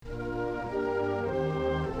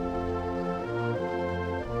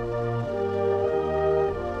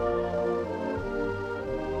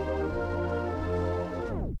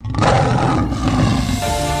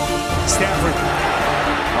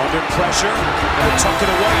They'll tuck it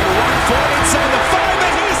away and run for it inside the 5,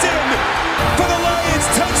 and he's in for the Lions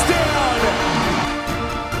touchdown.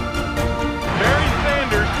 Barry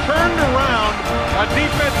Sanders turned around a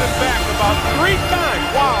defensive back about 3 times.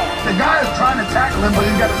 Wow. The guy is trying to tackle him, but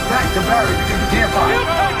he's got his back to Barry because he can't find him.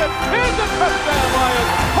 He'll take it. Here's a touchdown, Lions.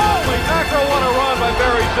 Holy mackerel, what a run by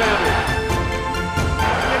Barry Sanders.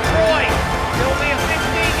 Detroit, there will be a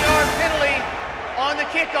 15-yard penalty on the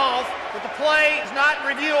kickoff, but the play is not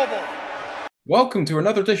reviewable. Welcome to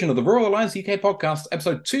another edition of the Royal Alliance UK podcast,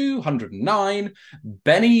 episode 209,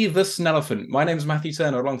 Benny the Snelephant. My name is Matthew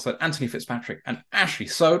Turner, alongside Anthony Fitzpatrick and Ashley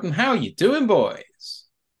Soden. How are you doing, boys?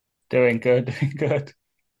 Doing good.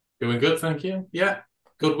 Doing good, thank you. Yeah,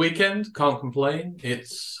 good weekend, can't complain.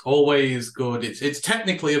 It's always good. It's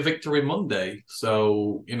technically a Victory Monday,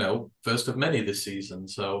 so, first of many this season,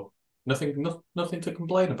 so nothing to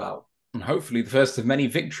complain about. And hopefully the first of many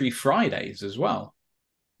Victory Fridays as well.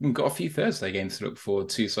 We've got a few Thursday games to look forward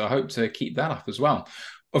to, so I hope to keep that up as well.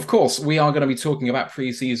 Of course, we are going to be talking about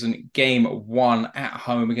preseason game 1 at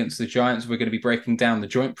home against the Giants. We're going to be breaking down the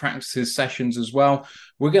joint practices sessions as well.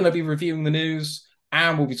 We're going to be reviewing the news,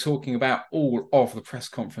 and we'll be talking about all of the press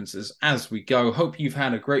conferences as we go. Hope you've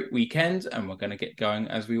had a great weekend, and we're going to get going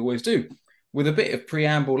as we always do, with a bit of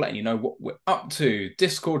preamble, letting you know what we're up to.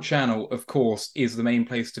 Discord channel, of course, is the main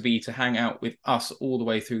place to be to hang out with us all the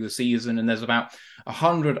way through the season. And there's about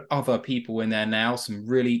 100 other people in there now, some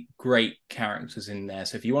really great characters in there.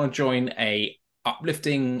 So if you want to join a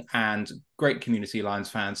uplifting and great community, Lions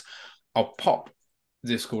fans, I'll pop the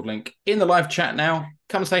Discord link in the live chat now.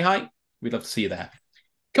 Come say hi. We'd love to see you there.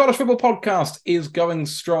 College Football Podcast is going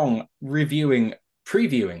strong, previewing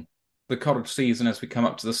the college season as we come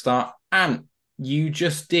up to the start. And you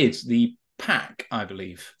just did the pack, I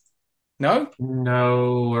believe. No,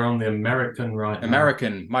 we're on the American right now.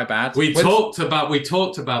 American, my bad. We talked about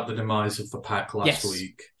the demise of the pack last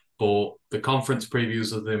week, but the conference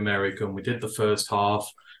previews of the American, we did the first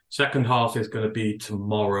half. Second half is going to be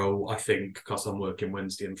tomorrow, I think, because I'm working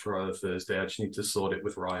Wednesday and Friday, Thursday. I just need to sort it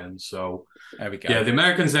with Ryan. So there we go. Yeah, the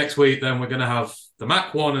Americans next week. Then we're going to have the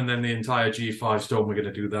MAC one and then the entire G5 Stone. We're going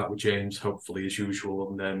to do that with James, hopefully, as usual.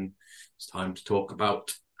 And then it's time to talk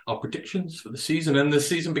about our predictions for the season. And the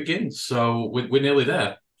season begins. So we're nearly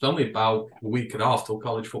there. It's only about a week and a half till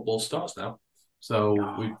college football starts now. So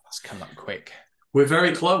that's come up quick. We're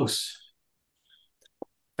very close.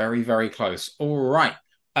 Very, very close. All right.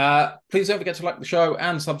 Please don't forget to like the show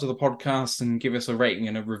and sub to the podcast and give us a rating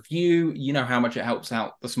and a review. You know how much it helps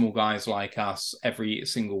out the small guys like us. Every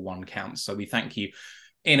single one counts. So we thank you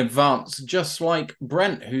in advance, just like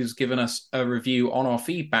Brent, who's given us a review on our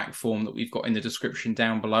feedback form that we've got in the description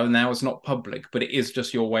down below. Now, it's not public, but it is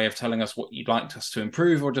just your way of telling us what you'd like us to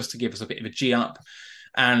improve or just to give us a bit of a G up.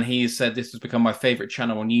 And he said, this has become my favorite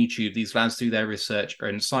channel on YouTube. These lads do their research,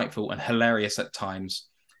 are insightful and hilarious at times.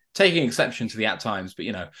 Taking exception to the at times, but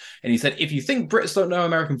and he said, if you think Brits don't know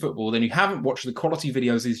American football, then you haven't watched the quality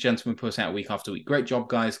videos these gentlemen put out week after week. Great job,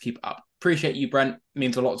 guys. Keep up. Appreciate you, Brent. It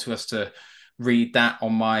means a lot to us to read that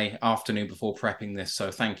on my afternoon before prepping this,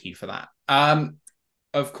 so thank you for that.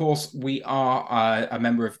 Of course, we are a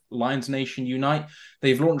member of Lions Nation Unite.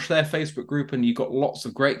 They've launched their Facebook group, and you've got lots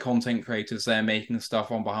of great content creators there making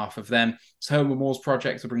stuff on behalf of them. It's Home and Moore's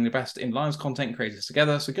project to bring the best in Lions content creators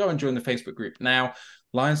together, so go and join the Facebook group now.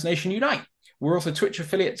 Lions Nation Unite. We're also Twitch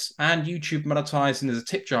affiliates and YouTube monetized, and there's a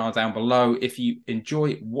tip jar down below. If you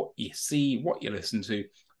enjoy what you see, what you listen to,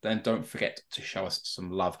 then don't forget to show us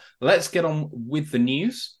some love. Let's get on with the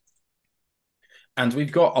news. And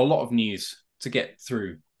we've got a lot of news to get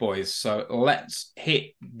through, boys. So let's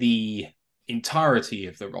hit the entirety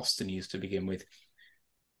of the roster news to begin with.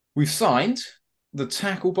 We've signed the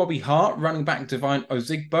tackle Bobby Hart, running back Divine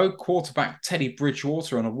Ozigbo, quarterback Teddy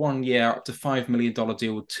Bridgewater on a 1-year up to $5 million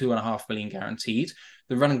deal with $2.5 million guaranteed.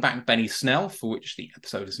 The running back Benny Snell, for which the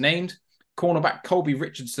episode is named. Cornerback Colby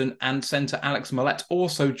Richardson and centre Alex Millett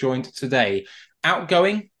also joined today.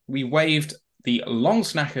 Outgoing, we waived the long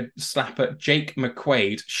snapper Jake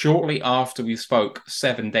McQuaid shortly after we spoke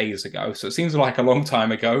 7 days ago. So it seems like a long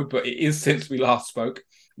time ago, but it is since we last spoke.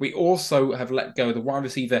 We also have let go the wide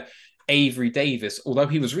receiver Avery Davis, although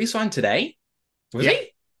he was re-signed today. Was he?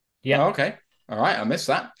 Yeah. Oh, okay. All right. I missed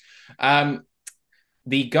that.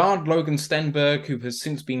 The guard Logan Stenberg, who has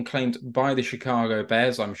since been claimed by the Chicago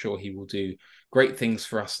Bears. I'm sure he will do great things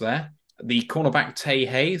for us there. The cornerback Tay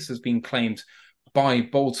Hayes has been claimed by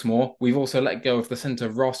Baltimore. We've also let go of the center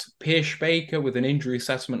Ross Pierschbaker with an injury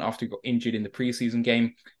assessment after he got injured in the preseason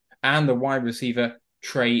game, and the wide receiver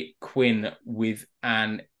Trey Quinn with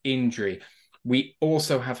an injury. We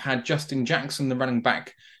also have had Justin Jackson, the running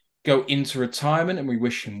back, go into retirement, and we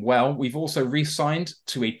wish him well. We've also re-signed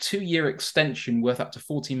to a 2-year extension worth up to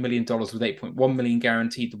 $14 million with $8.1 million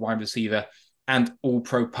guaranteed, the wide receiver and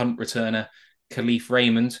all-pro punt returner, Khalif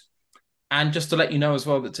Raymond. And just to let you know as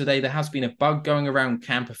well that today there has been a bug going around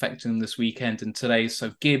camp affecting them this weekend and today.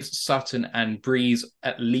 So Gibbs, Sutton and Breeze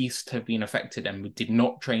at least have been affected and we did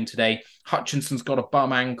not train today. Hutchinson's got a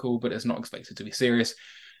bum ankle, but is not expected to be serious.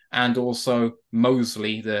 And also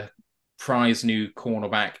Mosley, the prize new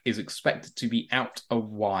cornerback, is expected to be out a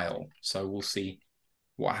while. So we'll see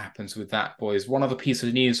what happens with that, boys. One other piece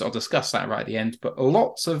of news, I'll discuss that right at the end, but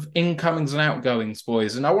lots of incomings and outgoings,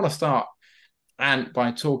 boys. And I want to start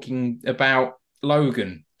by talking about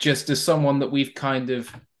Logan, just as someone that we've kind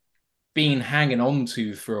of been hanging on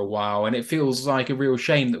to for a while. And it feels like a real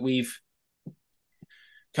shame that we've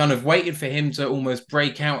kind of waited for him to almost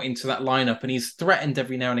break out into that lineup. And he's threatened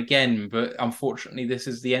every now and again, but unfortunately, this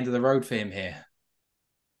is the end of the road for him here.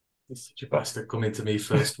 He's such a bastard coming to me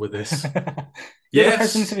first with this. You're the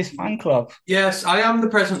president of his fan club. Yes, I am the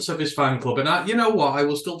president of his fan club. And you know what? I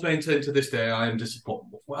will still maintain to this day I am disappointed.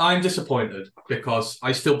 I'm disappointed because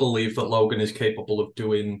I still believe that Logan is capable of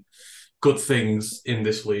doing good things in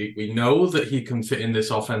this league. We know that he can fit in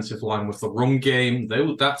this offensive line with the run game.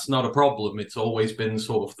 That's not a problem. It's always been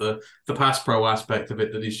sort of the pass pro aspect of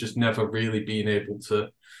it that he's just never really been able to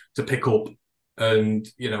pick up. And,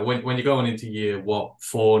 you know, when you're going into year,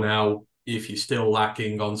 4 now, if you're still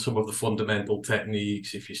lacking on some of the fundamental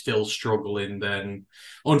techniques, if you're still struggling, then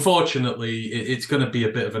unfortunately it's going to be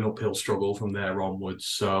a bit of an uphill struggle from there onwards.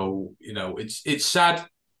 So, you know, it's sad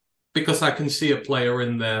because I can see a player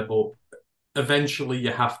in there, but eventually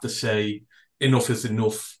you have to say enough is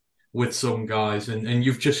enough with some guys and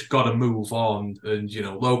you've just got to move on. And, you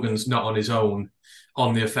know, Logan's not on his own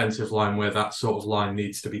on the offensive line where that sort of line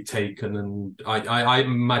needs to be taken. And I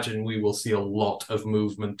imagine we will see a lot of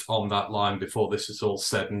movement on that line before this is all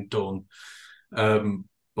said and done.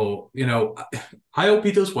 But, you know, I hope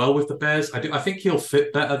he does well with the Bears. I think he'll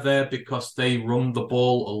fit better there because they run the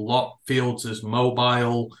ball a lot. Fields is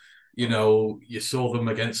mobile. You know, you saw them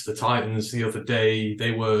against the Titans the other day.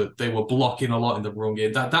 They were blocking a lot in the run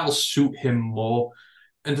game. That'll suit him more.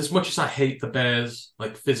 And as much as I hate the Bears,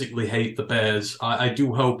 like physically hate the Bears, I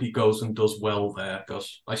do hope he goes and does well there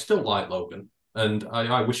because I still like Logan and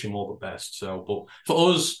I wish him all the best. So, but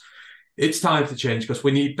for us, it's time to change because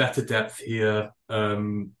we need better depth here.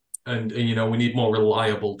 And you know, we need more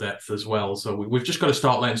reliable depth as well. So we've just got to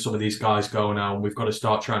start letting some of these guys go now. And we've got to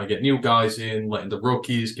start trying to get new guys in, letting the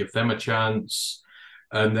rookies, give them a chance.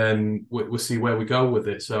 And then we'll see where we go with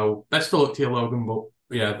it. So best of luck to you, Logan. But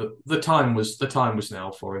yeah, the time was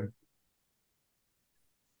now for him.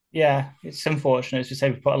 Yeah, it's unfortunate. As we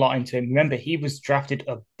say, we put a lot into him. Remember, he was drafted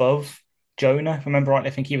above Jonah. If I remember right, I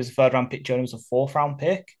think he was a 3rd-round pick. Jonah was a 4th-round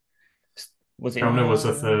pick. Was it? Jonah was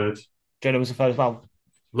a 3rd. Jonah was a 3rd as well.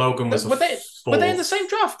 Logan was were they in the same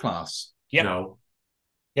draft class? Yep. No.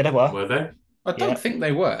 Yeah, they were. Were they? I don't think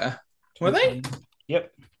they were. Were they?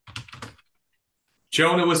 Yep.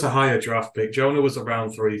 Jonah was a higher draft pick. Jonah was a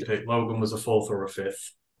round 3 pick. Logan was a 4th or a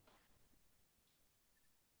 5th.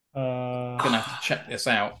 Gonna have to check this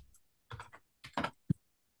out.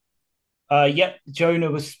 Yep. Jonah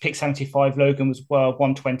was pick 75. Logan was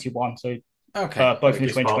 121. So okay, both in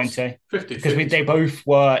the 2020. 50, because they both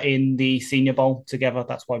were in the Senior Bowl together.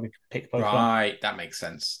 That's why we picked both. Right, that makes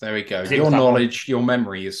sense. There we go. Your knowledge, your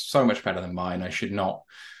memory is so much better than mine. I should not.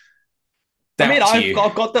 I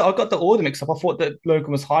got the order mixed up. I thought that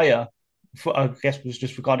Logan was higher. I guess it was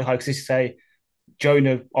just regarding high because you say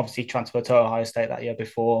Jonah obviously transferred to Ohio State that year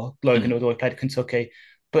before. Logan had always played at Kentucky.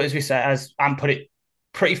 But as we say, as Anne put it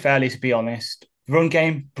pretty fairly, to be honest, run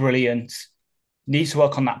game, brilliant. Needs to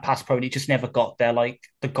work on that pass pro, and he just never got there. Like,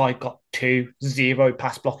 the guy got 2-0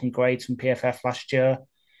 pass blocking grades from PFF last year.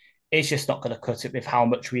 It's just not going to cut it with how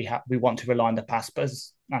much we want to rely on the pass. But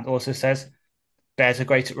as Anne also says, Bears are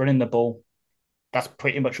great at running the ball. That's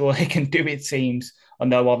pretty much all they can do, it seems. I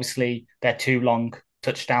know, obviously, they're 2 long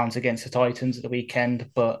touchdowns against the Titans at the weekend,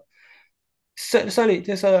 but so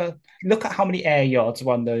there's a look at how many air yards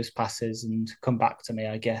were on those passes and come back to me,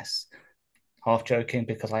 I guess. Half joking,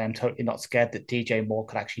 because I am totally not scared that DJ Moore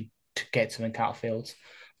could actually get some encounter fields.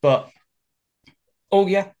 But,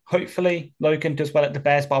 hopefully Logan does well at the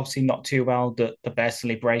Bears, but obviously not too well that the Bears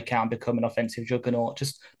suddenly break out and become an offensive juggernaut.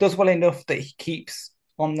 Just does well enough that he keeps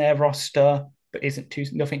on their roster, but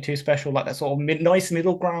nothing too special, like that sort of nice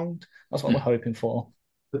middle ground. That's what we're hoping for.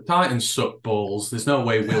 The Titans suck balls. There's no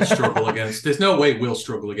way we'll struggle against. There's no way we'll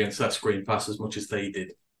struggle against that screen pass as much as they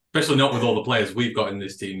did. Especially not with all the players we've got in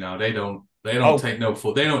this team now. They don't take no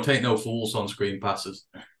fools on screen passes.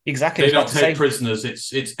 Exactly. They don't take prisoners.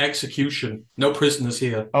 It's execution. No prisoners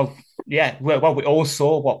here. Oh, yeah. Well, we all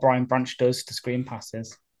saw what Brian Branch does to screen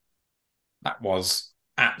passes. That was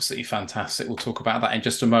absolutely fantastic. We'll talk about that in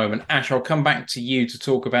just a moment. Ash, I'll come back to you to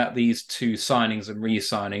talk about these two signings and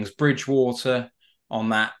re-signings. Bridgewater on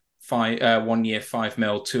that 1 year, 5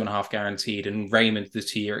 mil, 2.5 guaranteed, and Raymond the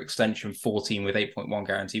 2 year extension, 14 with 8.1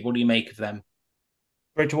 guaranteed. What do you make of them?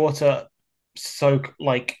 Bridgewater,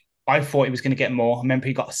 I thought he was going to get more. I remember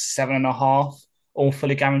he got 7.5, all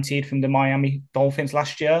fully guaranteed from the Miami Dolphins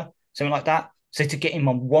last year, something like that. So to get him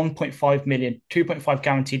on 1.5 million, 2.5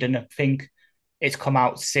 guaranteed, and I think it's come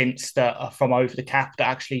out since that from over the cap that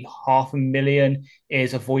actually 500,000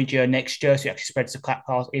 is a void year next year, so it actually spreads the cap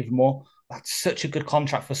out even more. That's such a good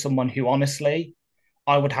contract for someone who, honestly,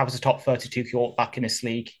 I would have as a top 32 quarterback in this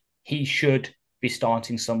league. He should be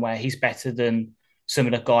starting somewhere. He's better than some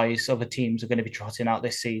of the guys other teams are going to be trotting out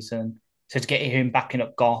this season. So to get him backing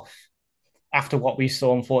up Goff, after what we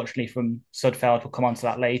saw, unfortunately, from Sudfeld, we'll come on to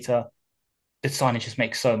that later, the signing just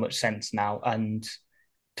makes so much sense now. And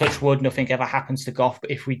touch wood, nothing ever happens to Goff.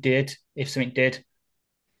 But if something did,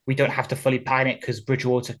 we don't have to fully panic because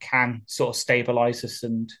Bridgewater can sort of stabilize us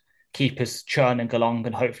and keep us churning along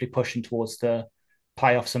and hopefully pushing towards the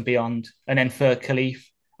playoffs and beyond. And then for Khalif,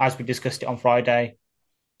 as we discussed it on Friday,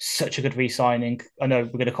 such a good re-signing. I know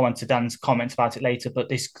we're going to come on to Dan's comments about it later, but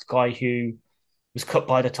this guy who was cut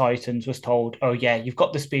by the Titans was told, oh yeah, you've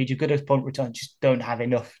got the speed, you're good at punt return, just don't have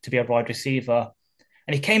enough to be a wide receiver.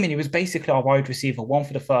 And he came in, he was basically our wide receiver, one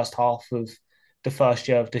for the first half of the first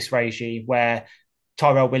year of this regime, where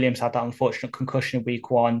Tyrell Williams had that unfortunate concussion in week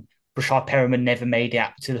one. Brashad Perriman never made it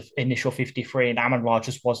to the initial 53, and Amon Ra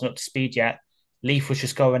just wasn't up to speed yet. Leaf was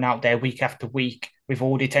just going out there week after week with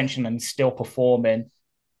all the attention and still performing.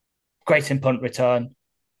 Great in punt return.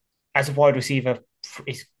 As a wide receiver,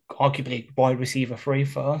 is arguably wide receiver 3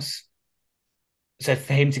 for us. So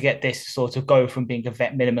for him to get this sort of go from being a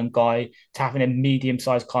vet minimum guy to having a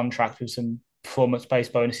medium-sized contract with some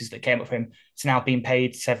performance-based bonuses that came up for him to now being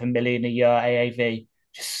paid 7 million a year AAV,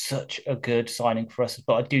 just such a good signing for us.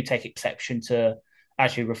 But I do take exception to,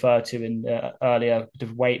 as you referred to in earlier,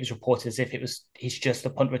 the way it was reported as if he's just a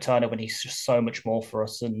punt returner when he's just so much more for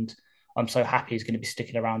us. And I'm so happy he's going to be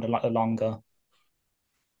sticking around a lot longer.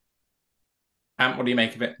 What do you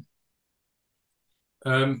make of it?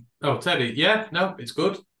 Teddy, yeah, no, it's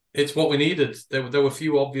good. It's what we needed. There were a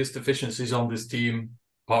few obvious deficiencies on this team,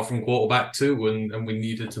 apart from quarterback too, and we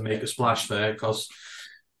needed to make a splash there because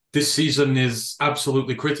this season is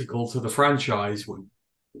absolutely critical to the franchise.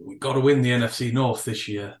 We've got to win the NFC North this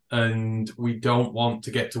year, and we don't want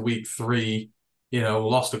to get to week 3,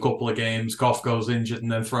 lost a couple of games, Goff goes injured,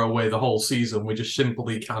 and then throw away the whole season. We just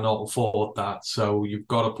simply cannot afford that. So you've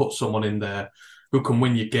got to put someone in there who can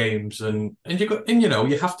win your games, and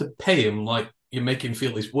you have to pay him like you make him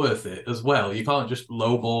feel he's worth it as well. You can't just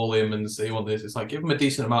lowball him and say, "Well, this." It's like give him a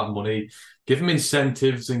decent amount of money, give him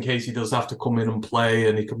incentives in case he does have to come in and play,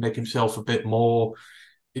 and he can make himself a bit more.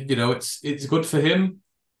 It's good for him,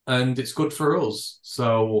 and it's good for us.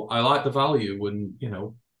 So I like the value, and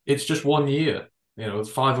it's just 1 year. It's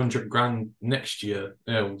 500 grand next year.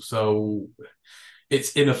 So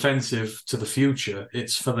it's inoffensive to the future.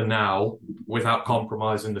 It's for the now without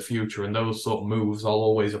compromising the future. And those sort of moves I'll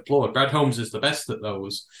always applaud. Brad Holmes is the best at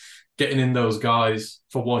those, getting in those guys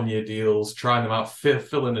for 1 year deals, trying them out,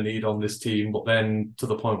 filling a need on this team, but then to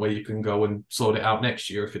the point where you can go and sort it out next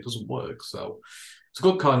year if it doesn't work. So it's a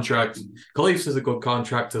good contract. Khalif's is a good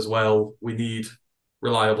contract as well. We need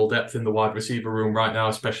reliable depth in the wide receiver room right now,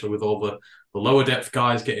 especially with all the lower depth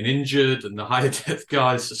guys getting injured and the higher depth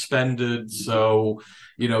guys suspended. So,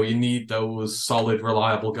 you need those solid,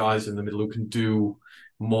 reliable guys in the middle who can do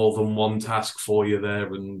more than one task for you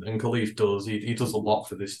there. And Khalif does. He does a lot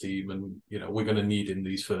for this team. And, we're going to need him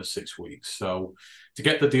these first 6 weeks. So to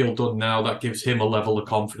get the deal done now, that gives him a level of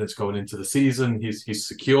confidence going into the season. He's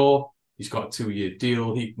secure. He's got a 2-year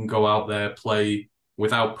deal. He can go out there, play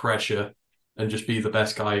without pressure, and just be the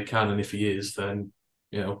best guy he can. And if he is, then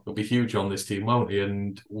he'll be huge on this team, won't he?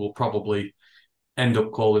 And we'll probably end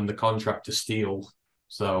up calling the contract a steal.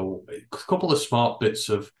 So a couple of smart bits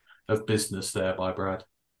of business there by Brad.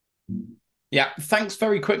 Yeah, thanks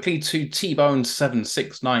very quickly to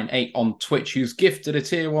T-Bone7698 on Twitch, who's gifted a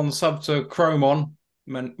tier 1 sub to Chromon.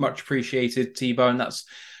 Much appreciated, T-Bone. That's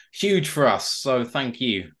huge for us, so thank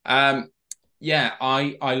you. I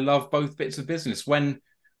love both bits of business.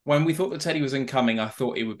 When we thought that Teddy was incoming, I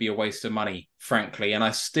thought it would be a waste of money, frankly. And I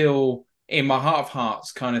still, in my heart of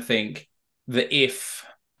hearts, kind of think that if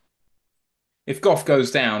Goff goes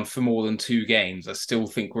down for more than 2 games, I still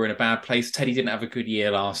think we're in a bad place. Teddy didn't have a good year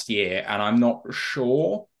last year, and I'm not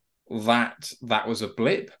sure that was a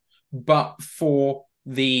blip. But for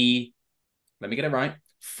the, let me get it right,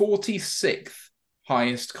 46th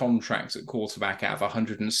highest contract at quarterback out of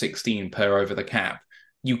 116 per over the cap,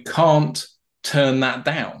 you can't turn that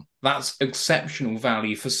down. That's exceptional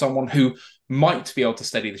value for someone who might be able to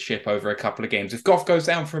steady the ship over a couple of games. If Goff goes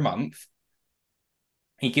down for a month,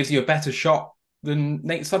 he gives you a better shot than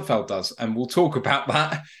Nate Sudfeld does. And we'll talk about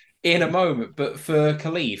that in a moment. But for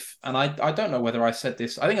Khalif, and I don't know whether I said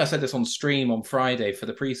this, I think I said this on stream on Friday for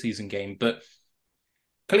the preseason game, but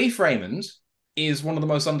Khalif Raymond is one of the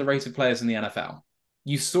most underrated players in the NFL.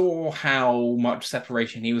 You saw how much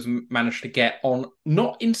separation he was managed to get on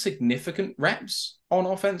not insignificant reps on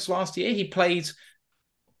offense last year. He played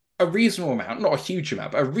a reasonable amount, not a huge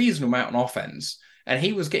amount, but a reasonable amount on offense. And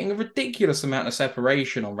he was getting a ridiculous amount of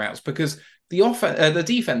separation on routes because the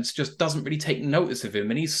defense just doesn't really take notice of him.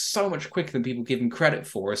 And he's so much quicker than people give him credit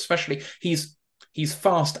for, especially he's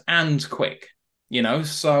fast and quick,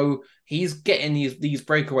 so he's getting these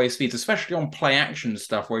breakaway speeds, especially on play action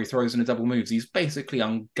stuff where he throws in a double moves. He's basically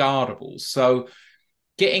unguardable. So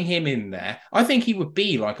getting him in there, I think he would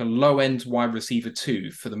be like a low-end wide receiver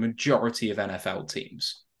 2 for the majority of NFL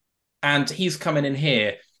teams. And he's coming in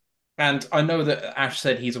here. And I know that Ash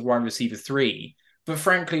said he's a wide receiver 3, but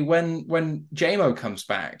frankly, when JMO comes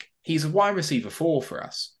back, he's a wide receiver 4 for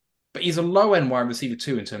us. But he's a low-end wide receiver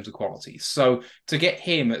 2 in terms of quality. So to get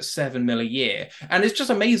him at $7 million a year, and it's just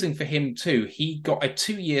amazing for him too. He got a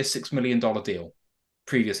 2-year, $6 million deal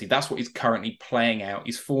previously. That's what he's currently playing out.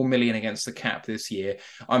 He's $4 million against the cap this year.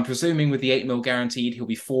 I'm presuming with the $8 million guaranteed, he'll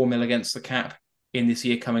be $4 million against the cap in this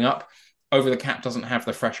year coming up. Over the cap doesn't have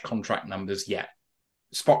the fresh contract numbers yet.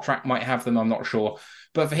 Spot Track might have them, I'm not sure.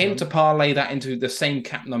 But for him to parlay that into the same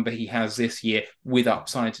cap number he has this year with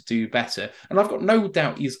upside to do better, and I've got no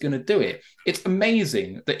doubt he's going to do it. It's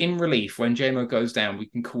amazing that in relief, when JMO goes down, we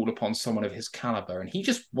can call upon someone of his caliber, and he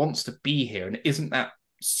just wants to be here. And isn't that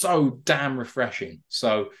so damn refreshing?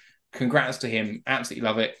 So congrats to him. Absolutely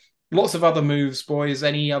love it. Lots of other moves, boys.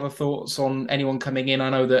 Any other thoughts on anyone coming in? I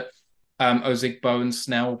know that Ozigbo and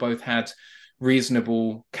Snell both had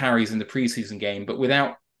reasonable carries in the preseason game, but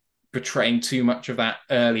without betraying too much of that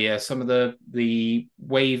earlier, some of the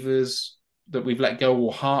waivers that we've let go,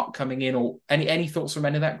 or Hart coming in, or any thoughts from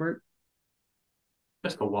any of that group?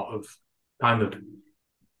 Just a lot of kind of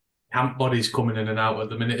camp bodies coming in and out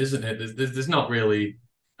at the minute, isn't it? There's not really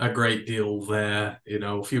a great deal there.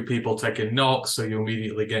 A few people taking knocks, so you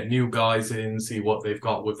immediately get new guys in, see what they've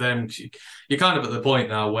got with them. You're kind of at the point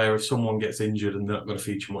now where if someone gets injured and they're not going to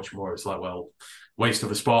feature much more, it's like, well, waste of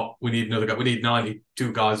a spot. We need another guy. We need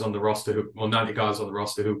 92 guys on the roster, 90 guys on the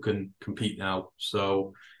roster who can compete now.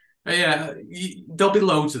 So, yeah, there'll be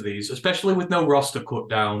loads of these, especially with no roster cut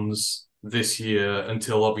downs this year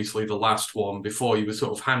until obviously the last one. Before, you were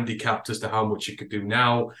sort of handicapped as to how much you could do.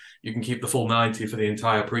 Now you can keep the full 90 for the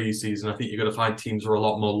entire preseason. I think you're going to find teams are a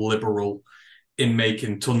lot more liberal in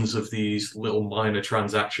making tons of these little minor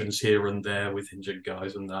transactions here and there with injured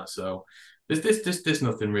guys and that. So there's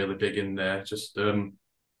nothing really big in there. Just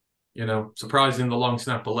surprising the long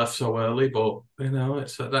snapper left so early, but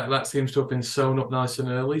it's that seems to have been sewn up nice and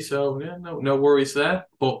early. So yeah, no worries there.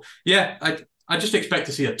 But yeah, I just expect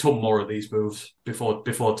to see a ton more of these moves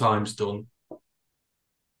before time's done.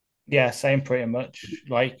 Yeah, same pretty much.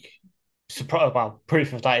 Proof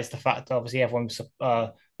of that is the fact that obviously everyone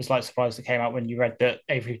was like surprised it came out when you read that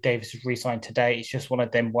Avery Davis was re-signed today. It's just one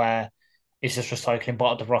of them where it's just recycling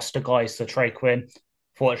part of the roster guys. So Trey Quinn,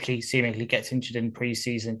 fortunately, seemingly gets injured in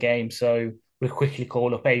preseason game. So we quickly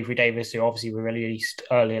call up Avery Davis, who obviously we released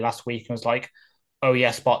earlier last week, and was like, oh yeah,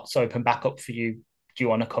 spot's open back up for you. Do you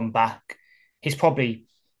want to come back? He's probably,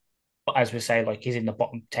 as we say, he's in the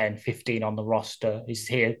bottom 10, 15 on the roster. He's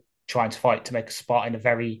here trying to fight to make a spot in a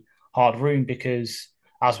very hard room because,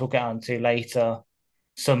 as we'll get on to later,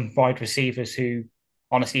 some wide receivers who,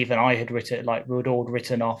 honestly, even I had written, we had all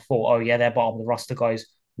written off for, oh yeah, they're bottom of the roster guys,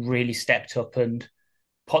 really stepped up and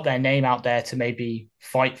put their name out there to maybe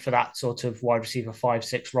fight for that sort of wide receiver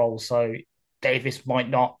 5-6 role. So Davis might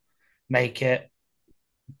not make it.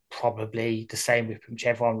 Probably the same with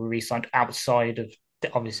whichever one we re-signed outside of,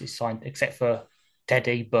 obviously signed, except for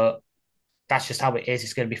Teddy, but that's just how it is.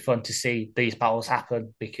 It's going to be fun to see these battles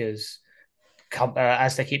happen because,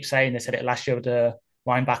 as they keep saying, they said it last year with the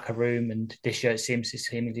linebacker room, and this year it seems to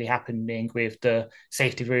seemingly happening with the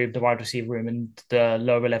safety room, the wide receiver room, and the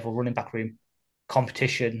lower level running back room.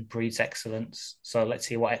 Competition breeds excellence. So let's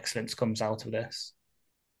see what excellence comes out of this.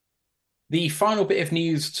 The final bit of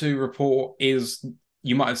news to report is,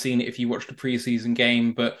 you might have seen it if you watched the preseason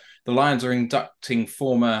game, but the Lions are inducting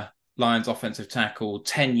former Lions offensive tackle,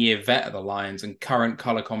 10-year vet of the Lions, and current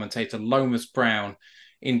color commentator Lomas Brown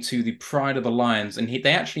into the pride of the Lions. And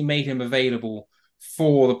they actually made him available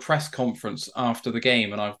for the press conference after the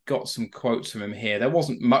game. And I've got some quotes from him here. There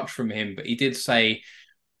wasn't much from him, but he did say,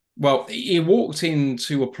 well, he walked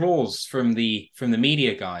into applause from the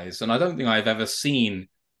media guys. And I don't think I've ever seen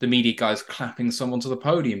the media guys clapping someone to the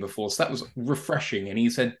podium before. So that was refreshing. And he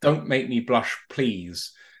said, "Don't make me blush,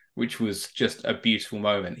 please," which was just a beautiful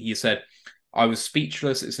moment. He said, "I was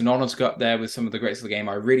speechless. It's an honor to go up there with some of the greats of the game.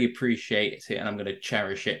 I really appreciate it, and I'm going to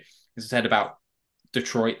cherish it." He said about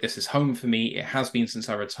Detroit, "This is home for me. It has been since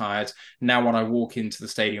I retired. Now when I walk into the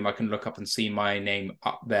stadium, I can look up and see my name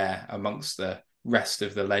up there amongst the rest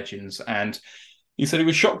of the legends." And he said he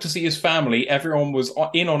was shocked to see his family. Everyone was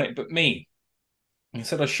in on it but me. He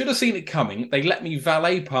said, "I should have seen it coming. They let me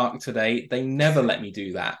valet park today. They never let me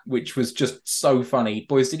do that," which was just so funny.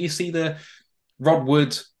 Boys, did you see the Rod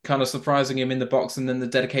Wood kind of surprising him in the box and then the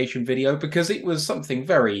dedication video? Because it was something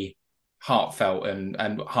very heartfelt and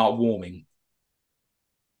heartwarming.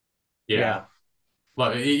 Yeah.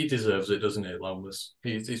 Like, he deserves it, doesn't he, Lomas?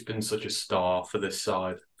 He's been such a star for this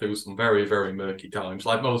side through some very, very murky times,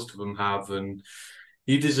 like most of them have, and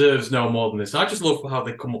he deserves no more than this. I just love how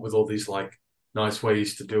they come up with all these, like, nice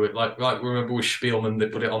ways to do it. Like remember with Spielman, they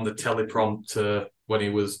put it on the teleprompter when he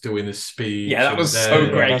was doing his speech. Yeah, that was so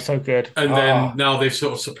great. That's so good. And then now they've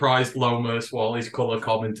sort of surprised Lomas while he's colour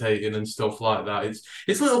commentating and stuff like that.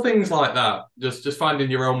 It's little things like that. Just finding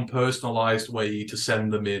your own personalised way to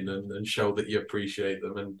send them in and show that you appreciate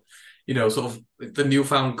them. And, you know, sort of the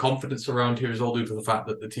newfound confidence around here is all due to the fact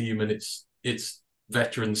that the team and its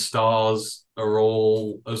veteran stars are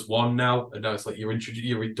all as one now. And now it's like you're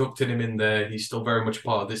inducting him in there. He's still very much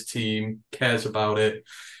part of this team, cares about it.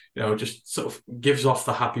 You know, just sort of gives off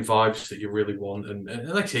the happy vibes that you really want. And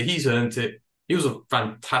like I say, he's earned it. He was a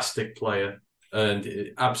fantastic player and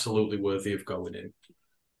absolutely worthy of going in.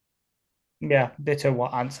 Yeah, ditto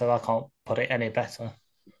what answer. I can't put it any better.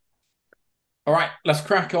 All right, let's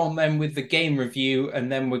crack on then with the game review,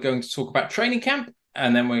 and then we're going to talk about training camp,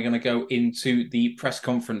 and then we're going to go into the press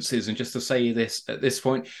conferences. And just to say this at this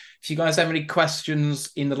point, if you guys have any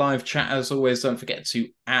questions in the live chat, as always, don't forget to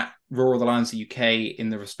 @Roar of the Lions UK in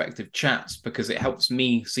the respective chats, because it helps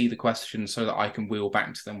me see the questions so that I can wheel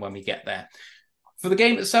back to them when we get there. For the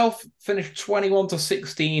game itself, finished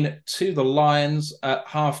 21-16 to the Lions. At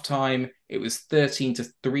halftime, it was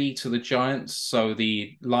 13-3 to the Giants. So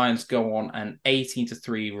the Lions go on an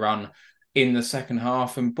 18-3 run in the second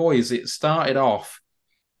half. And boys, it started off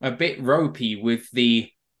a bit ropey with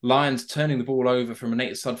the Lions turning the ball over from a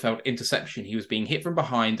Nate Sudfeld interception. He was being hit from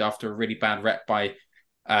behind after a really bad rep by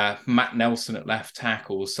Matt Nelson at left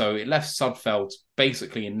tackle. So it left Sudfeld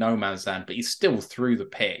basically in no man's land, but he still threw the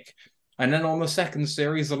pick. And then on the second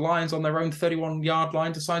series, the Lions on their own 31-yard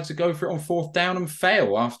line decided to go for it on fourth down and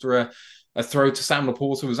fail after a throw to Sam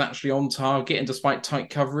Laporta was actually on target, and despite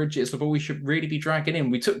tight coverage, it's the ball we should really be dragging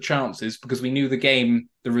in. We took chances because we knew the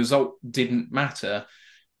result didn't matter.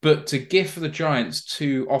 But to gift the Giants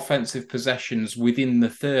 2 offensive possessions within the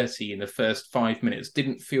 30 in the first 5 minutes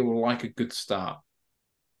didn't feel like a good start.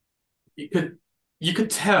 You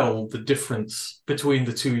could tell the difference between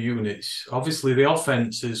the two units. Obviously, the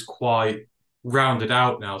offense is quite rounded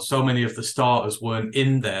out now. So many of the starters weren't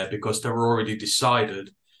in there because they were already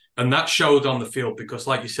decided. And that showed on the field because,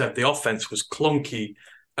 like you said, the offense was clunky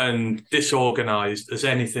and disorganized as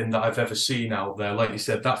anything that I've ever seen out there. Like you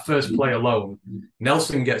said, that first play alone,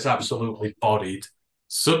 Nelson gets absolutely bodied.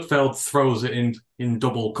 Sudfeld throws it in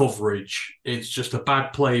double coverage. It's just a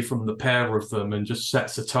bad play from the pair of them and just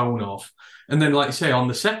sets the tone off. And then, like you say, on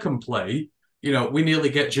the second play, you know, we nearly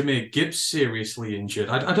get Jahmyr Gibbs seriously injured.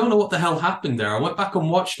 I don't know what the hell happened there. I went back and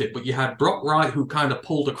watched it, but you had Brock Wright who kind of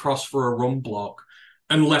pulled across for a run block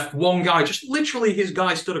and left one guy, just literally his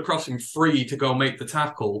guy stood across him free to go make the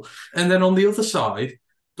tackle. And then on the other side,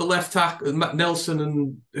 the left tackle, Nelson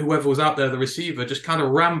and whoever was out there, the receiver, just kind of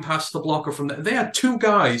ran past the blocker from there. They had 2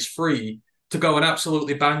 guys free to go and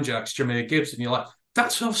absolutely banjacks Jahmyr Gibbs. And you're like,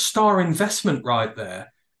 that's a star investment right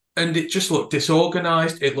there. And it just looked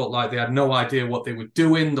disorganized. It looked like they had no idea what they were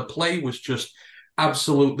doing. The play was just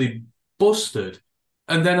absolutely busted.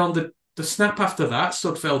 And then on the snap after that,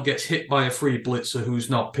 Sudfeld gets hit by a free blitzer who's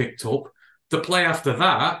not picked up. The play after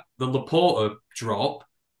that, the Laporta drop,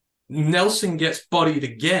 Nelson gets bodied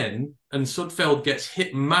again, and Sudfeld gets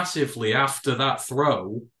hit massively after that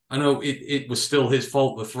throw. I know it was still his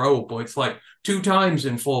fault, the throw, but it's like 2 times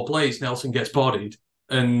in 4 plays, Nelson gets bodied,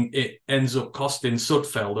 and it ends up costing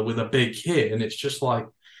Sudfeld with a big hit. And it's just like,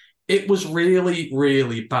 it was really,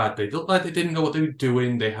 really bad. They looked like they didn't know what they were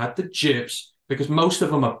doing. They had the jips. because most of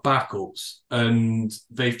them are backups and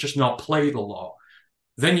they've just not played a lot.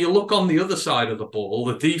 Then you look on the other side of the ball,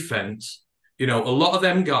 the defense. A lot of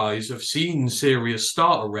them guys have seen serious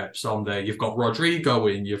starter reps on there. You've got Rodrigo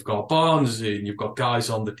in, you've got Barnes in, you've got guys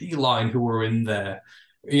on the D-line who are in there.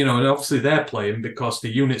 And obviously they're playing because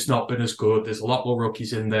the unit's not been as good. There's a lot more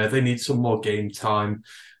rookies in there. They need some more game time.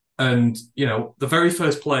 And, the very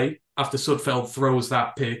first play after Sudfeld throws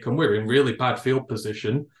that pick, and we're in really bad field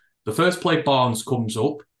position, the first play Barnes comes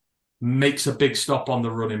up, makes a big stop on the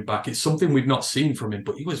running back. It's something we've not seen from him,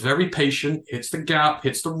 but he was very patient, hits the gap,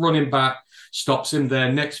 hits the running back, stops him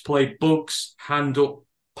there. Next play, Bugs, hand up,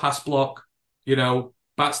 pass block,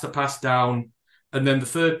 bats the pass down. And then the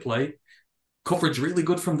third play, coverage really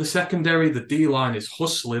good from the secondary. The D-line is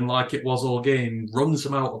hustling like it was all game, runs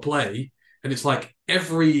them out of play. And it's like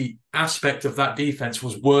every aspect of that defense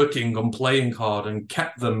was working and playing hard and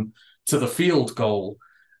kept them to the field goal.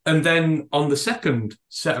 And then on the second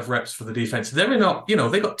set of reps for the defense, they're in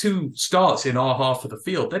they got 2 starts in our half of the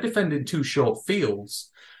field. They're defending 2 short fields.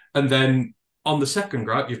 And then on the second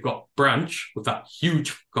grab, you've got Branch with that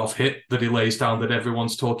huge off hit that he lays down that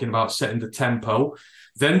everyone's talking about, setting the tempo.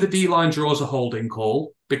 Then the D-line draws a holding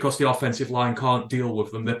call because the offensive line can't deal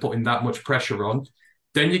with them. They're putting that much pressure on.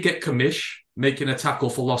 Then you get Kamish making a tackle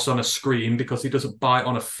for loss on a screen because he doesn't bite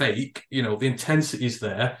on a fake. The intensity's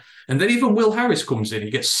there. And then even Will Harris comes in.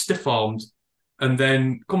 He gets stiff-armed and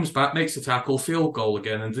then comes back, makes a tackle, field goal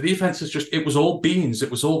again. And the defense is it was all beans.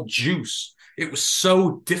 It was all juice. It was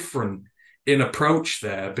so different in approach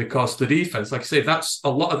there because the defense, like I say, that's a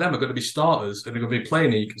lot of them are going to be starters and they're going to be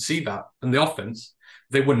playing, and you can see that. And the offense,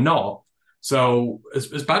 they were not. So as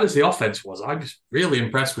bad as the offense was, I was really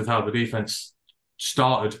impressed with how the defense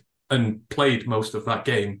started and played most of that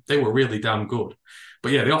game. They were really damn good.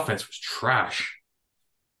 But yeah, the offense was trash.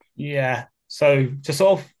 Yeah. So to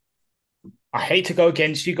sort of, I hate to go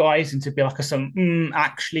against you guys and to be like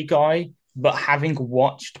actually guy, but having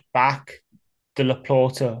watched back the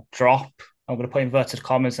LaPorta drop, I'm going to put inverted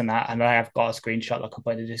commas in that, and I have got a screenshot like I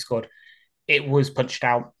put in the Discord. It was punched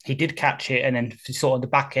out. He did catch it, and then sort of the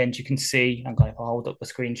back end, you can see, I'm going to hold up the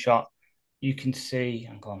screenshot. You can see,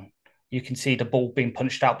 you can see the ball being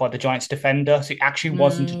punched out by the Giants defender. So it actually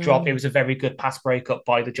wasn't a drop. It was a very good pass breakup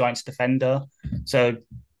by the Giants defender. So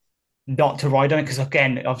not to ride on it, because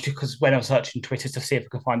again, obviously, because when I was searching Twitter to see if I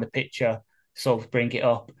could find the picture, sort of bring it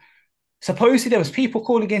up. Supposedly there was people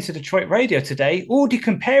calling into Detroit radio today, already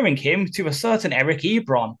comparing him to a certain Eric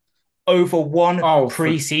Ebron over one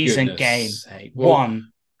preseason game. Well,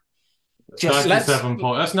 one. That's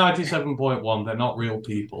 97.1. They're not real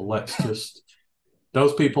people. Let's just...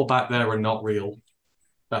 Those people back there are not real.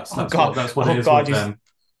 That's what it is with them.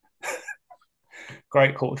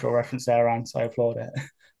 Great cultural reference there, Anne. So I applaud it.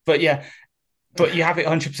 But yeah, but you have it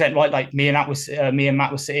 100% right. Like me and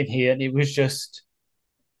Matt was sitting here, and it was just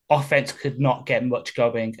offense could not get much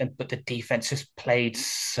going, but the defense just played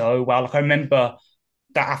so well. Like I remember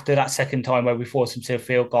that after that second time where we forced them to a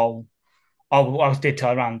field goal, I did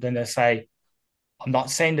turn around and say, I'm not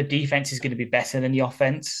saying the defense is going to be better than the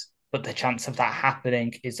offense, but the chance of that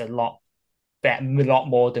happening is a lot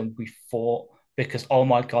more than we thought, because, oh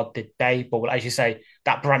my God, did they ball. As you say,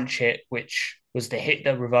 that Branch hit, which was the hit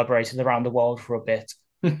that reverberated around the world for a bit.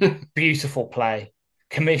 Beautiful play.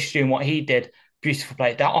 Kamish doing what he did, beautiful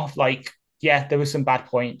play. That off, there were some bad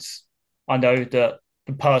points. I know that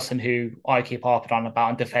the person who I keep harping on about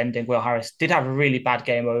and defending, Will Harris, did have a really bad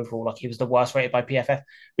game overall. Like, he was the worst rated by PFF. But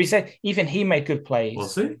he said even he made good plays.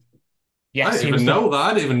 Was he? Yes, I didn't even know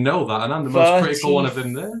that. And I'm the most critical one of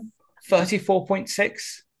him there.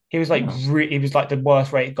 34.6. He was he was like the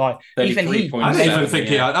worst rated guy. Even he. I didn't even think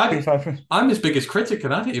he had. I'm his biggest critic,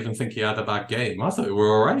 and I didn't even think he had a bad game. I thought we were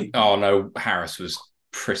all right. Oh no, Harris was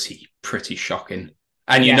pretty shocking.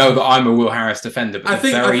 And you know that I'm a Will Harris defender, but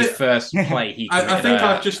the very first play he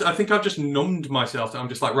committed, I think I've just numbed myself. I'm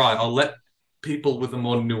just like, right, I'll let people with a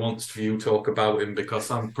more nuanced view talk about him,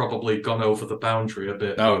 because I'm probably gone over the boundary a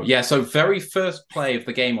bit. Oh, yeah. So very first play of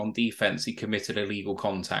the game on defense, he committed illegal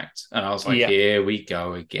contact. And I was like, here we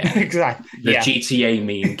go again. Exactly. The GTA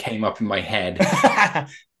meme came up in my head.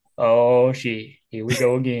 Oh, here we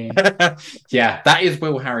go again. Yeah, that is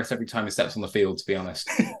Will Harris every time he steps on the field, to be honest.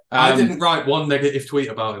 I didn't write one negative tweet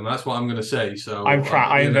about him. That's what I'm going to say. So I'm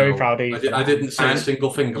proud. I'm very proud of you. I didn't say a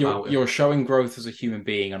single thing about him. You're showing growth as a human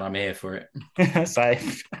being, and I'm here for it.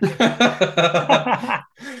 Safe. And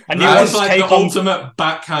that's like the ultimate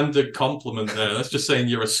backhanded compliment there. That's just saying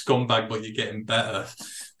you're a scumbag, but you're getting better.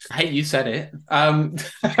 Hey, you said it.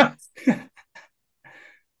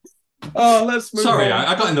 Oh, let's move Sorry, on.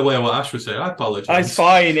 I got in the way of what Ash was saying. I apologize. It's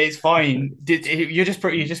fine. It's fine. You're just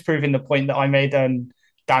proving the point that I made on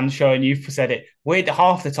Dan's show, and you've said it. We're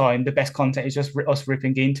half the time the best content is just us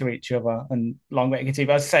ripping into each other and long waiting to see.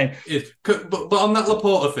 But I was saying, But on that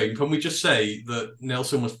Laporta thing, can we just say that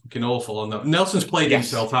Nelson was fucking awful on that? Nelson's played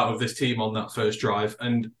himself out of this team on that first drive,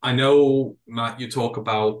 and I know, Matt, you talk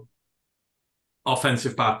about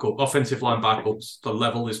offensive line backups. The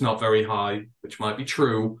level is not very high, which might be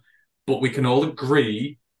true, but we can all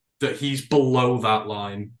agree that he's below that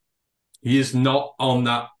line. He is not on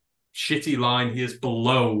that shitty line. He is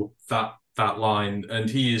below that line, and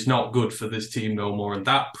he is not good for this team no more, and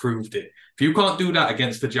that proved it. If you can't do that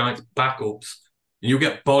against the Giants' backups, and you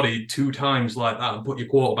get bodied 2 times like that and put your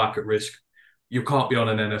quarterback at risk, you can't be on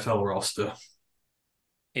an NFL roster.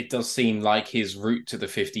 It does seem like his route to the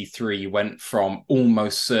 53 went from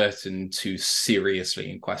almost certain to seriously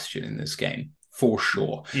in question in this game, for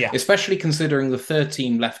sure. Yeah. Especially considering the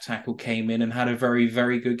third-team left tackle came in and had a very,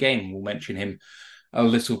 very good game. We'll mention him a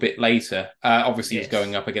little bit later. Obviously, he's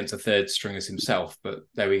going up against a third stringers himself, but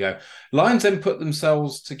there we go. Lions then put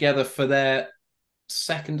themselves together for their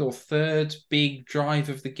second or third big drive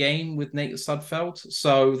of the game with Nate Sudfeld.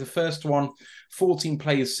 So the first one, 14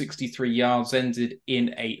 plays, 63 yards, ended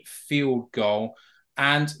in a field goal.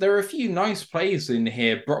 And there are a few nice plays in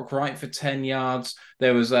here. Brock Wright for 10 yards.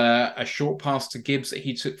 There was a short pass to Gibbs that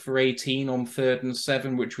he took for 18 on 3rd and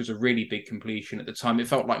 7, which was a really big completion at the time. It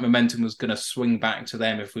felt like momentum was going to swing back to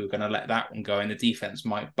them if we were going to let that one go, and the defense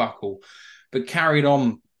might buckle. But carried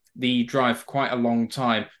on the drive for quite a long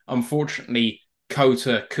time. Unfortunately,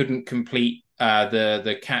 Cota couldn't complete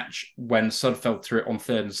the catch when Sudfeld threw it on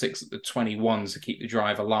 3rd and 6 at the 21 to keep the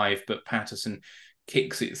drive alive, but Patterson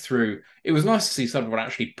kicks it through. It was nice to see Sudfeld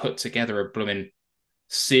actually put together a blooming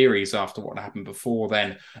series after what happened before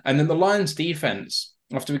then. And then the Lions defense,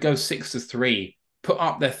 after we go 6-3, put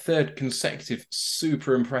up their third consecutive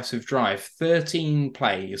super impressive drive. 13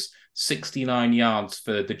 plays, 69 yards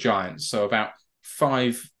for the Giants. So about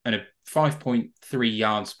 5.3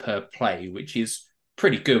 yards per play, which is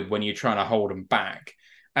pretty good when you're trying to hold them back.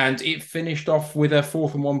 And it finished off with a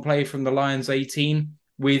 4th and 1 play from the Lions 18,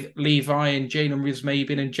 with Levi and Jalen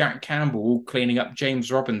Rismabin and Jack Campbell cleaning up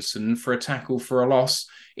James Robinson for a tackle for a loss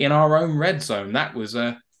in our own red zone. That was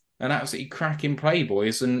an absolutely cracking play,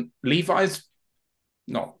 boys. And Levi's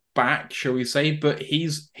not back, shall we say, but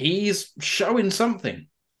he's showing something.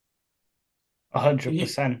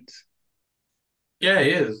 100%. Yeah,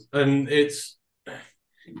 he is. And it's...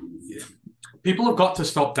 People have got to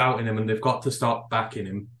stop doubting him, and they've got to stop backing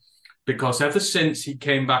him. Because ever since he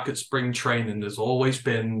came back at spring training, there's always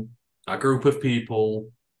been a group of people.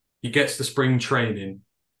 He gets to spring training.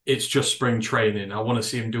 It's just spring training. I want to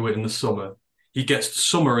see him do it in the summer. He gets to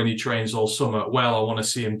summer and he trains all summer. Well, I want to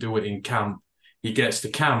see him do it in camp. He gets to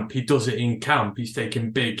camp. He does it in camp. He's taking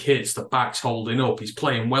big hits. The back's holding up. He's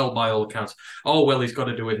playing well by all accounts. Oh, well, he's got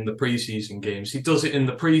to do it in the preseason games. He does it in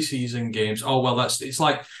the preseason games. Oh, well, it's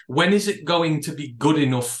like, when is it going to be good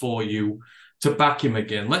enough for you to back him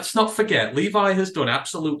again? Let's not forget, Levi has done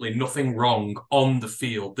absolutely nothing wrong on the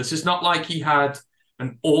field. This is not like he had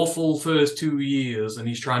an awful first 2 years and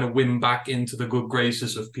he's trying to win back into the good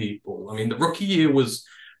graces of people. I mean, the rookie year was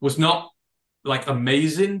not like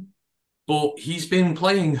amazing, but he's been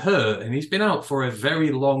playing hurt and he's been out for a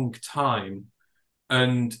very long time.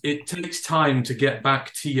 And it takes time to get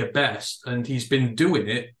back to your best. And he's been doing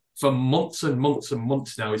it for months and months and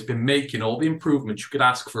months now. He's been making all the improvements you could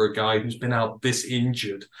ask for a guy who's been out this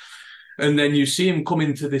injured. And then you see him come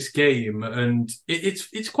into this game, and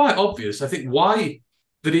it's quite obvious, I think, why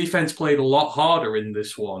the defense played a lot harder in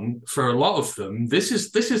this one. For a lot of them, this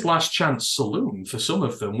is last chance saloon for some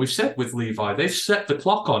of them. We've said with Levi, they've set the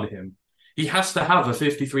clock on him. He has to have a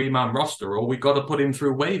 53-man roster, or we got to put him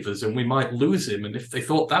through waivers and we might lose him. And if they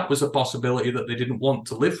thought that was a possibility that they didn't want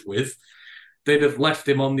to live with, they'd have left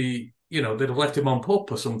him on they'd have left him on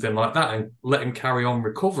PUP or something like that and let him carry on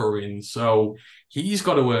recovering. So he's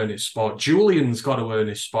got to earn his spot. Julian's got to earn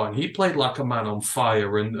his spot. And he played like a man on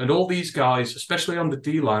fire. And all these guys, especially on the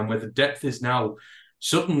D-line, where the depth is now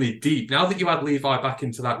suddenly deep. Now that you add Levi back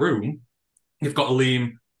into that room, you've got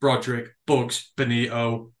Aleem, Broderick, Bugs,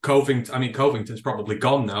 Benito, Covington. I mean, Covington's probably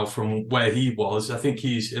gone now from where he was. I think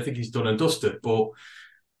he's done and dusted. But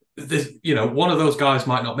one of those guys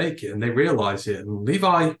might not make it, and they realize it. And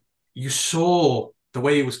Levi, you saw the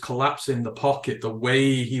way he was collapsing the pocket, the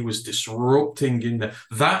way he was disrupting in there.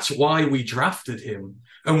 That's why we drafted him.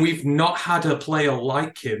 And we've not had a player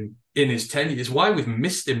like him in his tenure. It's why we've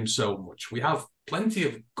missed him so much. We have plenty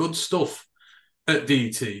of good stuff at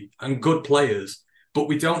DT and good players. but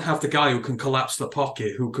we don't have the guy who can collapse the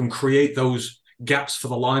pocket, who can create those gaps for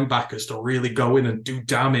the linebackers to really go in and do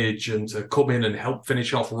damage and to come in and help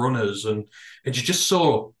finish off runners. And you just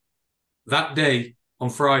saw that day on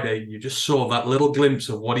Friday, you just saw that little glimpse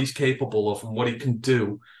of what he's capable of and what he can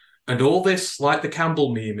do. And all this, like the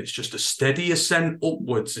Campbell meme, it's just a steady ascent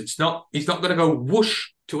upwards. He's not going to go whoosh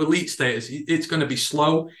to elite status. It's going to be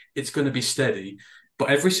slow. It's going to be steady. But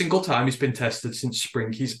every single time he's been tested since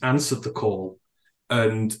spring, he's answered the call.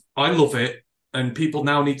 And I love it. And people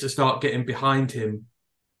now need to start getting behind him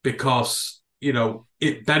because,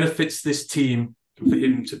 it benefits this team for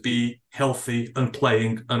him to be healthy and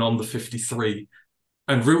playing and on the 53.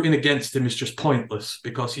 And rooting against him is just pointless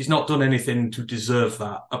because he's not done anything to deserve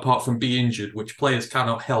that apart from be injured, which players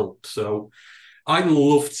cannot help. So I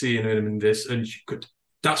loved seeing him in this. And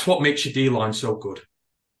that's what makes your D-line so good.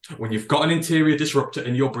 When you've got an interior disruptor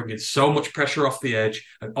and you're bringing so much pressure off the edge,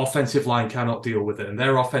 an offensive line cannot deal with it. And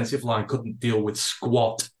their offensive line couldn't deal with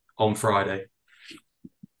squat on Friday.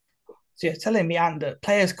 So you're telling me, Ant, that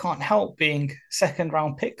players can't help being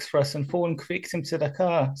second-round picks for us and falling victim to the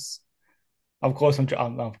curse? Of course, I'm.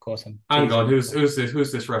 Hang on, who's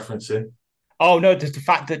this referencing? Oh no, there's the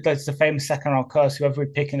fact that there's the famous second-round curse. Whoever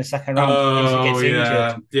we pick in the second round gets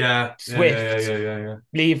injured. Yeah. Swift, Yeah.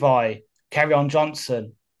 Levi, Kerryon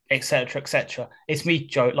Johnson, etc., etc. It's me,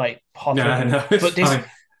 Joe. Like, but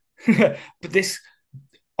this,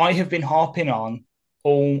 I have been harping on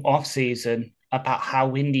all off season about how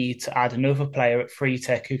we need to add another player at free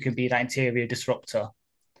tech who can be that interior disruptor.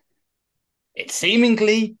 It's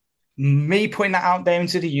seemingly me putting that out there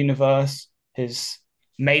into the universe has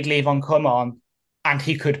made Levon come on, and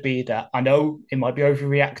he could be that. I know it might be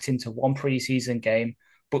overreacting to one preseason game,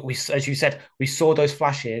 but as you said, we saw those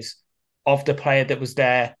flashes of the player that was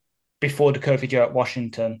there before the COVID year at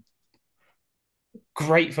Washington.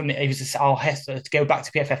 Great from to go back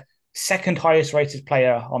to PFF, second highest rated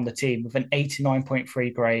player on the team with an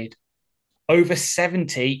 89.3 grade. Over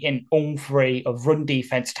 70 in all three of run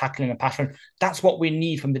defense, tackling, and pass run. That's what we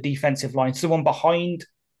need from the defensive line. Someone behind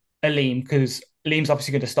Aleem, because Aleem's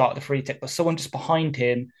obviously going to start the free tech, but someone just behind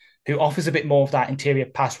him who offers a bit more of that interior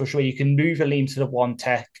pass rush where you can move Aleem to the one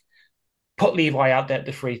tech, put Levi out there at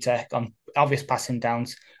the free tech on obvious passing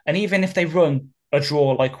downs. And even if they run a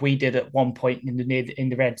draw like we did at one point in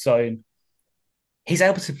the red zone, he's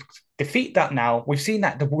able to defeat that now. We've seen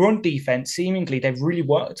that the run defense, seemingly, they've really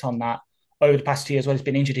worked on that over the past 2 years while he's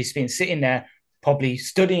been injured. He's been sitting there probably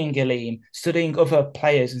studying Aleem, studying other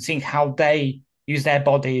players and seeing how they use their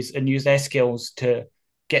bodies and use their skills to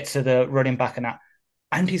get to the running back and that.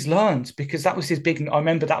 And he's learned, because that was his big... I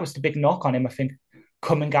remember that was the big knock on him, I think,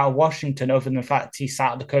 coming out of Washington, other than the fact he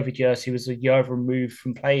sat at the COVID years, he was a year removed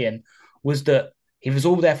from playing, was that he was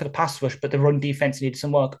all there for the pass rush, but the run defense needed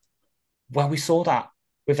some work. Well, we saw that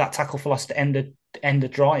with that tackle for loss to end the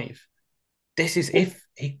drive. This is if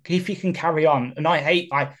he can carry on. And I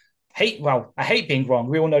hate being wrong.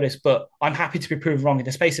 We all know this, but I'm happy to be proven wrong. In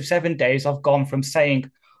the space of 7 days, I've gone from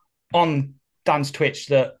saying on Dan's Twitch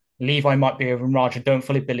that Levi might be over Raj. I don't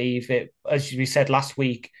fully believe it. As we said last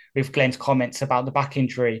week with Glenn's comments about the back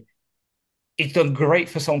injury, it's done great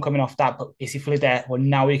for someone coming off that, but is he fully there? Well,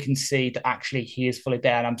 now we can see that actually he is fully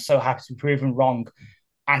there, and I'm so happy to be proven wrong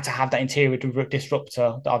and to have that interior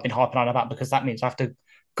disruptor that I've been harping on about, because that means I have to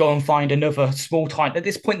go and find another small time. At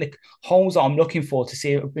this point, the holes I'm looking for to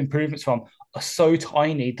see improvements from are so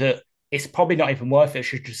tiny that it's probably not even worth it. I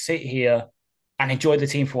should just sit here and enjoy the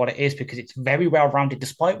team for what it is, because it's very well-rounded,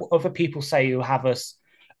 despite what other people say who have us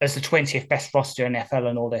as the 20th best roster in NFL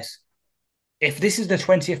and all this. If this is the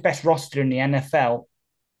 20th best roster in the NFL,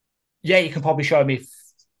 yeah, you can probably show me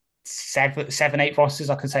seven, 8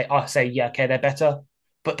 rosters. I can say, yeah, okay, they're better.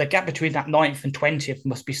 But the gap between that 9th and 20th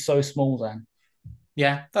must be so small then.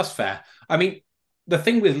 Yeah, that's fair. I mean, the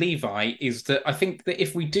thing with Levi is that I think that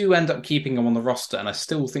if we do end up keeping him on the roster, and I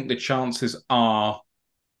still think the chances are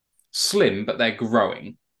slim, but they're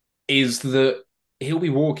growing, is that he'll be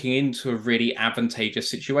walking into a really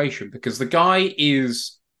advantageous situation, because the guy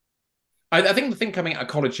is... I think the thing coming out of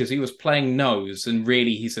college is he was playing nose, and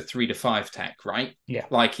really he's a 3 to 5 tech, right? Yeah.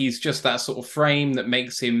 Like, he's just that sort of frame that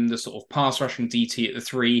makes him the sort of pass rushing DT at the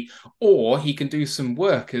 3, or he can do some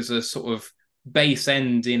work as a sort of base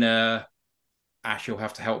end in a... Ash, you'll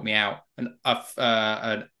have to help me out.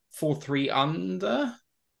 A 4-3 under?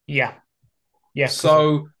 Yeah. Yeah.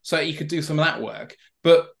 So he could do some of that work.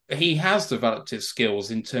 But he has developed his skills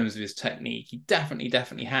in terms of his technique. He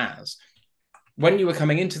definitely has. when you were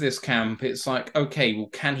coming into this camp, it's like, okay, well,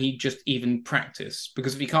 can he just even practice?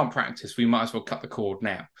 Because if he can't practice, we might as well cut the cord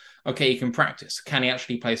now. Okay, he can practice. Can he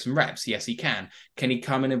actually play some reps? Yes, he can. Can he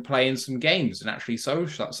come in and play in some games and actually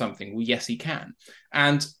social something? Well, yes, he can.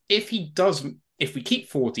 And if he does, if we keep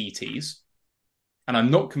 4 DTs, and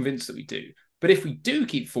I'm not convinced that we do, but if we do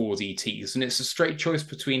keep 4 DTs and it's a straight choice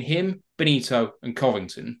between him, Benito, and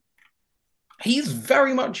Covington, he's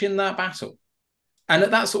very much in that battle. And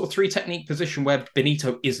at that sort of 3 technique position where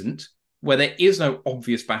Benito isn't, where there is no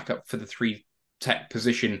obvious backup for the 3 tech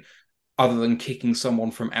position other than kicking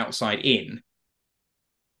someone from outside in,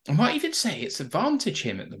 I might even say it's advantage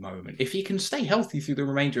him at the moment. If he can stay healthy through the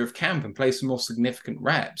remainder of camp and play some more significant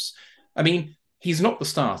reps. I mean, he's not the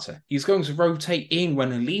starter. He's going to rotate in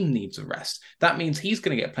when Halim needs a rest. That means he's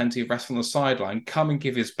going to get plenty of rest on the sideline, come and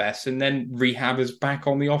give his best, and then rehab his back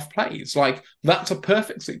on the off plays. Like, that's a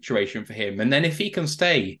perfect situation for him. And then if he can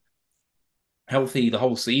stay healthy the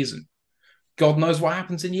whole season, God knows what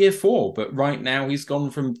happens in year 4. But right now he's gone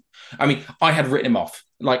from, I mean, I had written him off,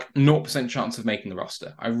 like 0% chance of making the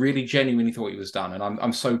roster. I really genuinely thought he was done. And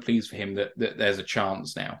I'm so pleased for him that there's a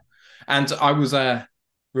chance now. And I was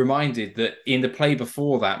reminded that in the play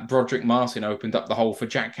before that, Broderick Martin opened up the hole for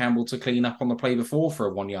Jack Campbell to clean up on the play before for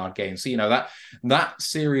a 1-yard gain. So, you know, that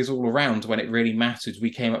series all around, when it really mattered,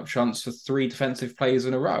 we came up chance for 3 defensive plays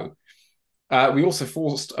in a row. We also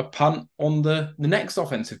forced a punt on the next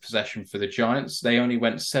offensive possession for the Giants. They only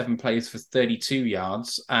went 7 plays for 32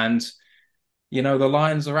 yards. And, you know, the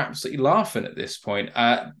Lions are absolutely laughing at this point.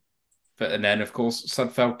 And then, of course,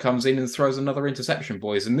 Sudfeld comes in and throws another interception,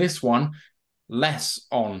 boys. And this one, less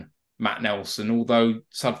on Matt Nelson, although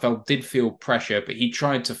Sudfeld did feel pressure, but he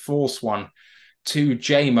tried to force one to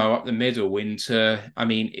J-Mo up the middle into, I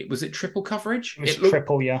mean, was it triple coverage? It was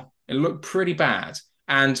triple, yeah. It looked pretty bad.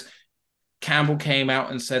 And Campbell came out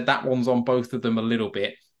and said that one's on both of them a little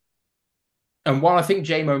bit. And while I think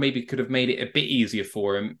J-Mo maybe could have made it a bit easier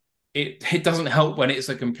for him, it doesn't help when it's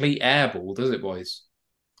a complete airball, does it, boys?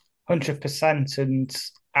 100%.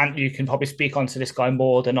 And you can probably speak onto this guy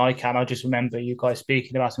more than I can. I just remember you guys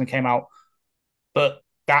speaking about him and came out. But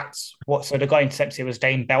that's what, so the guy intercepted was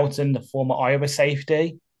Dane Belton, the former Iowa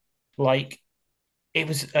safety. Like, it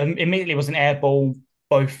was immediately was an air ball.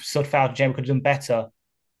 Both Sudfeld and J-Mo could have done better.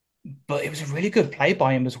 But it was a really good play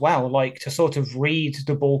by him as well, like to sort of read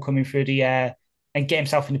the ball coming through the air and get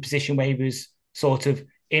himself in a position where he was sort of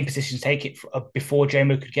in position to take it before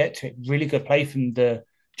J-Mo could get to it. Really good play from the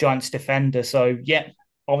Giants defender. So, yeah,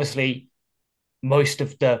 obviously, most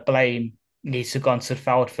of the blame needs to go on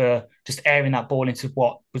Sudfeld for just airing that ball into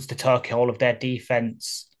what was the turkey hole of their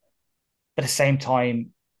defense. But at the same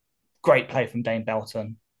time, great play from Dane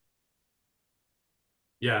Belton.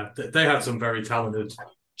 Yeah, they had some very talented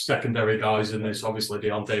secondary guys in this. Obviously,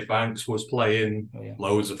 Deontay Banks was playing.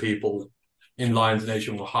 Loads of people in Lions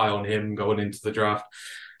Nation were high on him going into the draft.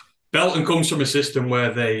 Belton comes from a system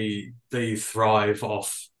where they thrive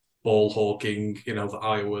off ball hawking. You know, the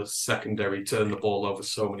Iowa secondary turned the ball over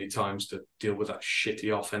so many times to deal with that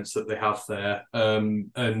shitty offense that they have there.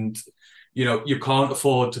 And you know, you can't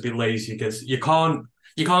afford to be lazy because you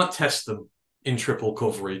can't test them in triple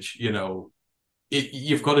coverage. You know,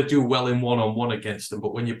 you've got to do well in one-on-one against them.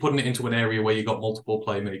 But when you're putting it into an area where you've got multiple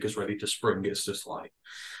playmakers ready to spring, it's just like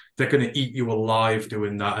they're going to eat you alive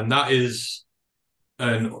doing that. And that is,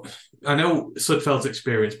 and I know Sudfeld's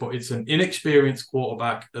experience, but it's an inexperienced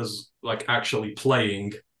quarterback as like actually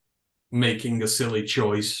playing, making a silly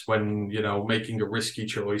choice when, you know, making a risky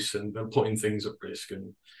choice and putting things at risk.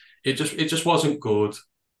 And it just wasn't good.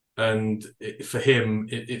 And for him,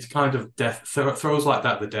 it's kind of death throws like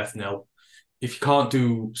that, the death knell. If you can't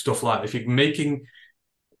do stuff like that,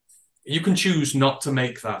 you can choose not to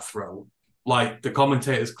make that throw. Like the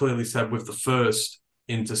commentators clearly said with the first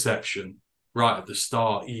interception right at the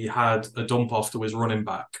start, he had a dump off to his running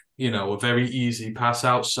back, you know, a very easy pass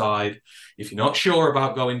outside. If you're not sure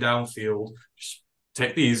about going downfield, just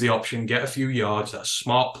take the easy option, get a few yards. That's a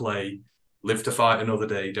smart play, live to fight another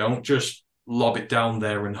day. Don't just lob it down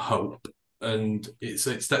there and hope. And it's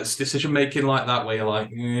that decision making like that where you're like,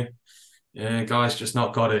 yeah, guys just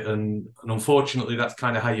not got it. And unfortunately, that's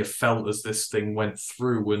kind of how you felt as this thing went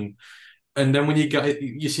through. And then when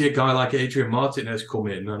you see a guy like Adrian Martinez come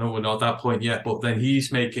in, I know we're not at that point yet, but then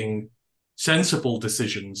he's making sensible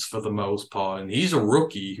decisions for the most part. And he's a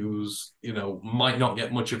rookie who's, you know, might not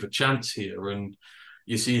get much of a chance here. And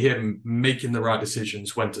you see him making the right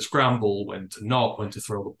decisions, when to scramble, when to not, when to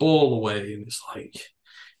throw the ball away. And it's like,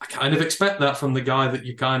 I kind of expect that from the guy that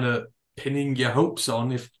you kind of pinning your hopes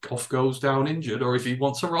on if Goff goes down injured or if he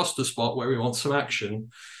wants a roster spot where he wants some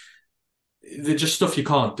action. They're just stuff you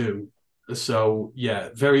can't do. So, yeah,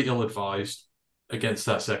 very ill-advised against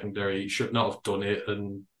that secondary. He should not have done it,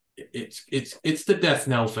 and it's the death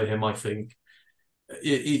knell for him, I think.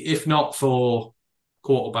 If not for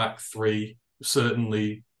quarterback 3,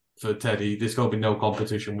 certainly for Teddy. There's going to be no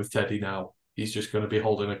competition with Teddy now. He's just going to be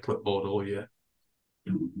holding a clipboard all year.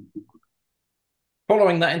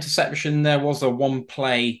 Following that interception, there was a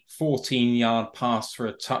one-play, 14-yard pass for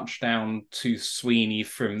a touchdown to Sweeney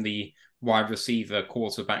from the wide receiver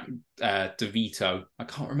quarterback, DeVito. I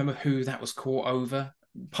can't remember who that was caught over.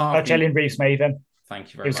 Jalen Reeves-Maven.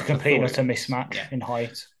 Thank you very much. It was a complete and utter mismatch in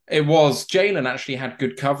height. It was. Jalen actually had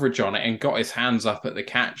good coverage on it and got his hands up at the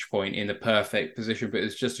catch point in the perfect position, but it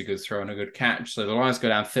was just a good throw and a good catch. So the Lions go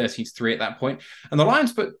down 30-3 at that point. And the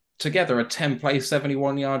Lions put together a 10-play,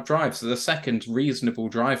 71-yard drive. So the second reasonable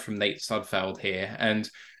drive from Nate Sudfeld here. And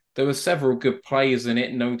there were several good plays in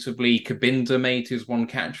it. Notably, Kabinda made his one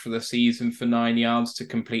catch for the season for 9 yards to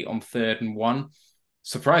complete on 3rd and 1.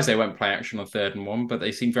 Surprised they went play action on 3rd and 1, but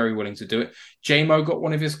they seemed very willing to do it. J-Mo got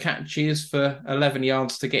one of his catches for 11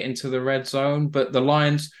 yards to get into the red zone, but the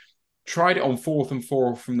Lions tried it on 4th and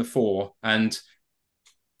 4 from the 4. And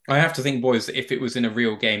I have to think, boys, if it was in a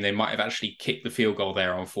real game, they might have actually kicked the field goal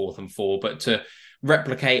there on 4th and 4. But to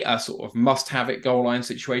replicate a sort of must-have-it goal line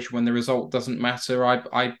situation when the result doesn't matter,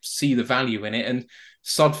 I see the value in it. And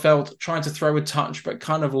Sudfeld tried to throw a touch, but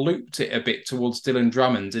kind of looped it a bit towards Dylan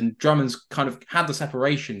Drummond. And Drummond's kind of had the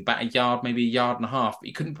separation about a yard, maybe a yard and a half, but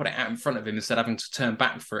he couldn't put it out in front of him instead of having to turn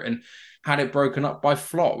back for it, and had it broken up by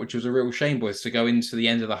Flott, which was a real shame, boys, to go into the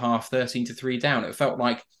end of the half 13-3 down. It felt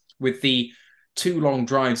like with the 2 long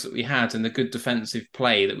drives that we had and the good defensive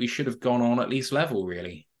play that we should have gone on at least level,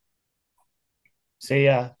 really. So,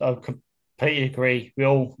 yeah, I completely agree. We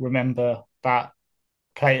all remember that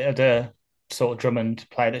play at the sort of Drummond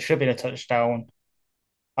play that should have been a touchdown.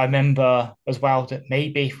 I remember as well that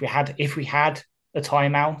maybe if we had a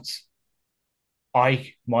timeout,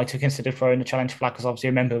 I might have considered throwing the challenge flag, because obviously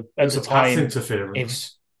I remember at the time pass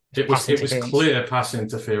interference. It was clear pass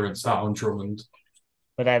interference that on Drummond.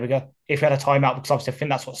 But there we go. If we had a timeout, because obviously I think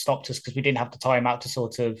that's what stopped us, because we didn't have the timeout to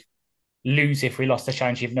sort of lose if we lost the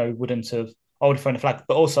challenge, even though we wouldn't have. I would have thrown the flag.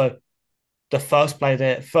 But also the first play of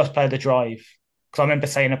the drive, because I remember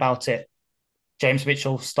saying about it, James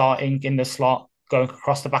Mitchell starting in the slot, going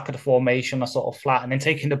across the back of the formation, a sort of flat, and then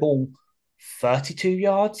taking the ball 32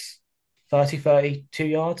 yards.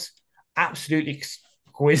 Absolutely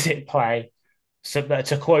exquisite play. So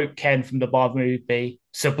to quote Ken from the Bar movie,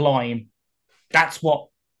 sublime. That's what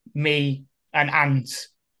me and Ant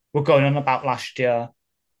were going on about last year.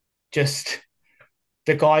 Just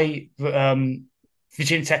the guy,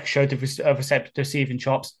 Virginia Tech showed the receiving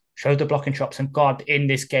chops, showed the blocking chops, and God, in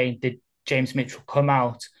this game, did James Mitchell come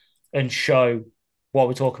out and show what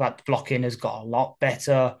we talk about. The blocking has got a lot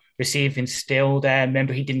better, receiving still there.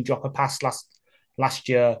 Remember, he didn't drop a pass last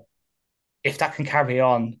year. If that can carry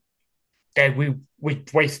on, then we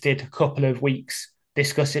wasted a couple of weeks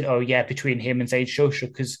discussing, between him and Zayd Shosha,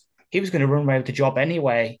 because he was going to run away with the job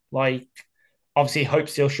anyway. Like, obviously, hope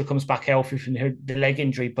Shosha comes back healthy from the leg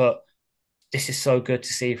injury, but this is so good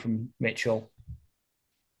to see from Mitchell.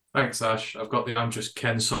 Thanks, Ash. I've got the "I'm Just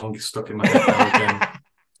Ken" song stuck in my head now again.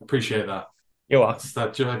 Appreciate that. You are.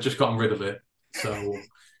 I've just gotten rid of it, so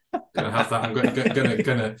gonna have that. I'm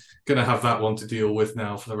gonna have that one to deal with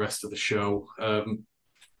now for the rest of the show.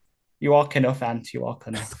 You are enough, Ant. You are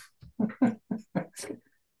enough.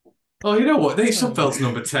 Oh, you know what? Nate Sudfeld's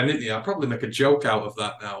number 10, isn't he? I'll probably make a joke out of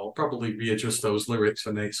that now. I'll probably readjust those lyrics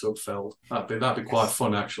for Nate Sudfeld. That'd be quite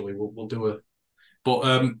fun, actually. We'll do it.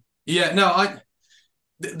 But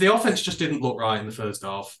the offense just didn't look right in the first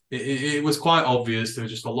half. It was quite obvious. There were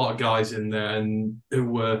just a lot of guys in there and who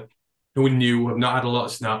were new, have not had a lot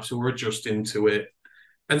of snaps, who were adjusting to it.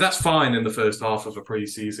 And that's fine in the first half of a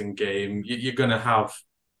preseason game. You're going to have,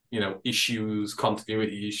 issues,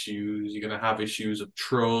 continuity issues. You're going to have issues of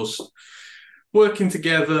trust, working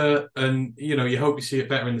together, and you hope you see it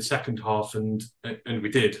better in the second half, and we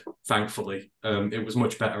did, thankfully. It was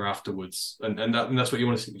much better afterwards, and that's what you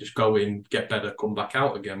want to see. Just go in, get better, come back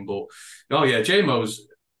out again. But J-Mo's,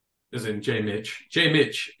 as in J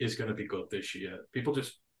Mitch is going to be good this year.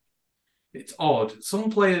 It's odd. Some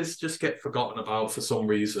players just get forgotten about for some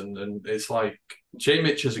reason, and it's like J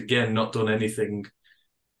Mitch has again not done anything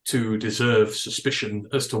to deserve suspicion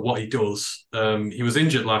as to what he does. He was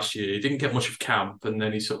injured last year. He didn't get much of camp, and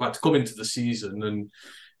then he sort of had to come into the season and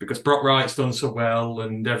because Brock Wright's done so well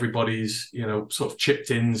and everybody's, sort of chipped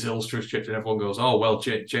in, Zylstra's chipped in, everyone goes, oh, well,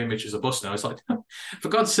 Jay Mitch is a bust now. It's like, for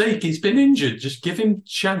God's sake, he's been injured. Just give him a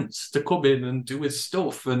chance to come in and do his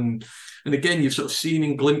stuff. And again, you've sort of seen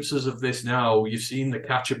in glimpses of this now. You've seen the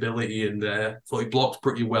catchability in there. Thought he blocked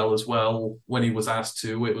pretty well as well when he was asked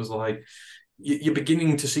to. It was like, you're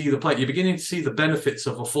beginning to see the play. You're beginning to see the benefits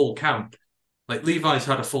of a full camp. Like Levi's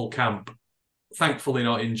had a full camp. Thankfully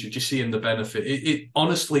not injured. You're seeing the benefit. It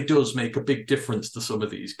honestly does make a big difference to some of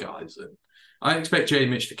these guys. And I expect Jay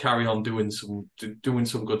Mitch to carry on doing some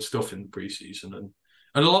good stuff in the preseason. And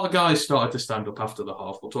a lot of guys started to stand up after the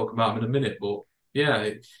half. We'll talk about them in a minute. But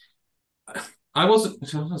yeah, I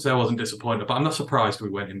wasn't disappointed, but I'm not surprised we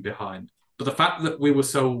went in behind. But the fact that we were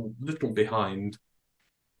so little behind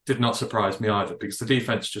did not surprise me either, because the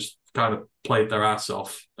defense just kind of played their ass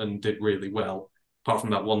off and did really well. Apart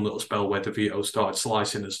from that one little spell where DeVito started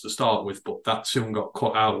slicing us to start with, but that soon got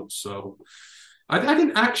cut out. So I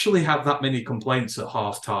didn't actually have that many complaints at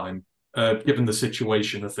halftime, given the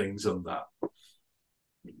situation of things and that.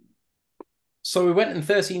 So we went in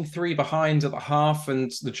 13-3 behind at the half,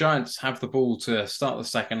 and the Giants have the ball to start the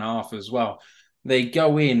second half as well. They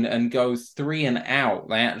go in and go 3 and out.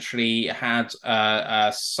 They actually had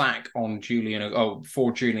a sack on for Julian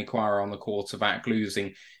Okwara on the quarterback,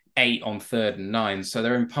 losing 8 on 3rd and 9. So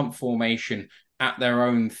they're in pump formation at their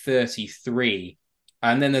own 33.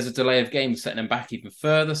 And then there's a delay of game setting them back even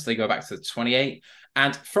further. So they go back to the 28.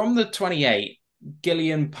 And from the 28,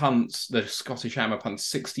 Gillian punts, the Scottish Hammer punts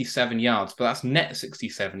 67 yards, but that's net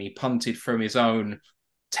 67. He punted from his own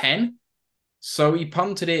 10. So he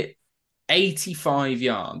punted it 85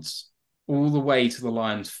 yards all the way to the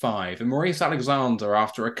Lions' 5. And Maurice Alexander,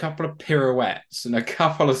 after a couple of pirouettes and a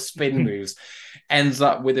couple of spin moves, ends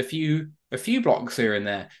up with a few blocks here and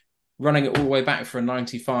there, running it all the way back for a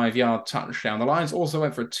 95-yard touchdown. The Lions also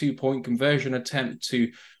went for a 2-point conversion attempt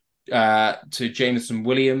to Jameson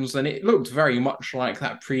Williams, and it looked very much like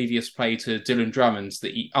that previous play to Dylan Drummond's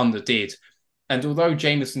that he underdid. And although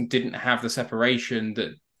Jameson didn't have the separation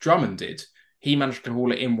that Drummond did, he managed to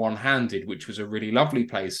haul it in one-handed, which was a really lovely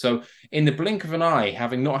play. So in the blink of an eye,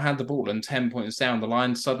 having not had the ball and 10 points down, the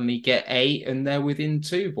Lions suddenly get 8 and they're within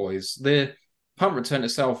 2, boys. The punt return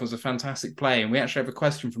itself was a fantastic play. And we actually have a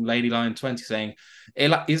question from Lady Lion 20 saying,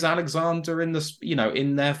 is Alexander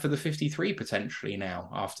in there for the 53 potentially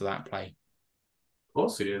now after that play? Of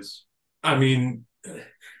course he is. I mean,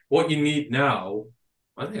 what you need now,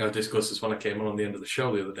 I think I discussed this when I came on the end of the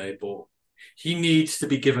show the other day, but he needs to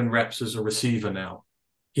be given reps as a receiver now.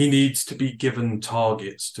 He needs to be given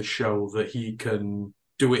targets to show that he can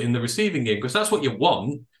do it in the receiving game, because that's what you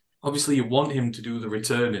want. Obviously, you want him to do the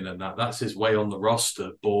returning and that's his way on the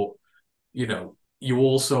roster. But, you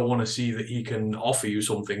also want to see that he can offer you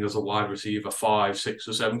something as a wide receiver, 5, 6,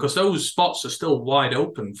 or 7, because those spots are still wide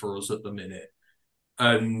open for us at the minute.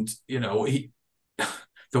 And,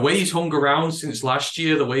 the way he's hung around since last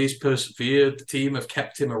year, the way he's persevered, the team have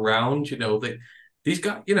kept him around. These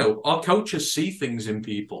guys, our coaches see things in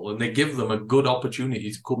people and they give them a good opportunity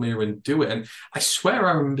to come here and do it. And I swear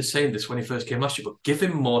I remember saying this when he first came last year, but give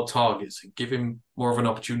him more targets and give him more of an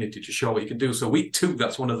opportunity to show what he can do. So week 2,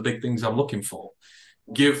 that's one of the big things I'm looking for.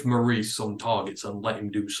 Give Maurice some targets and let him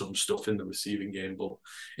do some stuff in the receiving game. But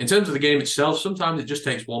in terms of the game itself, sometimes it just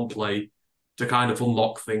takes one play to kind of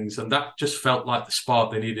unlock things. And that just felt like the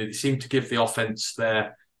spark they needed. It seemed to give the offense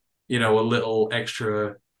a little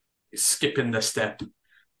extra skip in their step.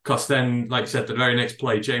 Because then, like I said, the very next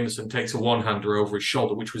play, Jameson takes a one-hander over his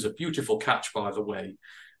shoulder, which was a beautiful catch, by the way,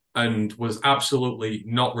 and was absolutely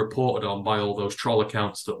not reported on by all those troll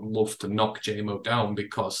accounts that love to knock JMO down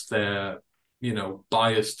because they're,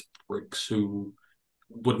 biased pricks who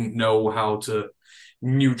wouldn't know how to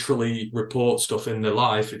neutrally report stuff in their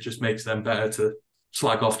life. It just makes them better to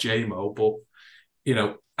slag off JMO. But,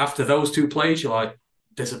 after those 2 plays, you're like,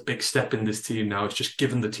 there's a big step in this team now. It's just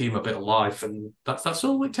given the team a bit of life. And that's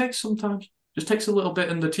all it takes sometimes. Just takes a little bit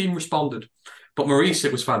and the team responded. But Maurice,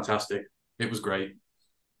 it was fantastic. It was great.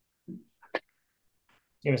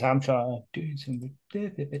 It was Hampshire doing some...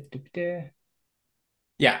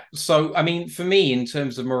 Yeah, so, I mean, for me, in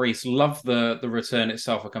terms of Maurice, love the return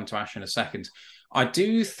itself. I'll come to Ash in a second. I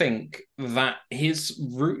do think that his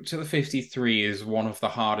route to the 53 is one of the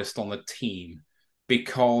hardest on the team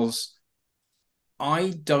because I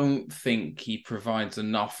don't think he provides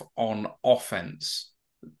enough on offense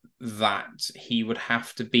that he would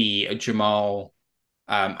have to be a Jamal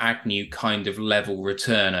Agnew kind of level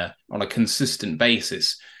returner on a consistent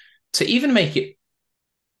basis to even make it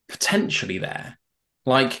potentially there.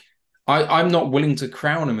 Like, I'm not willing to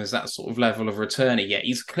crown him as that sort of level of returner yet.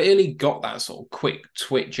 He's clearly got that sort of quick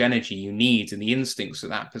twitch energy you need and the instincts at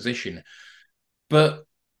that position. But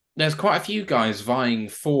there's quite a few guys vying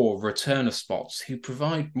for returner spots who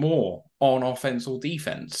provide more on offense or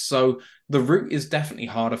defense. So the route is definitely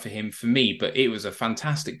harder for him for me, but it was a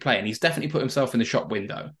fantastic play and he's definitely put himself in the shop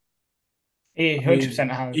window. He 100%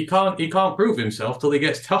 has. He can't prove himself till he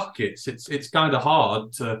gets targets. It's kind of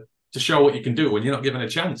hard to show what you can do when you're not given a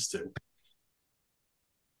chance to.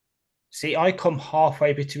 See, I come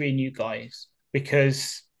halfway between you guys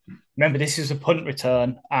because remember, this is a punt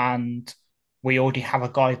return and we already have a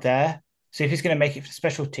guy there. So if he's going to make it for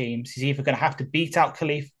special teams, he's either going to have to beat out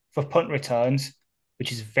Khalif for punt returns,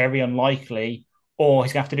 which is very unlikely, or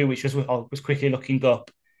he's going to have to do, which I was quickly looking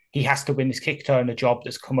up, he has to win this kick returner job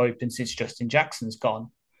that's come open since Justin Jackson's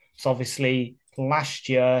gone. So obviously, last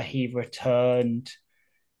year he returned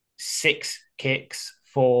 6 kicks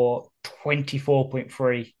for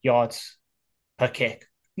 24.3 yards per kick.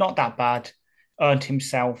 Not that bad. Earned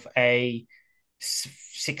himself a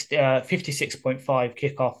 56.5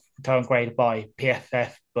 kickoff return grade by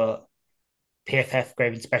PFF, but PFF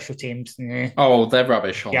grading special teams. Oh, they're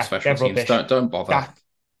rubbish on special teams. Rubbish. Don't bother.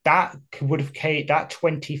 That would have that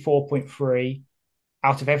 24.3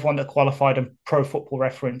 out of everyone that qualified on Pro Football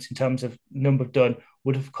Reference in terms of number done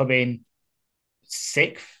would have come in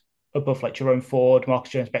 6th above like Jerome Ford,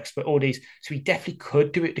 Marcus Jones, Bexper, all these. So he definitely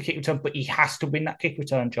could do it the kick return, but he has to win that kick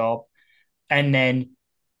return job. And then,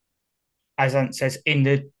 as Ant says, in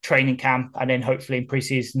the training camp and then hopefully in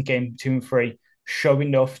preseason game 2 and 3, show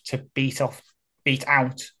enough to beat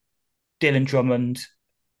out Dylan Drummond,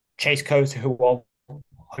 Chase Coter, who will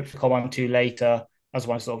hopefully come on to later as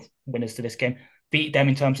one of sort of winners to this game, beat them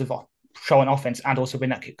in terms of showing offense and also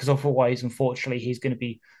win that kick, because otherwise, unfortunately, he's going to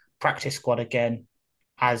be practice squad again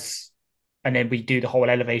and then we do the whole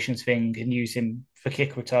elevations thing and use him for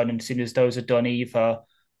kick return. And as soon as those are done, either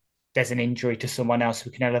there's an injury to someone else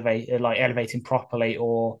who can elevate him properly,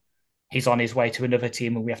 or he's on his way to another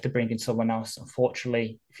team and we have to bring in someone else.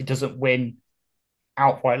 Unfortunately, if he doesn't win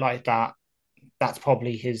outright like that, that's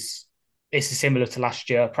probably his. It's similar to last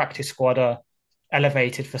year. Practice squadder,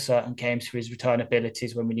 elevated for certain games for his return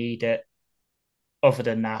abilities when we need it. Other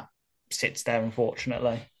than that, sits there,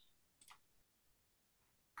 unfortunately.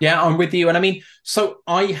 Yeah, I'm with you. And I mean, so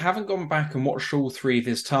I haven't gone back and watched all 3 of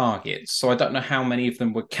his targets, so I don't know how many of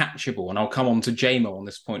them were catchable. And I'll come on to JMO on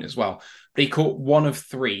this point as well. But he caught 1 of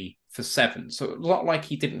 3 for 7. So it's not like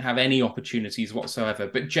he didn't have any opportunities whatsoever.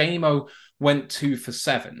 But JMO went 2 for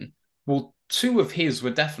 7. Well, 2 of his were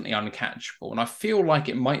definitely uncatchable. And I feel like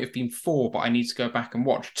it might have been 4, but I need to go back and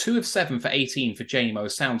watch. 2 of 7 for 18 for JMO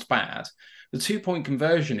sounds bad. The 2-point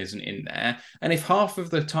conversion isn't in there. And if half of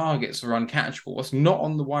the targets are uncatchable, it's not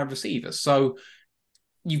on the wide receiver. So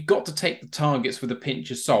you've got to take the targets with a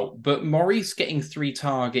pinch of salt. But Maurice getting 3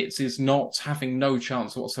 targets is not having no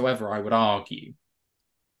chance whatsoever, I would argue.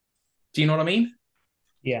 Do you know what I mean?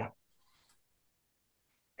 Yeah.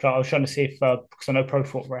 I was trying to see if, because I know Pro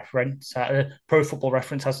Football Reference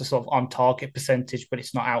has a sort of on-target percentage, but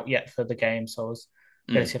it's not out yet for the game. So I was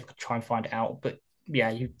going to see if I could try and find it out. But yeah,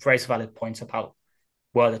 you raise valid points about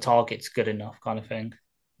were the targets good enough kind of thing.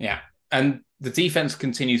 Yeah. And the defense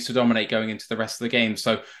continues to dominate going into the rest of the game.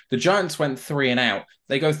 So the Giants went 3 and out.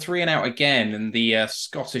 They go 3 and out again, and the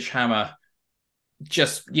Scottish Hammer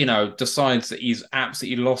just, decides that he's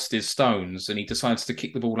absolutely lost his stones, and he decides to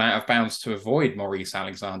kick the ball out of bounds to avoid Maurice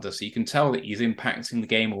Alexander. So you can tell that he's impacting the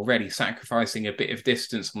game already, sacrificing a bit of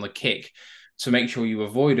distance on the kick to make sure you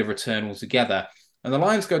avoid a return altogether. And the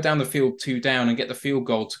Lions go down the field 2 down and get the field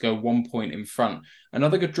goal to go 1 point in front.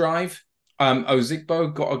 Another good drive.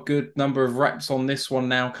 Ozigbo got a good number of reps on this one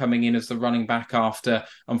now, coming in as the running back after,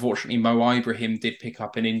 unfortunately, Mo Ibrahim did pick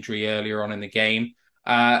up an injury earlier on in the game.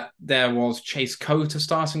 There was Chase Coter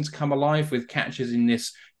starting to come alive with catches in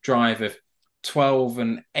this drive of 12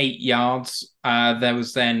 and 8 yards. There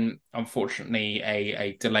was then, unfortunately,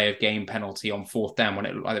 a delay of game penalty on 4th down when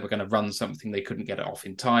it looked like they were going to run something. They couldn't get it off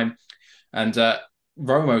in time. And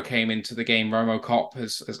Romo came into the game, Romo Cop,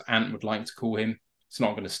 as Ant would like to call him. It's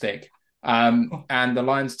not going to stick. And the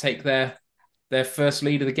Lions take their first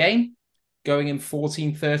lead of the game, going in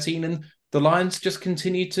 14-13, and the Lions just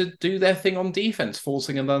continue to do their thing on defense,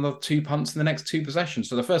 forcing another 2 punts in the next 2 possessions.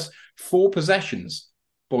 So the first 4 possessions,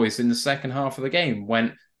 boys, in the second half of the game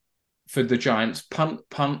went for the Giants, punt,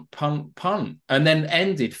 punt, punt, punt, and then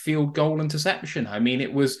ended field goal interception. I mean,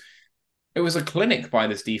 it was a clinic by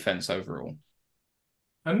this defense overall.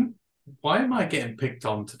 And why am I getting picked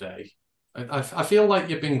on today? I feel like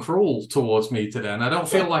you've been cruel towards me today, and I don't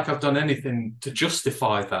feel like I've done anything to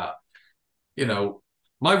justify that.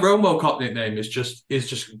 My RomoCop nickname is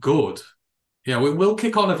just good. You know, it will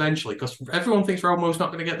kick on eventually because everyone thinks Romo's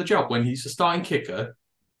not going to get the job. When he's a starting kicker,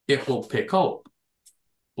 it will pick up.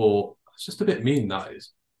 But it's just a bit mean, that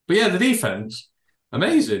is. But yeah, the defense,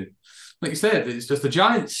 amazing. Like you said, it's just the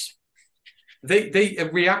Giants. They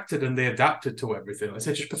reacted and they adapted to everything. I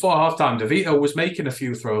said just before halftime, DeVito was making a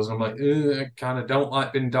few throws. And I'm like, I kind of don't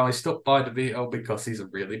like being diced up by DeVito because he's a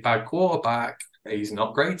really bad quarterback. He's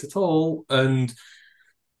not great at all. And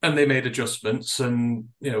they made adjustments. And,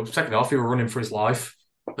 you know, second half, he was running for his life.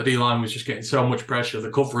 The D-line was just getting so much pressure.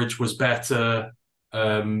 The coverage was better.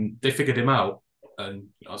 They figured him out. And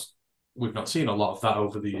we've not seen a lot of that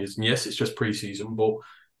over the years. And yes, it's just preseason, but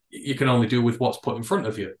you can only do with what's put in front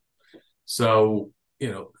of you. So, you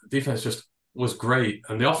know, defense just was great.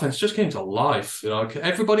 And the offense just came to life. You know,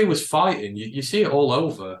 everybody was fighting. You see it all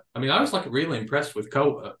over. I mean, I was like really impressed with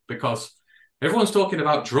Cota because everyone's talking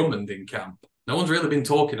about Drummond in camp. No one's really been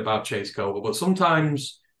talking about Chase Cota, but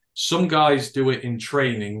sometimes some guys do it in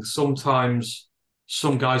training. Sometimes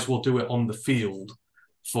some guys will do it on the field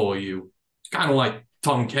for you. It's kind of like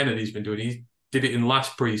Tom Kennedy's been doing. He did it in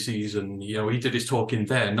last preseason. You know, he did his talking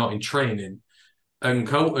there, not in training. And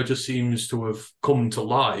Cota just seems to have come to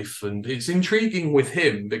life. And it's intriguing with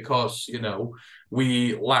him because, you know,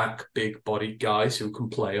 we lack big-bodied guys who can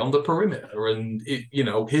play on the perimeter. And, you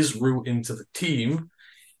know, his route into the team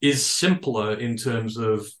is simpler in terms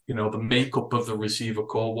of, you know, the makeup of the receiver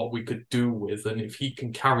core, what we could do with. And if he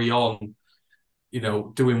can carry on, you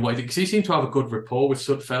know, doing what because he seemed to have a good rapport with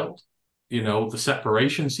Sudfeld. You know, the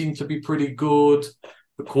separation seemed to be pretty good.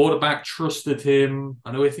 The quarterback trusted him.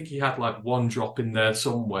 I think he had like one drop in there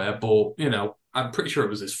somewhere, but, you know, I'm pretty sure it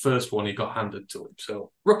was his first one he got handed to him.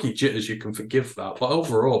 So rookie jitters, you can forgive that. But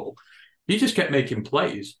overall, he just kept making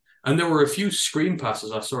plays. And there were a few screen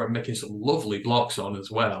passes I saw him making some lovely blocks on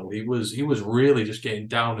as well. He was really just getting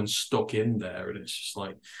down and stuck in there. And it's just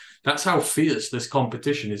like, that's how fierce this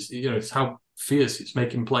competition is. You know, it's how fierce it's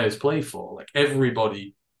making players play for. Like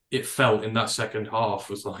everybody, it felt in that second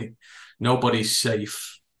half was like, nobody's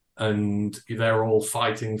safe and they're all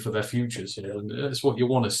fighting for their futures. You know, and that's what you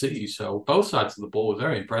want to see. So both sides of the ball were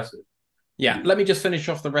very impressive. Yeah, let me just finish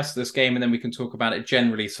off the rest of this game and then we can talk about it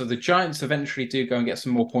generally. So the Giants eventually do go and get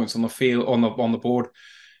some more points on the field, on the board,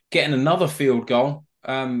 getting another field goal.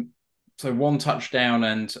 So one touchdown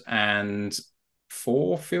and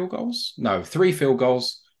 4 field goals? No, 3 field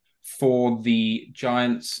goals for the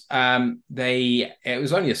Giants. It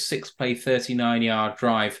was only a 6-play, 39-yard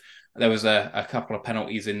drive. There was a couple of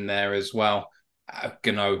penalties in there as well.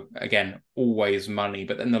 Again, always money.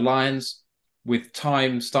 But then the Lions, with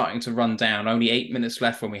time starting to run down, only 8 minutes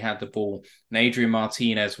left when we had the ball, and Adrian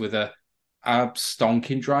Martinez with a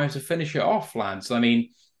stonking drive to finish it off, lads. I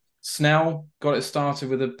mean, Snell got it started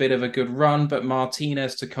with a bit of a good run, but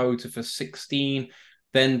Martinez to Cota for 16,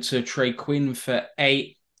 then to Trey Quinn for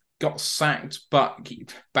 8. Got sacked, but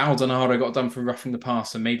Baldonado got done for roughing the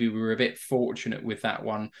passer. Maybe we were a bit fortunate with that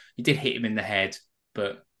one. He did hit him in the head,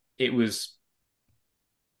 but it was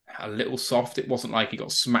a little soft. It wasn't like he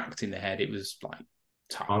got smacked in the head. It was like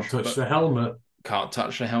touch. Can't touch the helmet. Can't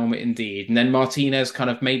touch the helmet, indeed. And then Martinez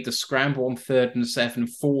kind of made the scramble on 3rd and 7,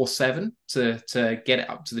 4-7 to get it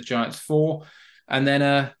up to the Giants 4. And then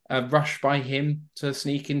a rush by him to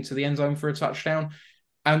sneak into the end zone for a touchdown.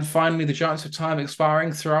 And finally, the Giants, with time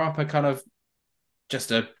expiring, throw up a kind of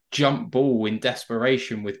just a jump ball in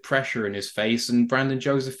desperation with pressure in his face, and Brandon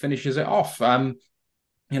Joseph finishes it off.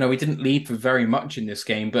 You know, we didn't lead for very much in this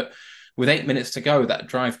game, but with 8 minutes to go, that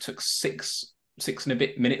drive took six and a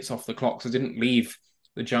bit minutes off the clock, so didn't leave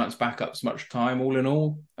the Giants backups much time. All in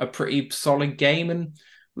all, a pretty solid game. And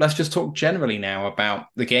let's just talk generally now about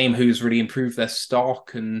the game, who's really improved their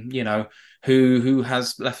stock and, you know, who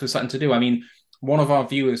has left with something to do. I mean, one of our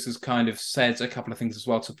viewers has kind of said a couple of things as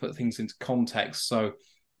well to put things into context. So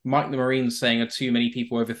Mike the Marine saying, are too many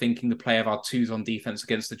people overthinking the play of our 2s on defense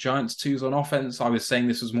against the Giants, 2s on offense? I was saying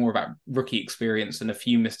this was more about rookie experience and a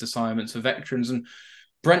few missed assignments of veterans. And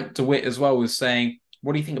Brent DeWitt as well was saying,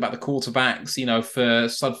 what do you think about the quarterbacks? You know, for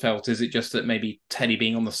Sudfeld, is it just that maybe Teddy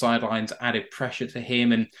being on the sidelines added pressure to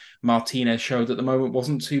him, and Martinez showed that the moment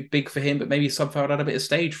wasn't too big for him, but maybe Sudfeld had a bit of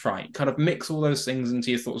stage fright? Kind of mix all those things into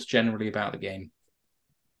your thoughts generally about the game.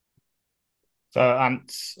 So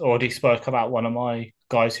Ant's already spoke about one of my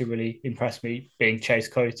guys who really impressed me, being Chase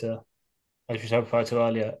Cota, as we referred to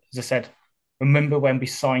earlier. As I said, remember when we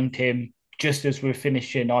signed him just as we were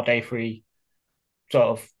finishing our day 3 sort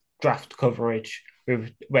of draft coverage,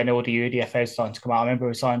 when all the UDFAs starting to come out. I remember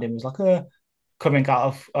we signed him. It was like coming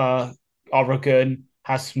out of Oregon,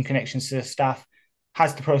 has some connections to the staff,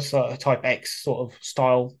 has the prototype X sort of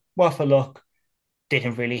style, worth a look.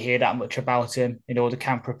 didn't really hear that much about him in all the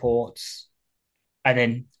camp reports, and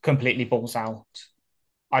then completely balls out.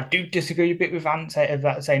 I do disagree a bit with Ant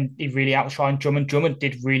saying he really outshined Drummond. Drummond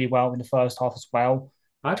did really well in the first half as well.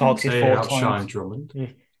 I didn't Targeted say 4 outshine times.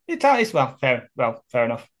 Drummond. It's fair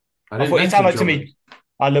enough. I I didn't thought it sounded like to Drummond. me.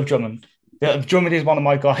 I love Drummond. Drummond is one of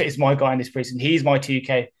my guys. Is my guy in this preseason. He's my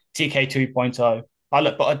TK 2.0.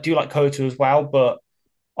 But I do like Kota as well. But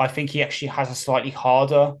I think he actually has a slightly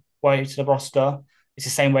harder way to the roster. It's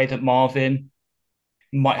the same way that Marvin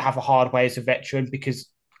might have a hard way as a veteran because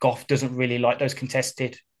Goff doesn't really like those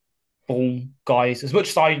contested ball guys. As much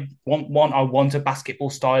as I want a basketball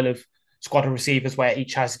style of squad of receivers where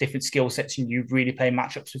each has different skill sets and you really play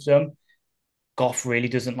matchups with them. Goff really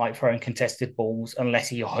doesn't like throwing contested balls unless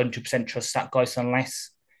he 100% trusts that guy. So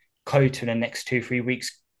unless Kota in the next 2-3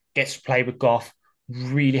 weeks gets to play with Goff,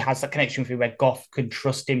 really has that connection with him where Goff can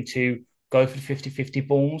trust him to go for the 50-50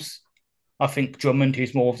 balls. I think Drummond,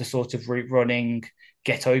 who's more of the sort of route running,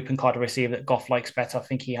 get open kind of receiver that Goff likes better, I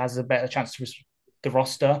think he has a better chance to the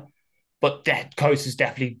roster. But Kota's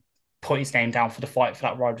definitely put his name down for the fight for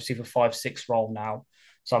that wide receiver 5-6 role now.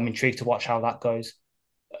 So I'm intrigued to watch how that goes.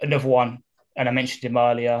 Another one, and I mentioned him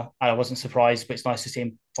earlier, and I wasn't surprised, but it's nice to see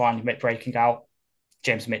him finally breaking out.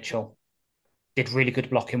 James Mitchell did really good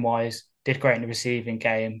blocking wise, did great in the receiving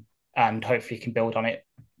game, and hopefully can build on it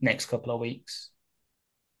next couple of weeks.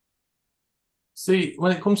 See,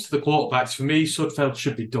 when it comes to the quarterbacks, for me, Sudfeld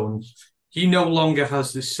should be done. He no longer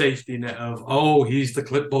has this safety net of, oh, he's the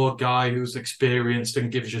clipboard guy who's experienced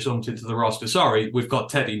and gives you something to the roster. Sorry, we've got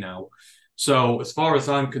Teddy now. So as far as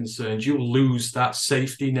I'm concerned, you lose that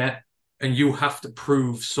safety net and you have to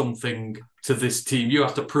prove something to this team. You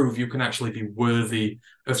have to prove you can actually be worthy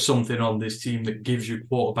of something on this team that gives you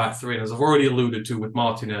quarterback 3. And as I've already alluded to with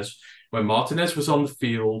Martinez, when Martinez was on the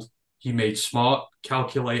field, he made smart,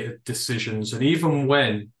 calculated decisions. And even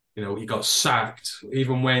when, he got sacked,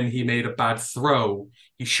 even when he made a bad throw,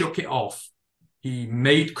 he shook it off. He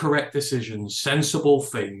made correct decisions, sensible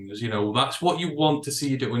things. That's what you want to see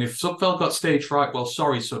you do. And if Sudfeld got stage fright, well,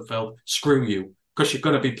 sorry, Sudfeld, screw you. Because you're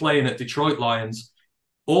going to be playing at Detroit Lions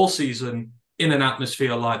all season in an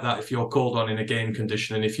atmosphere like that if you're called on in a game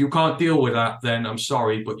condition. And if you can't deal with that, then I'm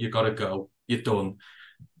sorry, but you got to go. You're done.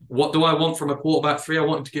 What do I want from a quarterback 3? I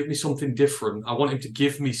want him to give me something different. I want him to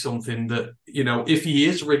give me something that, if he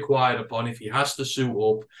is required upon, if he has to suit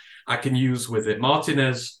up, I can use with it.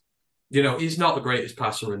 Martinez, he's not the greatest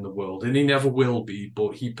passer in the world, and he never will be,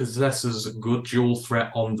 but he possesses a good dual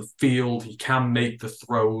threat on the field. He can make the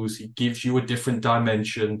throws. He gives you a different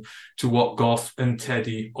dimension to what Goff and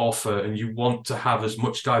Teddy offer, and you want to have as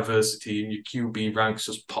much diversity in your QB ranks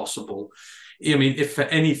as possible. I mean, if for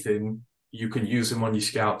anything, you can use him on your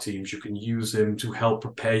scout teams. You can use him to help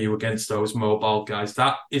prepare you against those mobile guys.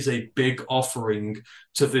 That is a big offering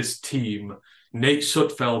to this team. Nate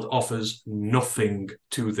Sudfeld offers nothing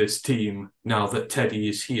to this team now that Teddy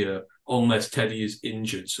is here, unless Teddy is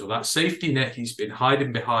injured. So that safety net he's been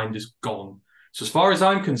hiding behind is gone. So as far as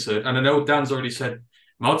I'm concerned, and I know Dan's already said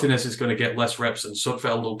Martinez is going to get less reps and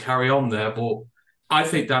Sudfeld will carry on there, but I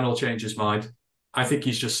think Dan will change his mind. I think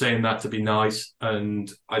he's just saying that to be nice,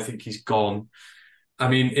 and I think he's gone. I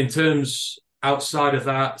mean, in terms outside of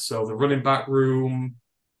that, so the running back room,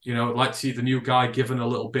 I'd like to see the new guy given a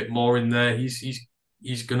little bit more in there.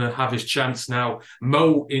 He's going to have his chance now.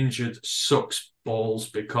 Mo injured sucks balls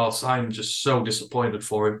because I'm just so disappointed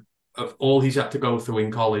for him of all he's had to go through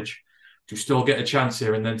in college to still get a chance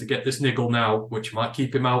here and then to get this niggle now, which might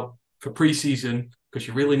keep him out for preseason, because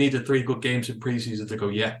you really needed 3 good games in preseason to go,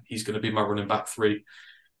 yeah, he's going to be my running back 3.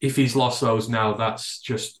 If he's lost those now, that's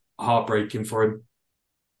just heartbreaking for him.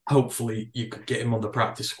 Hopefully you could get him on the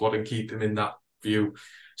practice squad and keep him in that view.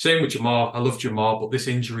 Same with Jamar. I love Jamar, but this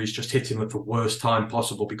injury's just hit him at the worst time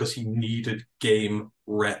possible because he needed game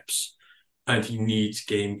reps and he needs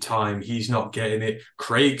game time. He's not getting it.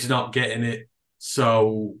 Craig's not getting it.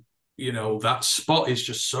 So, that spot is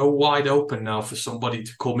just so wide open now for somebody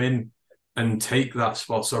to come in and take that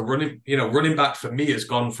spot. So running back for me has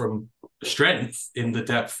gone from strength in the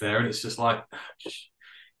depth there, and it's just like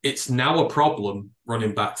it's now a problem.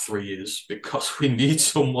 Running back 3 is because we need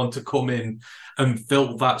someone to come in and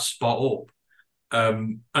fill that spot up,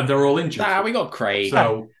 and they're all injured. We got Craig.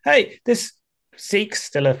 So hey, this Zeke's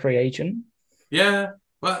still a free agent. Yeah.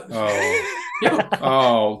 Well,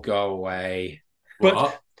 oh, go away.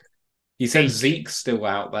 What? You said Zeke's still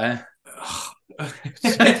out there.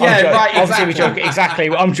 Yeah, right. Obviously, we're joking.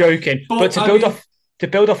 Exactly. I'm joking. But to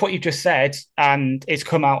build off what you just said, and it's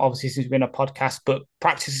come out obviously since we've been a podcast, but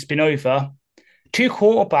practice has been over. 2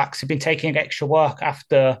 quarterbacks have been taking extra work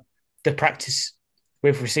after the practice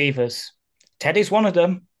with receivers Teddy's one of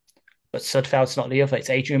them, but Sudfeld's not the other. It's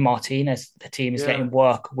Adrian Martinez. The team is getting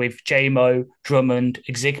work with JMO, Drummond,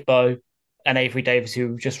 Exigbo, and Avery Davis,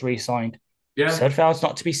 who just re-signed. Yeah. Sudfeld's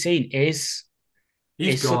not to be seen. He's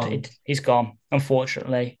gone. He's gone,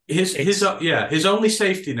 unfortunately. His only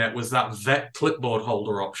safety net was that vet clipboard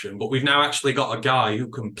holder option, but we've now actually got a guy who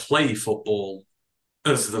can play football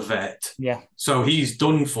as the vet. Yeah. So he's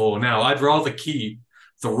done for now. I'd rather keep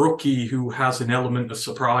the rookie who has an element of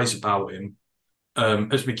surprise about him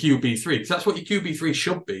as my QB3, because that's what your QB3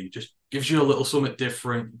 should be. Just gives you a little something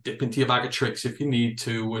different, dip into your bag of tricks if you need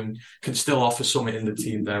to, and can still offer something in the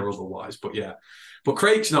team there otherwise. But yeah. But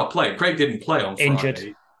Craig's not playing. Craig didn't play on Friday.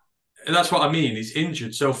 Injured. And that's what I mean. He's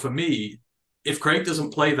injured. So for me, if Craig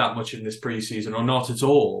doesn't play that much in this preseason or not at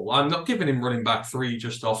all, I'm not giving him running back 3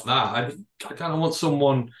 just off that. I kind of want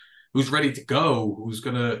someone who's ready to go, who's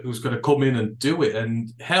gonna come in and do it.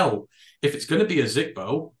 And hell, if it's going to be a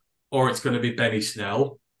Zigbo or it's going to be Benny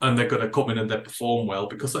Snell, and they're going to come in and they perform well,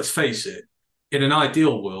 because let's face it, in an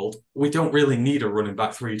ideal world, we don't really need a running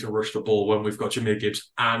back 3 to rush the ball when we've got Jahmyr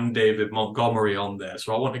Gibbs and David Montgomery on there.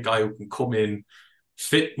 So I want a guy who can come in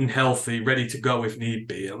fit and healthy, ready to go if need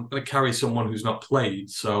be. I'm going to carry someone who's not played.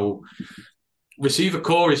 So receiver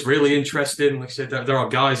core is really interesting. Like I said, there are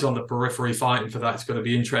guys on the periphery fighting for that. It's going to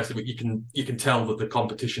be interesting, but you can tell that the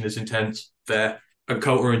competition is intense there. And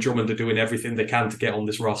Coulter and Drummond are doing everything they can to get on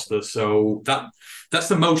this roster. So that's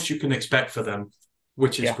the most you can expect for them,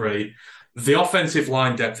 which is great. The offensive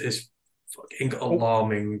line depth is fucking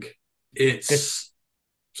alarming.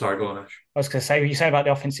 Sorry, go on, Ash. I was going to say, when you say about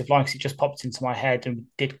the offensive line, because it just popped into my head, and we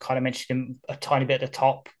did kind of mention him a tiny bit at the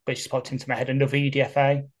top, but it just popped into my head. Another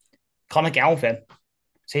UDFA, Connor Galvin.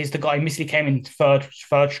 So he's the guy who mostly came in third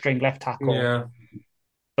string left tackle. Yeah.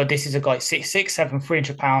 But this is a guy 6'7",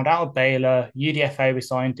 300 pound out of Baylor. UDFA, we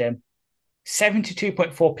signed him.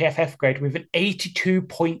 72.4 PFF grade with an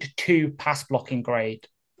 82.2 pass blocking grade.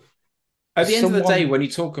 At the end of the day, when you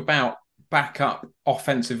talk about backup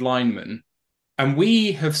offensive linemen, and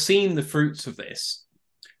we have seen the fruits of this,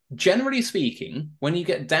 generally speaking, when you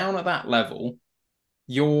get down at that level,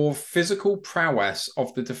 your physical prowess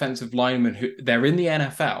of the defensive linemen, who they're in the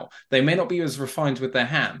NFL, they may not be as refined with their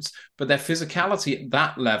hands, but their physicality at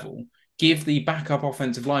that level give the backup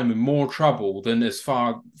offensive lineman more trouble than as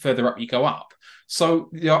further up you go up. So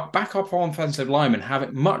the backup offensive linemen have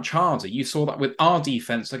it much harder. You saw that with our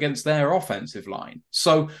defense against their offensive line.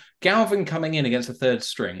 So Galvin coming in against a third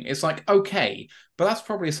string, it's like, okay, but that's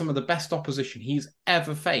probably some of the best opposition he's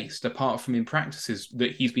ever faced, apart from in practices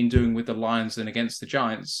that he's been doing with the Lions and against the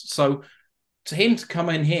Giants. So to him to come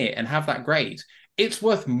in here and have that grade, it's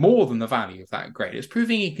worth more than the value of that grade. It's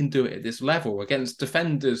proving he can do it at this level against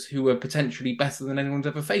defenders who are potentially better than anyone's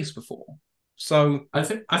ever faced before. So I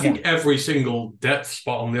think every single depth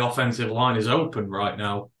spot on the offensive line is open right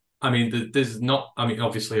now. I mean, there's not. I mean,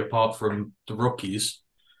 obviously apart from the rookies,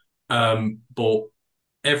 but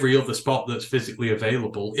every other spot that's physically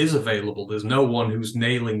available is available. There's no one who's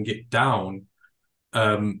nailing it down.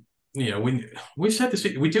 We said this.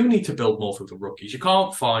 We do need to build more for the rookies. You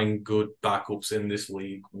can't find good backups in this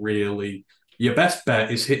league, really. Your best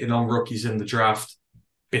bet is hitting on rookies in the draft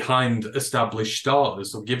behind established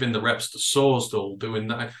starters, or giving the reps to Sorsdal, doing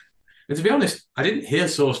that. And to be honest, I didn't hear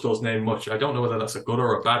Sorsdal's name much. I don't know whether that's a good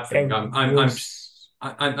or a bad thing.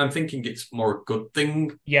 I'm thinking it's more a good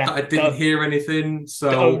thing. Yeah, that I didn't hear anything. So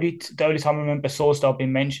the only time I remember Sorsdal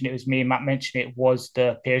being mentioned, it was me and Matt mentioned it, was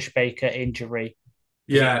the Pierce Baker injury.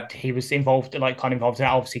 Yeah, he was involved in that,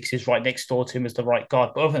 obviously, because he's right next door to him as the right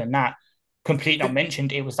guard. But other than that, completely not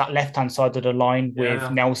mentioned. It was that left-hand side of the line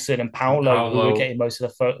with Nelson and Paolo who were getting most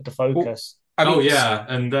of the focus.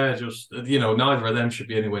 And they're just, neither of them should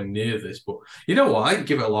be anywhere near this. But you know what? I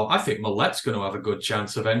give it a lot. I think Millet's going to have a good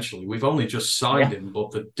chance eventually. We've only just signed him, but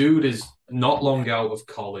the dude is not long out of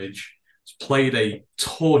college. He's played a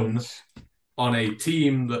ton on a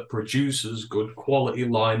team that produces good quality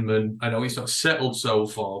linemen. I know he's not settled so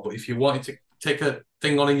far, but if you wanted to take a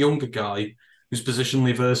thing on a younger guy who's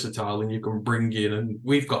positionally versatile and you can bring in, and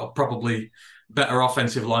we've got a probably better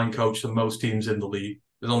offensive line coach than most teams in the league.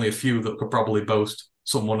 There's only a few that could probably boast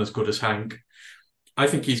someone as good as Hank. I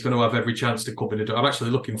think he's going to have every chance to come in and do it. I'm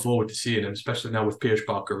actually looking forward to seeing him, especially now with Pierce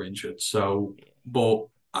Parker injured. So, but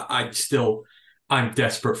I'm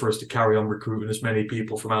desperate for us to carry on recruiting as many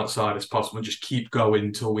people from outside as possible and just keep going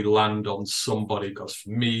until we land on somebody, because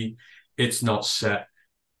for me, it's not set.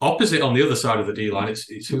 Opposite on the other side of the D-line,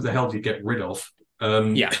 it's who the hell do you get rid of?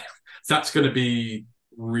 That's going to be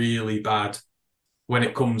really bad when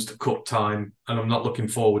it comes to cut time, and I'm not looking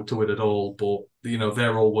forward to it at all. But,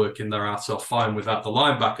 they're all working their ass off fine with that. The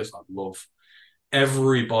linebackers I love.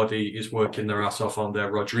 everybody is working their ass off on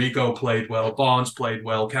there. Rodrigo played well, Barnes played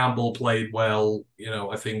well, Campbell played well.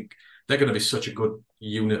 I think they're going to be such a good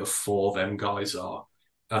unit of four, them guys are.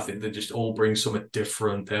 I think they just all bring something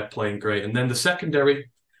different. They're playing great. And then the secondary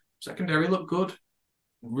looked good.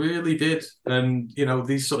 Really did. And,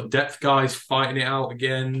 these sort of depth guys fighting it out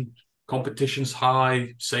again. Competition's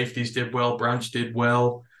high. Safeties did well. Branch did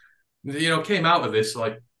well. Came out of this,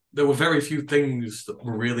 there were very few things that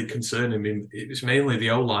were really concerning me. It was mainly the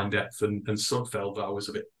O-line depth and Sudfeld that I was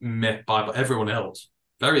a bit meh by, but everyone else,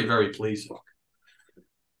 very, very pleasing.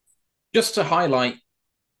 Just to highlight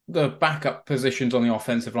the backup positions on the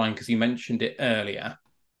offensive line, because you mentioned it earlier,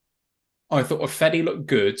 I thought Ifedi looked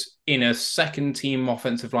good in a second-team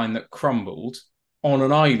offensive line that crumbled. On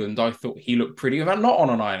an island, I thought he looked pretty good. Not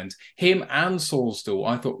on an island. Him and Sorsdal,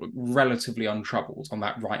 I thought, looked relatively untroubled on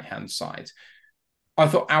that right-hand side. I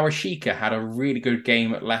thought Awashika had a really good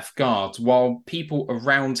game at left guard, while people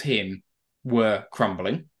around him were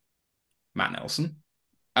crumbling. Matt Nelson.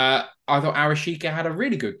 I thought Awashika had a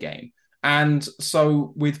really good game. And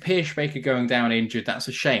so with Pierce Baker going down injured, that's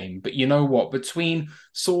a shame. But you know what? Between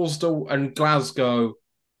Sorsdal and Glasgow,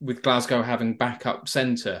 with Glasgow having backup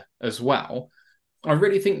centre as well, I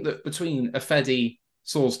really think that between Ifedi,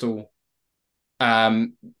 Sorsdal,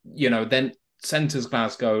 then centre's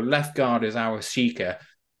Glasgow, left guard is Awashika,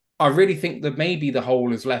 I really think that maybe the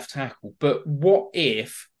hole is left tackle. But what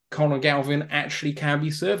if Connor Galvin actually can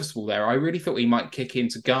be serviceable there? I really thought he might kick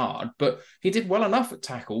into guard, but he did well enough at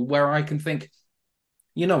tackle where I can think,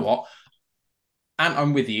 you know what? And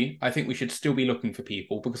I'm with you. I think we should still be looking for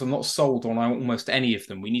people because I'm not sold on almost any of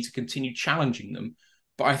them. We need to continue challenging them.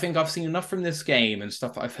 But I think I've seen enough from this game and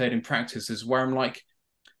stuff that I've heard in practices where I'm like,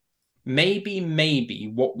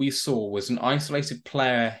 maybe what we saw was an isolated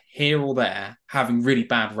player here or there having really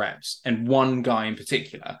bad reps and one guy in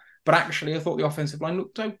particular. But actually, I thought the offensive line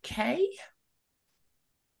looked okay.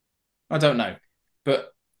 I don't know. But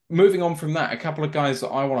moving on from that, a couple of guys that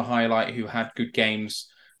I want to highlight who had good games.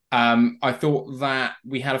 I thought that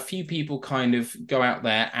we had a few people kind of go out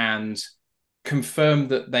there and confirm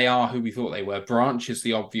that they are who we thought they were. Branch is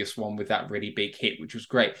the obvious one with that really big hit, which was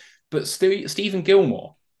great. But Stephen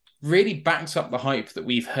Gilmore really backs up the hype that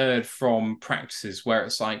we've heard from practices where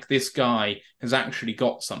it's like, this guy has actually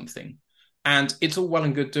got something. And it's all well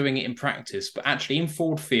and good doing it in practice, but actually in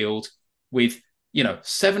Ford Field with,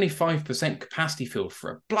 75% capacity field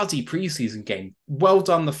for a bloody preseason game. Well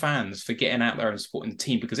done, the fans, for getting out there and supporting the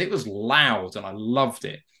team because it was loud and I loved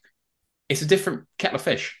it. It's a different kettle of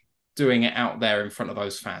fish doing it out there in front of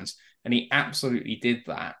those fans. And he absolutely did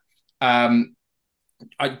that.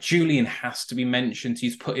 Julian has to be mentioned.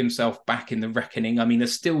 He's put himself back in the reckoning. I mean, I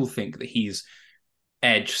still think that he's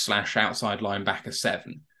edge/outside linebacker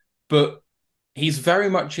 7. But he's very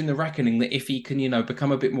much in the reckoning that if he can,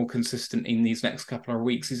 become a bit more consistent in these next couple of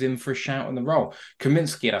weeks, he's in for a shout in the role.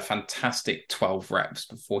 Kaminsky had a fantastic 12 reps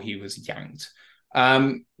before he was yanked.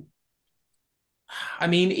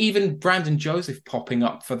 Even Brandon Joseph popping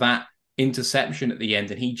up for that interception at the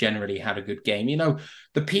end, and he generally had a good game.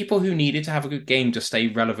 The people who needed to have a good game to stay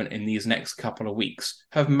relevant in these next couple of weeks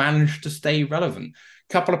have managed to stay relevant.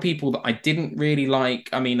 A couple of people that I didn't really like.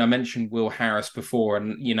 I mentioned Will Harris before,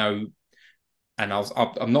 and, and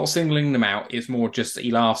I'm not singling them out. It's more just that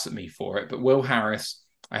he laughs at me for it. But Will Harris,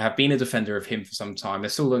 I have been a defender of him for some time. I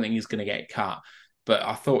still don't think he's going to get cut, but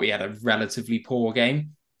I thought he had a relatively poor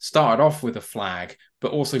game. Started off with a flag,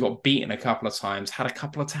 but also got beaten a couple of times. Had a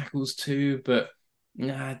couple of tackles too, but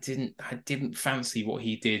I didn't fancy what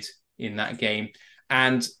he did in that game.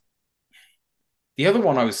 And the other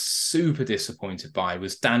one I was super disappointed by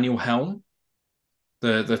was Daniel Helm,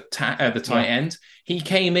 the tight end. He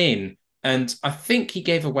came in, and I think he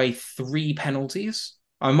gave away 3 penalties.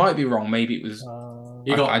 I might be wrong. Maybe it was...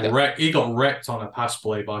 He got wrecked on a pass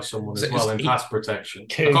play by someone as well in pass protection.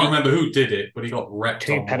 I can't remember who did it, but he got wrecked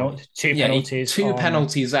two penalties. Two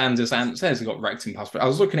penalties, and as Ant says, he got wrecked in pass play. I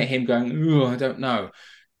was looking at him going, I don't know.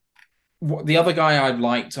 The other guy I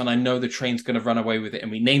liked, and I know the train's going to run away with it,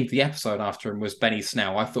 and we named the episode after him, was Benny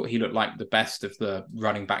Snell. I thought he looked like the best of the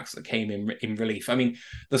running backs that came in relief. The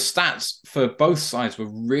stats for both sides were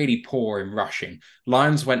really poor in rushing.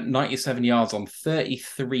 Lions went 97 yards on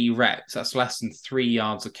 33 reps. That's less than 3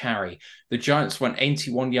 yards a carry. The Giants went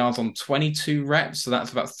 81 yards on 22 reps, so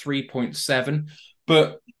that's about 3.7.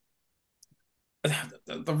 But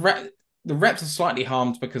the reps are slightly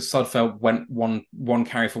harmed because Sudfeld went one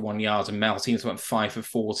carry for 1 yard and Martinez went 5 for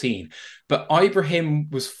 14. But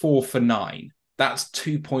Ibrahim was 4 for 9. That's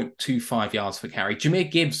 2.25 yards per carry.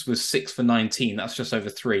 Jahmyr Gibbs was 6 for 19. That's just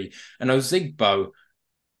over 3. And Ozigbo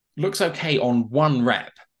looks okay on 1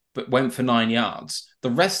 rep, but went for 9 yards. The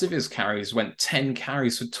rest of his carries went 10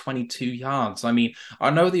 carries for 22 yards. I mean, I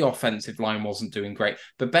know the offensive line wasn't doing great,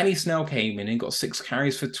 but Benny Snell came in and got 6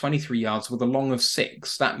 carries for 23 yards with a long of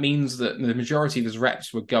 6. That means that the majority of his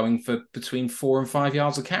reps were going for between 4 and 5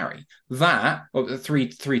 yards a carry. That, or 3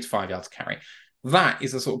 to 5 yards a carry. That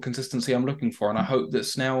is the sort of consistency I'm looking for, and I hope that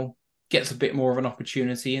Snell gets a bit more of an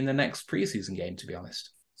opportunity in the next preseason game, to be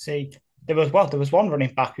honest. See, there was one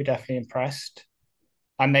running back who definitely impressed.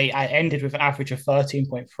 And I ended with an average of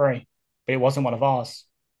 13.3, but it wasn't one of ours.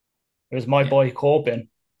 It was my boy Corbin.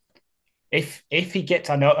 If he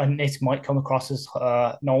gets, I know, and this might come across as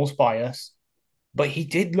Noel's bias, but he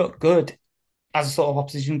did look good as a sort of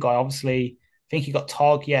opposition guy. Obviously, I think he got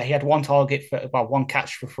target. Yeah, he had one target for about one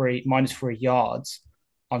catch for -3 yards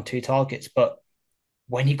on 2 targets. But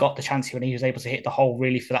when he got the chance, when he was able to hit the hole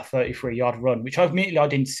really for that 33-yard run, which admittedly I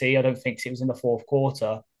didn't see. I don't think it was in the fourth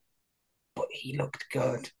quarter. But he looked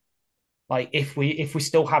good. Like if we're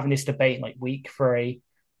still having this debate like week 3,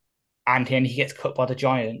 and then he gets cut by the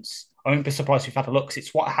Giants, I wouldn't be surprised if we've had a look.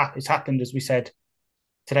 It's what it's happened, as we said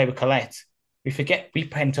today with Collette. We forget we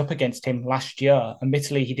pent up against him last year.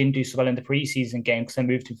 Admittedly, he didn't do so well in the preseason game because they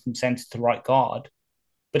moved him from centre to right guard.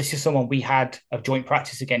 But it's just someone we had a joint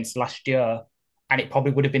practice against last year, and it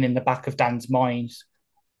probably would have been in the back of Dan's mind,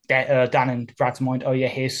 Dan and Brad's mind. Oh yeah,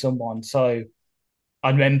 here's someone. So I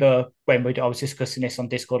remember when I was discussing this on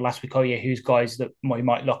Discord last week, who's guys that we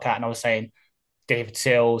might look at? And I was saying David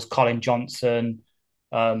Sills, Colin Johnson,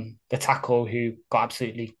 the tackle who got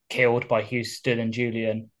absolutely killed by Houston and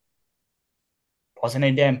Julian. Wasn't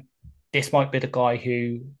in them. This might be the guy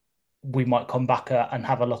who we might come back at and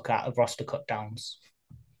have a look at of roster cut downs.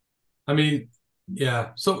 I mean,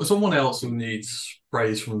 yeah, so someone else who needs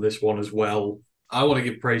praise from this one as well. I want to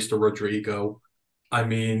give praise to Rodrigo. I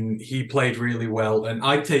mean, he played really well, and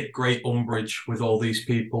I take great umbrage with all these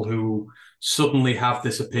people who suddenly have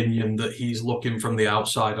this opinion that he's looking from the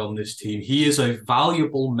outside on this team. He is a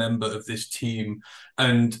valuable member of this team,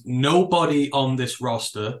 and nobody on this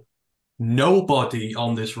roster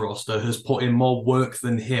has put in more work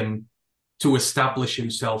than him to establish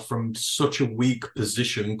himself from such a weak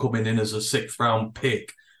position coming in as a 6th-round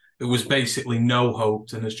pick. It was basically no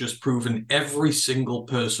hope and has just proven every single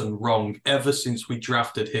person wrong ever since we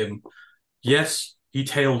drafted him. Yes, he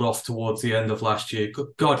tailed off towards the end of last year. Good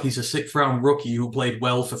God, he's a 6th-round rookie who played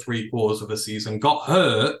well for 3/4 of a season, got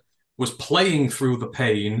hurt, was playing through the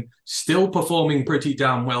pain, still performing pretty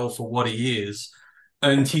damn well for what he is,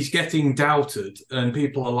 and he's getting doubted. And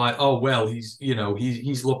people are like, oh, well, he's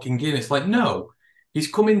looking in. It's like, no,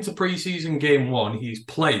 he's come into preseason game 1. He's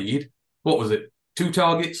played, what was it? 2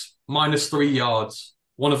 targets, -3 yards.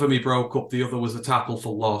 One of them he broke up. The other was a tackle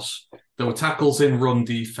for loss. There were tackles in run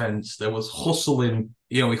defense. There was hustling.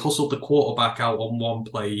 He hustled the quarterback out on one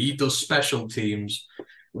play. He does special teams.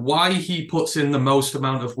 Why he puts in the most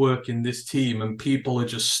amount of work in this team and people are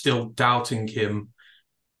just still doubting him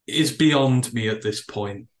is beyond me at this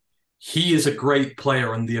point. He is a great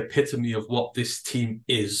player and the epitome of what this team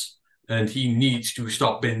is. And he needs to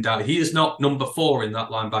stop being down. He is not number 4 in that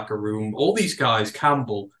linebacker room. All these guys,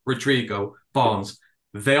 Campbell, Rodrigo, Barnes,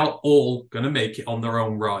 they are all going to make it on their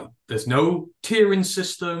own right. There's no tiering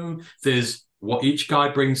system. There's what each guy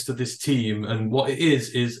brings to this team. And what it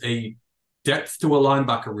is a depth to a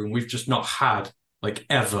linebacker room we've just not had, like,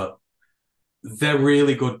 ever. They're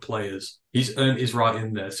really good players. He's earned his right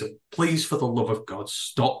in there. So please, for the love of God,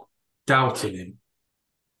 stop doubting him.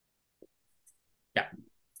 Yeah,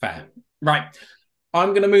 fair. Right. I'm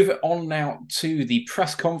going to move it on now to the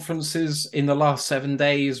press conferences in the last 7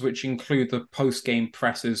 days, which include the post-game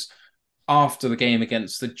presses after the game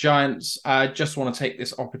against the Giants. I just want to take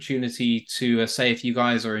this opportunity to say if you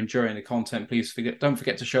guys are enjoying the content, please don't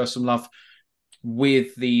forget to show us some love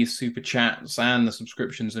with the super chats and the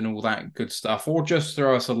subscriptions and all that good stuff, or just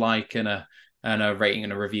throw us a like and a rating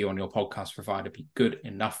and a review on your podcast provider. Be good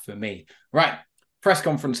enough for me. Right. Press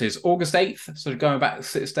conferences, August 8th, so going back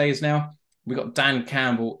 6 days now. We got Dan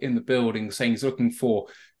Campbell in the building saying he's looking for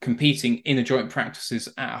competing in the joint practices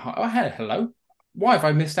at hello. Why have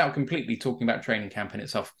I missed out completely talking about training camp in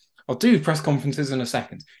itself? I'll do press conferences in a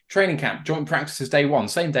second. Training camp, joint practices day 1,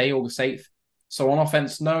 same day, August 8th. So on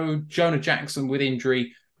offense, no Jonah Jackson with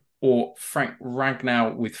injury or Frank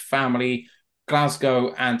Ragnow with family.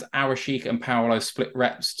 Glasgow and Awashik and Paolo split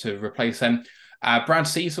reps to replace them. Brad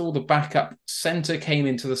Cecil, the backup centre, came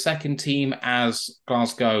into the second team as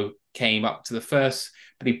Glasgow came up to the first,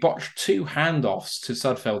 but he botched 2 handoffs to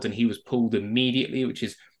Sudfeld and he was pulled immediately, which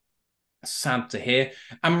is sad to hear.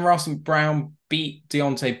 Amon St. Brown beat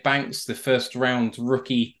Deontay Banks, the first round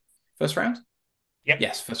rookie. First round? Yep.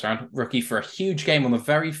 Yes, first round rookie for a huge game on the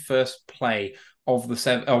very first play of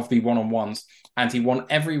the one-on-ones, and he won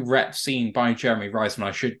every rep seen by Jeremy Reisman.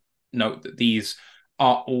 I should note that these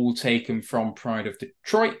are all taken from Pride of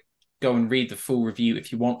Detroit. Go and read the full review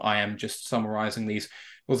if you want. I am just summarizing these.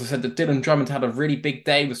 Also said that Dylan Drummond had a really big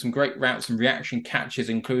day with some great routes and reaction catches,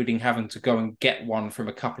 including having to go and get one from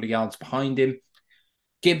a couple of yards behind him.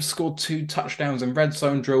 Gibbs scored 2 touchdowns in red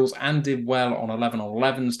zone drills and did well on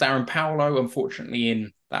 11-on-11s. Darren Paolo, unfortunately,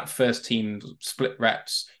 in that first team split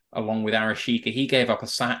reps, along with Arashika, he gave up a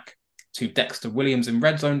sack to Dexter Williams in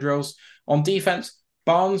red zone drills. On defense,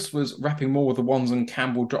 Barnes was repping more with the ones and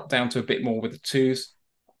Campbell dropped down to a bit more with the twos.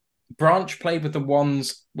 Branch played with the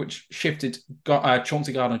ones, which shifted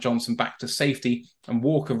Chauncey Gardner-Johnson back to safety, and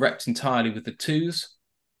Walker repped entirely with the twos.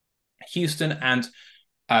 Houston and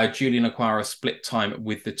Julian Aquara split time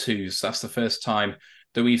with the twos. That's the first time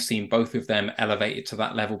that we've seen both of them elevated to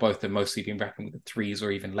that level. Both have mostly been repping with the threes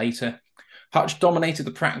or even later. Hutch dominated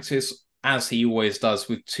the practice, as he always does,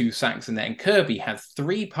 with 2 sacks in there. And Kirby had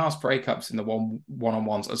 3 pass breakups in the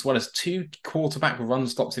one-on-ones, as well as 2 quarterback run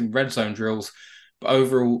stops in red zone drills. But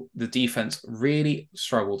overall, the defense really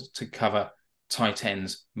struggled to cover tight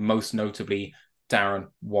ends, most notably Darren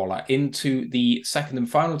Waller. Into the second and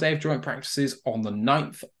final day of joint practices on the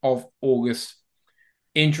 9th of August.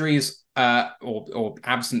 Injuries or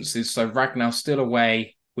absences. So Ragnar still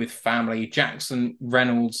away with family. Jackson,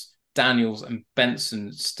 Reynolds, Daniels and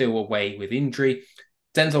Benson still away with injury.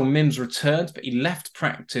 Denzel Mims returned, but he left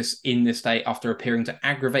practice in this day after appearing to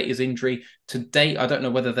aggravate his injury. Today, I don't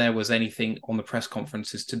know whether there was anything on the press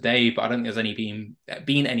conferences today, but I don't think there's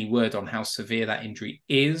been any word on how severe that injury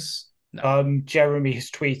is. No. Jeremy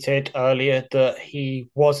has tweeted earlier that he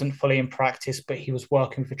wasn't fully in practice, but he was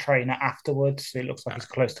working with a trainer afterwards. So it looks like he's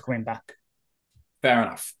close to coming back. Fair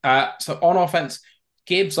enough. So on offense,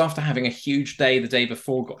 Gibbs, after having a huge day the day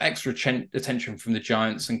before, got extra attention from the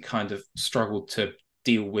Giants and kind of struggled to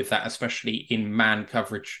deal with that, especially in man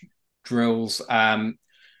coverage drills.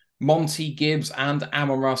 Monty, Gibbs, and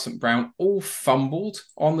Amon-Ra St. Brown all fumbled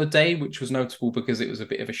on the day, which was notable because it was a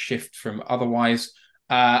bit of a shift from otherwise.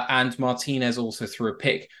 And Martinez also threw a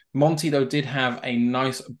pick. Monty, though, did have a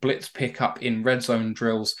nice blitz pickup in red zone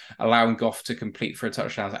drills, allowing Goff to complete for a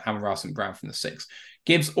touchdown to Amon-Ra St. Brown from the 6.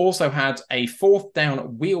 Gibbs also had a 4th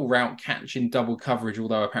down wheel route catch in double coverage,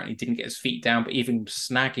 although apparently didn't get his feet down, but even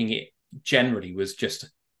snagging it generally was just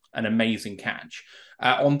an amazing catch.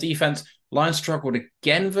 On defense, Lions struggled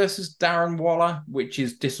again versus Darren Waller, which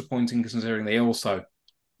is disappointing considering they also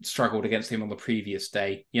struggled against him on the previous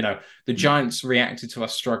day. You know, the Giants reacted to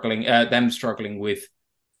us them struggling with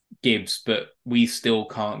Gibbs, but we still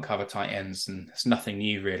can't cover tight ends, and it's nothing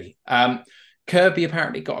new really. Kirby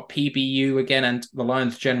apparently got a PBU again, and the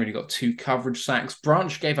Lions generally got 2 coverage sacks.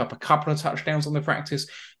 Branch gave up a couple of touchdowns on the practice,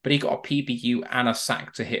 but he got a PBU and a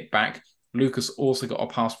sack to hit back. Lucas also got a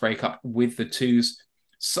pass breakup with the twos.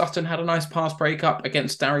 Sutton had a nice pass breakup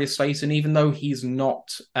against Darius Slayton, even though he's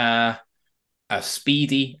not a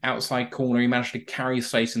speedy outside corner. He managed to carry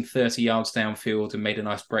Slayton 30 yards downfield and made a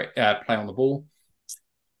nice play on the ball.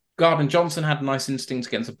 Gardner-Johnson had a nice instinct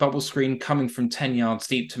against a bubble screen coming from 10 yards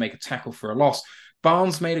deep to make a tackle for a loss.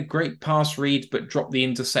 Barnes made a great pass read, but dropped the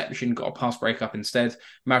interception, got a pass breakup instead.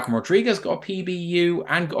 Malcolm Rodriguez got a PBU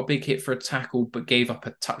and got a big hit for a tackle, but gave up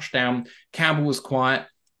a touchdown. Campbell was quiet,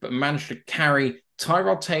 but managed to carry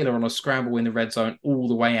Tyrod Taylor on a scramble in the red zone all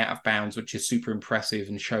the way out of bounds, which is super impressive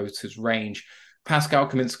and shows his range. Pascal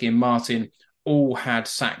Kaminsky and Martin all had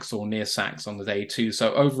sacks or near sacks on the day too.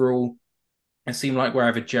 So overall, it seemed like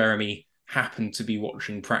wherever Jeremy happened to be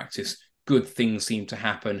watching practice, good things seemed to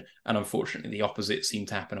happen. And unfortunately, the opposite seemed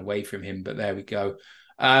to happen away from him. But there we go.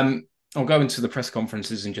 I'll go into the press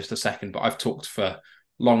conferences in just a second, but I've talked for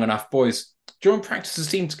long enough. Boys, joint practices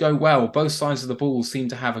seem to go well. Both sides of the ball seem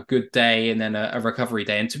to have a good day and then a recovery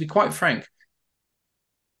day. And to be quite frank,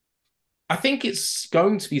 I think it's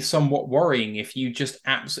going to be somewhat worrying if you just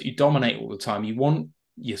absolutely dominate all the time. You want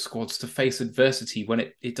your squads to face adversity when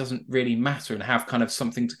it doesn't really matter and have kind of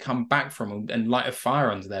something to come back from and light a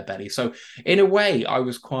fire under their belly. So in a way, I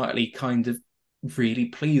was quietly kind of really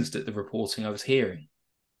pleased at the reporting I was hearing.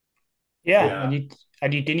 Yeah.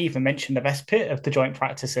 And you didn't even mention the best bit of the joint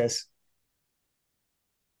practices.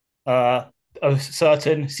 A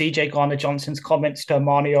certain CJ Garner-Johnson's comments to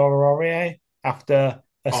Armani Aurore after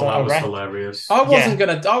that was hilarious. I wasn't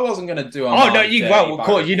gonna do. Oh no, you well, of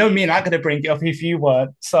course, you know me, and I'm gonna bring it up if you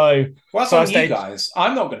weren't. So, that's on you guys.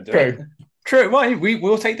 I'm not gonna do it. True. Well,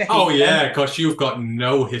 we'll take the heat. Oh yeah, because you've got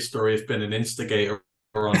no history of being an instigator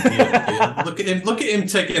on here. Look at him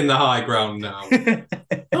taking the high ground now.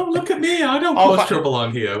 Oh, look at me. I don't cause trouble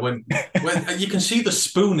on here. When you can see the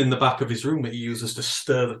spoon in the back of his room that he uses to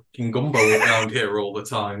stir the fucking gumbo around here all the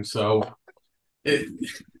time. So, but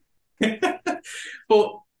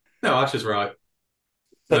no, Ash is right.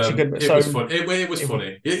 It was fun. It was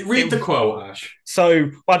funny. Read the quote, Ash.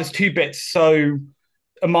 So, there's two bits. So,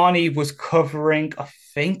 Amani was covering, I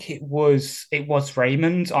think it was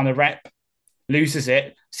Raymond on a rep, loses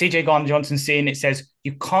it. CJ Gardner-Johnson seeing it says,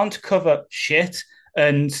 "You can't cover shit.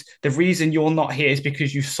 And the reason you're not here is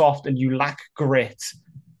because you're soft and you lack grit."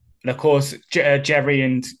 And of course, Jerry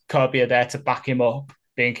and Kirby are there to back him up,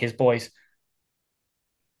 being his boys.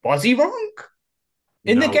 Was he wrong?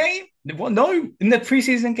 In the game? Well, no. In the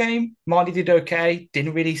preseason game, Marley did okay.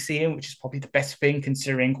 Didn't really see him, which is probably the best thing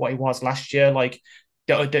considering what he was last year. Like,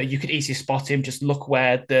 you could easily spot him. Just look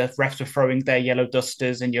where the refs were throwing their yellow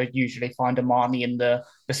dusters, and you'll usually find a Marnie in the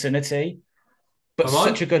vicinity. But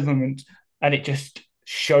such a good moment. And it just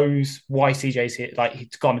shows why CJ's here,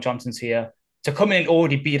 like Gardner-Johnson's here. To come in and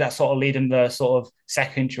already be that sort of lead in the sort of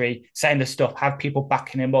secondary, saying the stuff, have people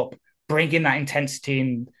backing him up, bringing that intensity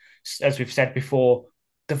in, as we've said before,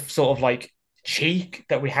 the sort of like cheek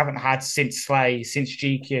that we haven't had since Slay, since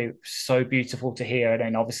GQ. So beautiful to hear. And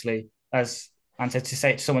then obviously, as Anne said, to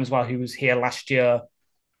say it to someone as well who was here last year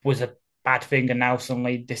was a bad thing, and now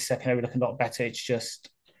suddenly this second over looking a lot better. It's just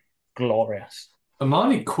glorious.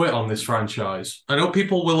 Amani quit on this franchise. I know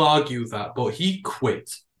people will argue that, but he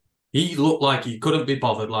quit. He looked like he couldn't be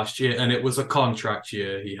bothered last year, and it was a contract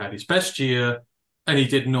year. He had his best year, and he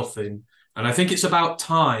did nothing. And I think it's about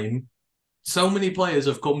time. So many players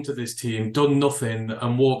have come to this team, done nothing,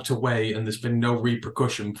 and walked away, and there's been no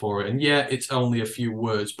repercussion for it. And yeah, it's only a few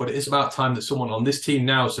words, but it is about time that someone on this team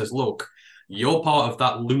now says, look, you're part of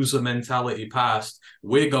that loser mentality past.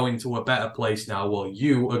 We're going to a better place now. Well,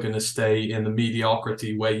 you are going to stay in the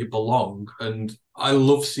mediocrity where you belong. And I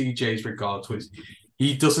love CJ's regard to it.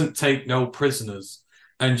 He doesn't take no prisoners.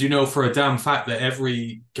 And you know for a damn fact that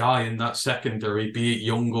every guy in that secondary, be it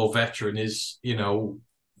young or veteran, is, you know,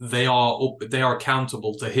 they are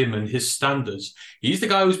accountable to him and his standards. He's the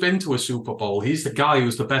guy who's been to a Super Bowl. He's the guy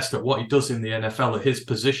who's the best at what he does in the NFL at his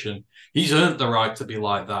position. He's earned the right to be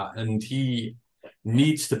like that, and he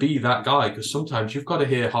needs to be that guy, because sometimes you've got to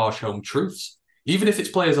hear harsh home truths. Even if it's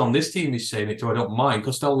players on this team he's saying it to, I don't mind,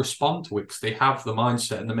 because they'll respond to it, because they have the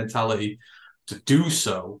mindset and the mentality to do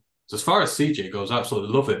so. So as far as CJ goes, I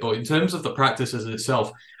absolutely love it. But in terms of the practices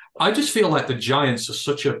itself, I just feel like the Giants are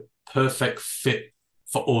such a perfect fit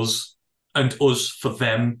for us and us for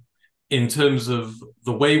them in terms of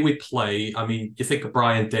the way we play. I mean, you think of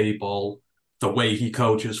Brian Daboll, the way he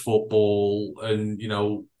coaches football, and, you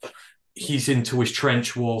know, he's into his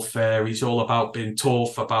trench warfare. He's all about being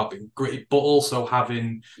tough, about being gritty, but also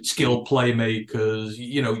having skilled playmakers.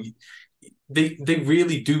 You know, they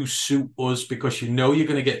really do suit us, because you know you're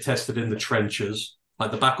going to get tested in the trenches.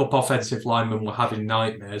 Like the backup offensive linemen were having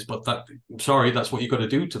nightmares, but I'm sorry, that's what you've got to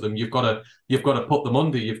do to them. You've got to put them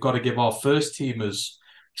under. You've got to give our first teamers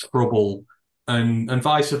trouble, and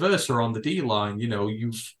vice versa on the D line. You know,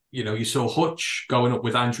 you saw Hutch going up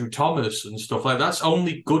with Andrew Thomas and stuff like that. That's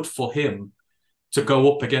only good for him to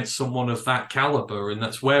go up against someone of that caliber, and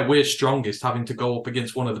that's where we're strongest. Having to go up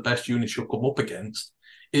against one of the best units you'll come up against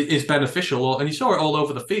is beneficial. And you saw it all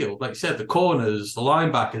over the field. Like you said, the corners, the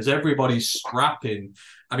linebackers, everybody's scrapping.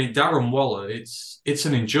 I mean, Darren Waller, it's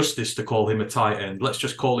an injustice to call him a tight end. Let's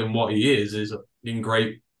just call him what he is a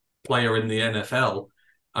great player in the NFL.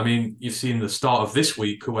 I mean, you've seen the start of this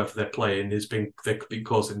week, whoever they're playing, they've been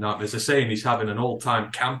causing nightmares. They're saying he's having an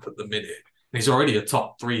all-time camp at the minute. He's already a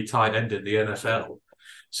top 3 tight end in the NFL.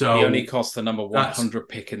 So he only cost the number 100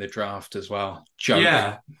 pick in the draft as well. Joke.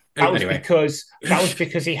 Yeah. That was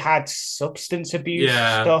because he had substance abuse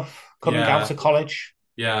stuff coming out of college.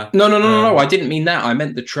 Yeah. No. I didn't mean that. I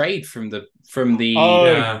meant the trade from the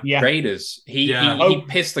Raiders. He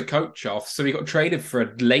pissed the coach off, so he got traded for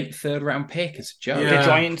a late 3rd round pick. It's a joke. Yeah.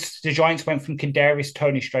 The Giants went from Kadarius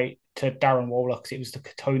Toney straight to Darren Waller, because it was the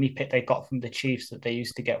Toney pick they got from the Chiefs that they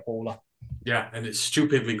used to get Waller. Yeah, and it's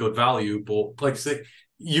stupidly good value, but like I say,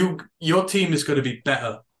 your team is going to be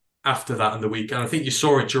better after that in the week. And I think you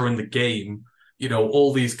saw it during the game. You know,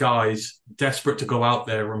 all these guys desperate to go out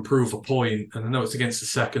there and prove a point. And I know it's against the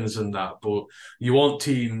seconds and that, but you want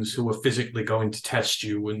teams who are physically going to test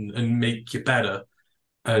you and make you better.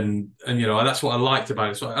 And you know, that's what I liked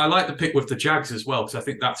about it. So I like the pick with the Jags as well, because I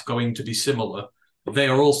think that's going to be similar. They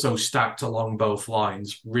are also stacked along both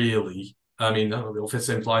lines, really. I mean, the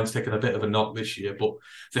offensive line's taken a bit of a knock this year, but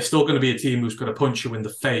they're still going to be a team who's going to punch you in the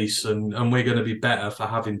face, and we're going to be better for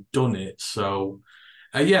having done it. So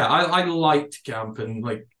Yeah, I liked camp, and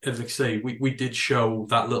like as I say, we did show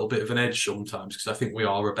that little bit of an edge sometimes because I think we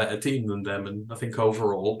are a better team than them, and I think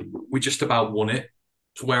overall we just about won it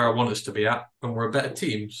to where I want us to be at, and we're a better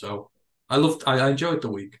team. So I enjoyed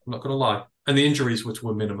the week. I'm not gonna lie, and the injuries which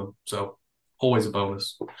were minimum, so always a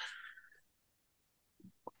bonus.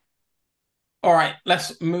 All right,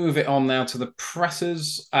 let's move it on now to the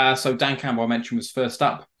pressers. So Dan Campbell, I mentioned, was first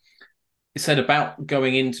up. He said about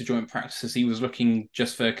going into joint practices, he was looking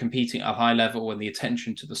just for competing at a high level and the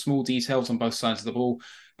attention to the small details on both sides of the ball.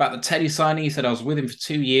 About the Teddy signing, he said, I was with him for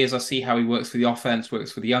 2 years. I see how he works for the offense,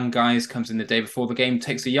 works for the young guys, comes in the day before the game,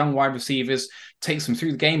 takes the young wide receivers, takes them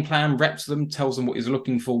through the game plan, reps them, tells them what he's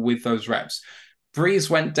looking for with those reps. Breeze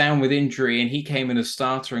went down with injury and he came in as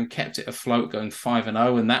starter and kept it afloat going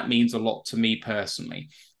 5-0. And that means a lot to me personally.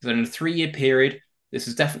 So in a 3-year period, this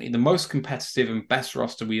is definitely the most competitive and best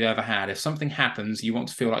roster we've ever had. If something happens, you want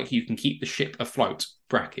to feel like you can keep the ship afloat,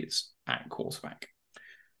 brackets, at quarterback.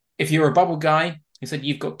 If you're a bubble guy, he said,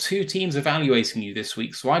 you've got 2 teams evaluating you this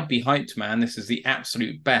week, so I'd be hyped, man. This is the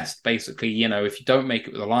absolute best. Basically, you know, if you don't make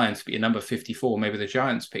it with the Lions, but you're number 54, maybe the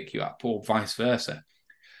Giants pick you up, or vice versa.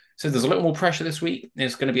 So there's a little more pressure this week.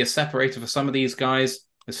 There's going to be a separator for some of these guys.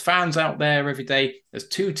 There's fans out there every day. There's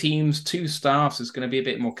 2 teams, 2 staffs. It's going to be a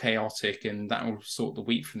bit more chaotic, and that will sort the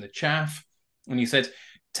wheat from the chaff. And he said,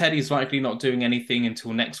 Teddy's likely not doing anything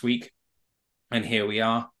until next week. And here we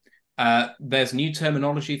are. There's new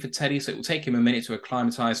terminology for Teddy, so it will take him a minute to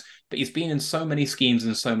acclimatize, but he's been in so many schemes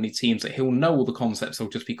and so many teams that he'll know all the concepts. He'll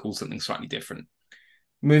just be called something slightly different.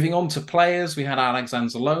 Moving on to players, we had Alex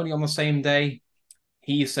Anzalone on the same day.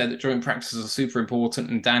 He said that joint practices are super important,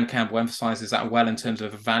 and Dan Campbell emphasizes that well in terms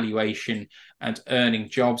of evaluation and earning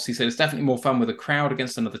jobs. He said it's definitely more fun with a crowd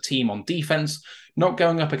against another team on defense. Not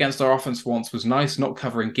going up against our offense once was nice. Not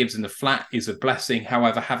covering Gibbs in the flat is a blessing.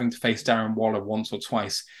 However, having to face Darren Waller once or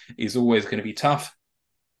twice is always going to be tough.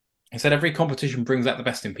 He said every competition brings out the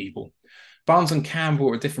best in people. Barnes and Campbell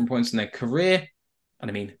are at different points in their career. And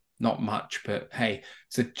I mean, not much, but hey.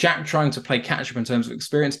 So Jack trying to play catch-up in terms of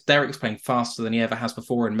experience. Derek's playing faster than he ever has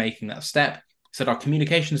before and making that step. He said our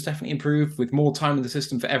communication has definitely improved with more time in the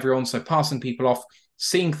system for everyone. So passing people off,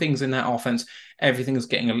 seeing things in that offense, everything is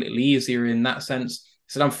getting a little easier in that sense.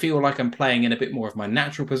 He said I feel like I'm playing in a bit more of my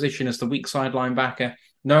natural position as the weak side linebacker.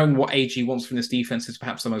 Knowing what AG wants from this defense is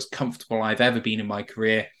perhaps the most comfortable I've ever been in my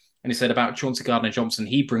career. And he said about Chauncey Gardner-Johnson,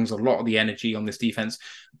 he brings a lot of the energy on this defense.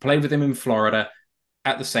 Played with him in Florida,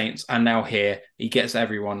 at the Saints, and now here. He gets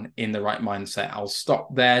everyone in the right mindset. I'll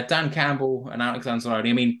stop there. Dan Campbell and Alex Anzalone.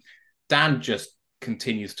 I mean, Dan just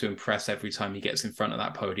continues to impress every time he gets in front of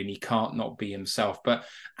that podium. He can't not be himself. But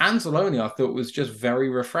Anzalone, I thought, was just very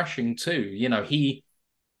refreshing too. You know, he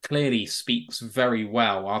clearly speaks very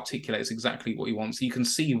well, articulates exactly what he wants. You can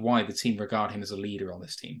see why the team regard him as a leader on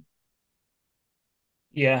this team.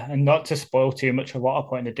 Yeah, and not to spoil too much of what I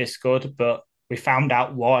put in the Discord, but we found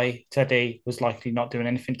out why Teddy was likely not doing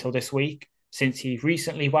anything till this week, since he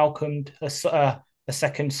recently welcomed a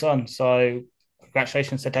second son. So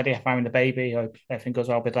congratulations to Teddy for having the baby. Hope everything goes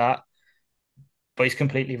well with that. But he's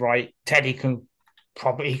completely right. Teddy could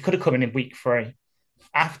have come in week 3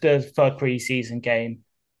 after the third preseason game,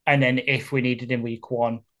 and then if we needed in week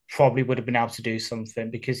 1, probably would have been able to do something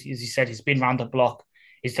because, as you said, he's been around the block.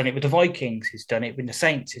 He's done it with the Vikings. He's done it with the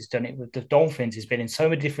Saints. He's done it with the Dolphins. He's been in so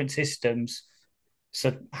many different systems.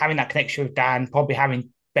 So having that connection with Dan, probably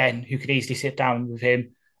having Ben, who could easily sit down with him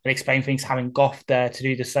and explain things, having Goff there to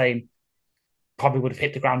do the same, probably would have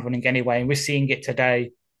hit the ground running anyway. And we're seeing it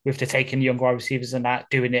today with the taking the young wide receivers and that,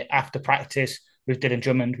 doing it after practice with Dylan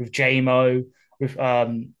Drummond, with JMO, with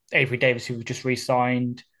Avery Davis, who was just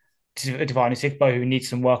re-signed, Divine Sigbo, who needs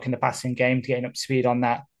some work in the passing game to getting up to speed on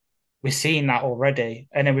that. We're seeing that already.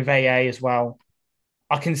 And then with AA as well,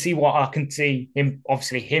 I can see him,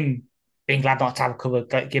 obviously him being glad not to have a cover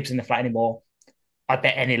Gibbs in the flat anymore. I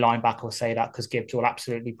bet any linebacker will say that because Gibbs will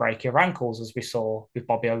absolutely break your ankles, as we saw with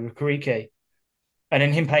Bobby Orukariki. And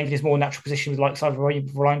then him playing in his more natural position with like side of a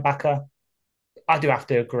linebacker, I do have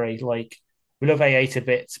to agree. Like, we love AA to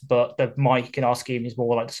bits, but the Mike in our scheme is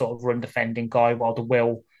more like the sort of run defending guy, while the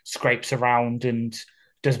Will scrapes around and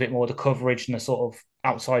does a bit more of the coverage and the sort of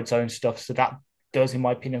outside zone stuff. So that does, in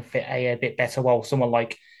my opinion, fit AA a bit better. While someone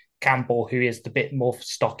like Campbell, who is the bit more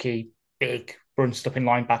stocky, big, run stopping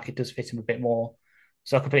linebacker, it does fit him a bit more.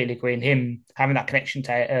 So I completely agree. And him having that connection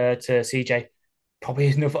to CJ probably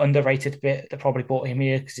is another underrated bit that probably brought him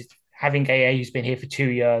here, because having AA who's been here for 2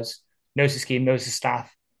 years, knows the scheme, knows the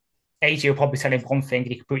staff. AG will probably tell him one thing,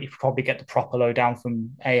 and he could probably get the proper lowdown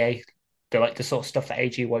from AA, the sort of stuff that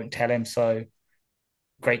AG won't tell him. So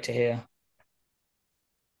great to hear.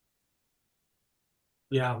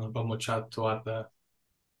 Yeah, I've not got much to add there.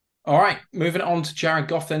 All right, moving on to Jared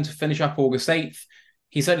Goff then to finish up August 8th.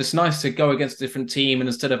 He said it's nice to go against a different team, and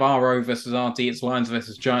instead of RO versus RD, it's Lions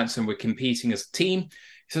versus Giants, and we're competing as a team. He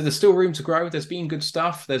said there's still room to grow. There's been good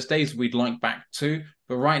stuff. There's days we'd like back to,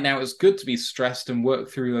 but right now it's good to be stressed and work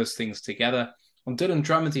through those things together. On Dylan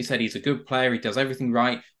Drummond, he said he's a good player. He does everything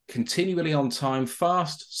right, continually on time,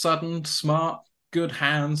 fast, sudden, smart, good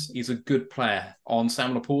hands. He's a good player. On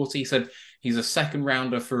Sam Laporte, he said he's a second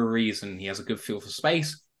rounder for a reason. He has a good feel for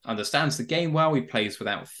space, understands the game well. He plays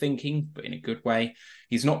without thinking, but in a good way.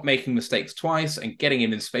 He's not making mistakes twice, and getting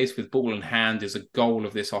him in space with ball in hand is a goal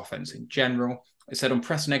of this offense in general. I said on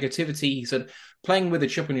press negativity, he said, playing with a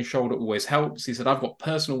chip on your shoulder always helps. He said, I've got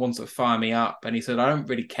personal ones that fire me up. And he said, I don't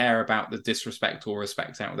really care about the disrespect or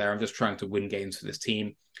respect out there. I'm just trying to win games for this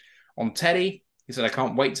team. On Teddy, he said, I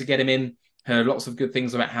can't wait to get him in. Heard lots of good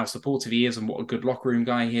things about how supportive he is and what a good locker room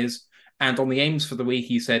guy he is. And on the aims for the week,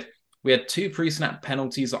 he said, we had 2 pre-snap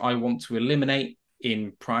penalties that I want to eliminate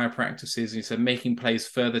in prior practices. He said, making plays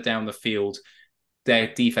further down the field,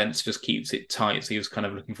 their defense just keeps it tight. So he was kind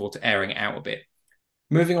of looking forward to airing it out a bit.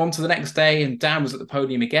 Moving on to the next day, and Dan was at the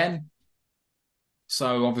podium again.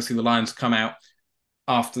 So obviously the Lions come out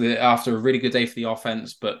after a really good day for the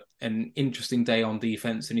offense, but an interesting day on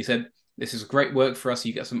defense. And he said, this is great work for us.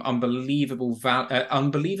 You get some unbelievably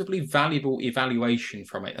valuable evaluation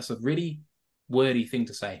from it. That's a really wordy thing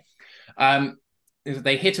to say.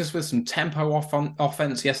 They hit us with some tempo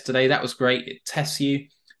offense yesterday. That was great. It tests you.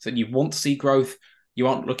 So you want to see growth. You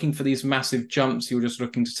aren't looking for these massive jumps. You're just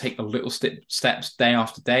looking to take the little steps day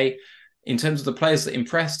after day. In terms of the players that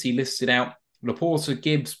impressed, he listed out Laporta,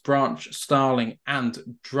 Gibbs, Branch, Starling, and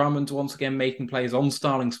Drummond once again making plays. On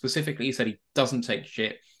Starling specifically, he said he doesn't take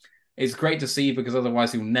shit. It's great to see because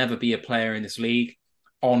otherwise he'll never be a player in this league.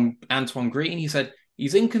 On Antoine Green, he said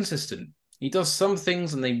he's inconsistent. He does some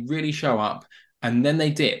things and they really show up and then they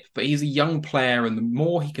dip. But he's a young player and the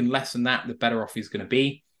more he can lessen that, the better off he's going to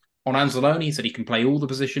be. On Anzalone, he said he can play all the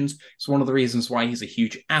positions. It's one of the reasons why he's a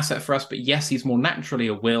huge asset for us. But yes, he's more naturally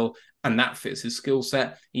a will, and that fits his skill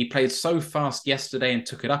set. He played so fast yesterday and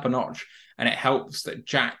took it up a notch, and it helps that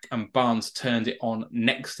Jack and Barnes turned it on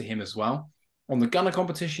next to him as well. On the gunner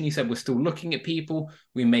competition, he said we're still looking at people.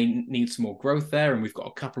 We may need some more growth there, and we've got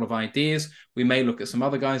a couple of ideas. We may look at some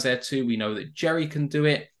other guys there too. We know that Jerry can do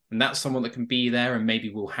it, and that's someone that can be there, and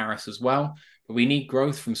maybe Will Harris as well. But we need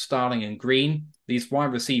growth from Starling and Green. These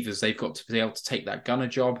wide receivers, they've got to be able to take that gunner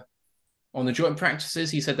job. On the joint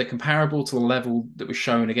practices, he said they're comparable to the level that was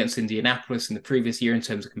shown against Indianapolis in the previous year in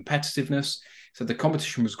terms of competitiveness. He said the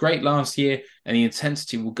competition was great last year, and the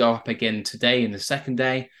intensity will go up again today in the second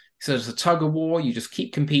day. He said it's a tug of war. You just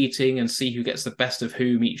keep competing and see who gets the best of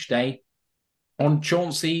whom each day. On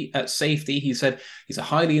Chauncey at safety, he said he's a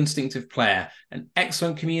highly instinctive player, an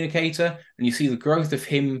excellent communicator, and you see the growth of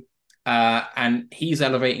him. And he's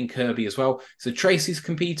elevating Kirby as well. So Tracy's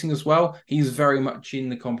competing as well. He's very much in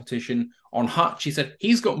the competition. On Hutch, he said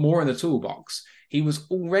he's got more in the toolbox. He was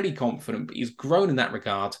already confident, but he's grown in that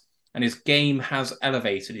regard. And his game has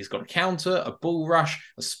elevated. He's got a counter, a bull rush,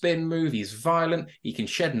 a spin move. He's violent. He can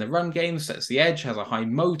shed in the run game, sets the edge, has a high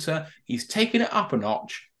motor. He's taken it up a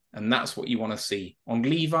notch. And that's what you want to see. On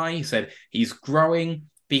Levi, he said he's growing.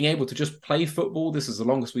 Being able to just play football, this is the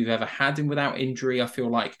longest we've ever had him without injury, I feel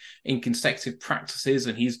like, in consecutive practices,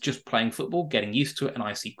 and he's just playing football, getting used to it, and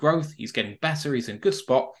I see growth. He's getting better. He's in a good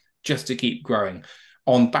spot just to keep growing.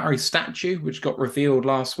 On Barry's statue, which got revealed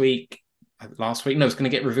last week, no, it was going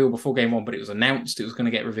to get revealed before game 1, but it was announced it was going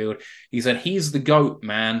to get revealed. He said, he's the GOAT,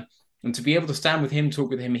 man. And to be able to stand with him, talk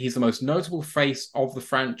with him, he's the most notable face of the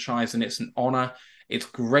franchise, and it's an honor. It's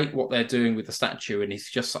great what they're doing with the statue, and he's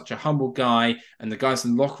just such a humble guy, and the guys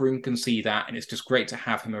in the locker room can see that, and it's just great to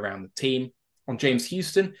have him around the team. On James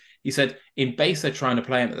Houston, he said, in base, they're trying to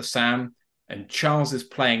play him at the Sam, and Charles is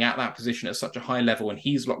playing at that position at such a high level, and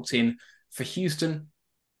he's locked in. For Houston,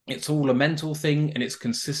 it's all a mental thing, and it's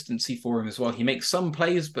consistency for him as well. He makes some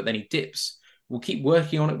plays, but then he dips. We'll keep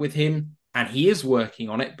working on it with him. And he is working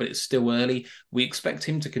on it, but it's still early. We expect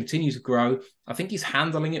him to continue to grow. I think he's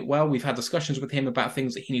handling it well. We've had discussions with him about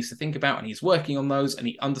things that he needs to think about, and he's working on those, and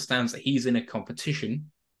he understands that he's in a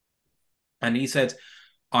competition. And he said,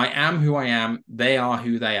 I am who I am. They are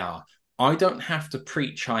who they are. I don't have to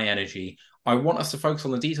preach high energy. I want us to focus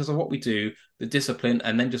on the details of what we do, the discipline,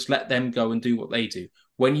 and then just let them go and do what they do.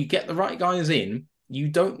 When you get the right guys in, you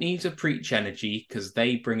don't need to preach energy because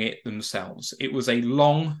they bring it themselves. It was a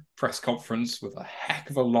long press conference with a heck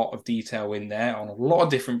of a lot of detail in there on a lot of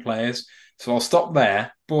different players. So I'll stop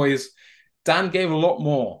there. Boys, Dan gave a lot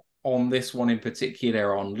more on this one in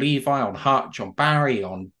particular, on Levi, on Hutch, on Barry,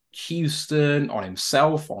 on Houston, on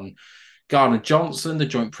himself, on Gardner Johnson, the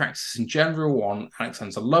joint practice in general, on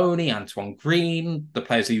Alexander Loney, Antoine Green, the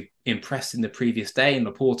players who impressed in the previous day, and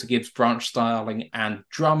Laporta, Gibbs, Branch, Starling, and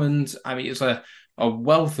Drummond. I mean, it's a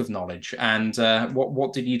wealth of knowledge. And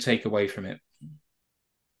what did you take away from it?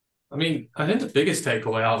 I mean, I think the biggest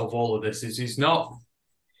takeaway out of all of this is he's not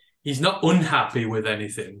unhappy with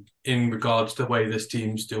anything in regards to the way this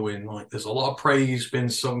team's doing. Like, there's a lot of praise being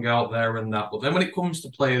sung out there and that. But then when it comes to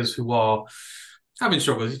players who are having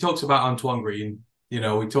struggles, he talks about Antoine Green, he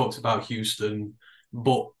talks about Houston,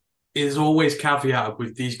 but is always caveated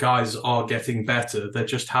with these guys are getting better. They're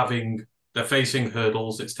facing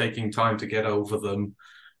hurdles. It's taking time to get over them,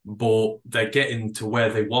 but they're getting to where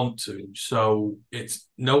they want to. So it's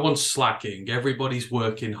no one's slacking. Everybody's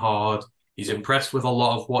working hard. He's impressed with a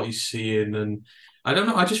lot of what he's seeing. And I don't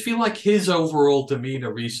know, I just feel like his overall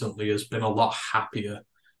demeanor recently has been a lot happier.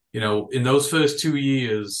 In those first 2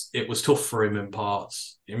 years, it was tough for him in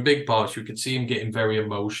parts. In big parts, you could see him getting very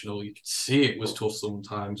emotional. You could see it was tough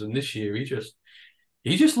sometimes. And this year, he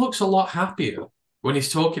just looks a lot happier. When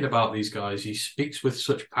he's talking about these guys, he speaks with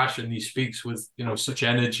such passion. He speaks with, such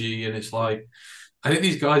energy. And it's like, I think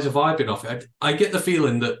these guys are vibing off it. I get the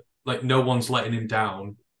feeling that, like, no one's letting him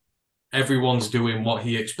down. Everyone's doing what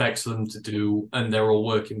he expects them to do, and they're all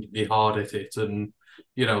working really hard at it. And,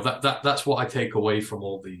 that's what I take away from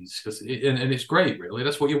all these. And it's great, really.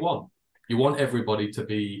 That's what you want. You want everybody to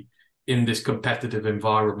be in this competitive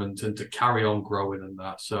environment and to carry on growing and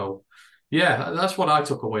that. So, yeah, that's what I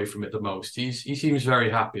took away from it the most. He seems very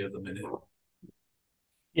happy at the minute.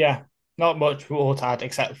 Yeah, not much more to add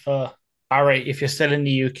except for, Barry, if you're still in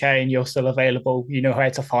the UK and you're still available, you know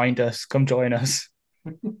where to find us. Come join us.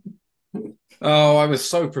 Oh, I was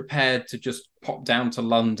so prepared to just pop down to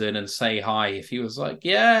London and say hi. If he was like,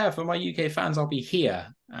 yeah, for my UK fans, I'll be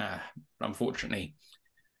here. Unfortunately,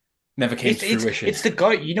 never came to fruition. It's the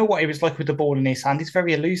guy, you know what he was like with the ball in his hand? He's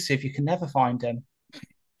very elusive. You can never find him.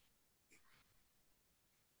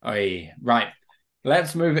 Right.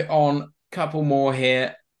 Let's move it on. Couple more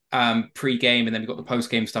here. Pre-game, and then we've got the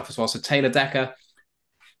post-game stuff as well. So Taylor Decker,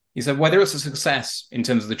 he said, whether it's a success in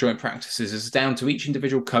terms of the joint practices is down to each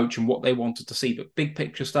individual coach and what they wanted to see. But big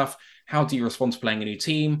picture stuff, how do you respond to playing a new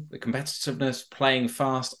team, the competitiveness, playing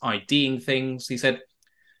fast, IDing things? He said,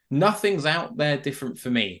 nothing's out there different for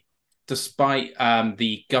me, despite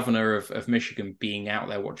the governor of Michigan being out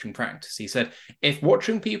there watching practice. He said, if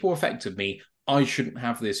watching people affected me, I shouldn't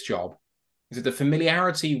have this job. He said, the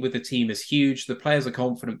familiarity with the team is huge. The players are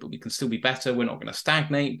confident, but we can still be better. We're not going to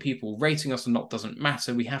stagnate. People rating us or not doesn't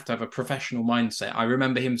matter. We have to have a professional mindset. I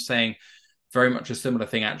remember him saying very much a similar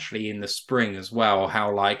thing actually in the spring as well,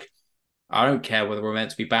 how like, I don't care whether we're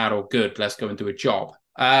meant to be bad or good. Let's go and do a job.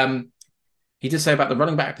 He did say about the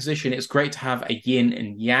running back position, it's great to have a yin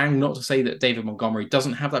and yang. Not to say that David Montgomery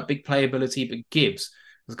doesn't have that big playability, but Gibbs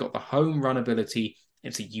has got the home run ability.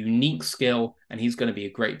 It's a unique skill, and he's going to be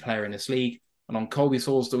a great player in this league. And on Colby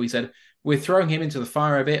Sawsdell, he said, we're throwing him into the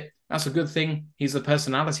fire a bit. That's a good thing. He's the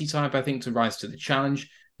personality type, I think, to rise to the challenge.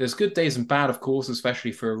 There's good days and bad, of course,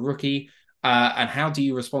 especially for a rookie. And how do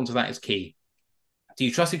you respond to that is key. Do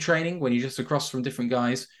you trust your training when you're just across from different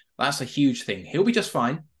guys? That's a huge thing. He'll be just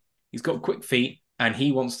fine. He's got quick feet, and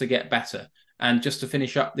he wants to get better. And just to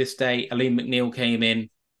finish up this day, Aleem McNeil came in.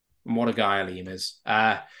 And what a guy Aleem is.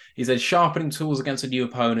 He said, sharpening tools against a new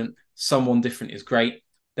opponent, someone different is great.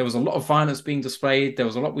 There was a lot of violence being displayed. There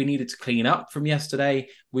was a lot we needed to clean up from yesterday.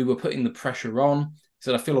 We were putting the pressure on. He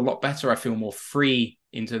said, I feel a lot better. I feel more free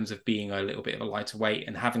in terms of being a little bit of a lighter weight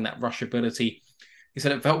and having that rush ability. He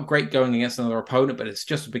said, it felt great going against another opponent, but it's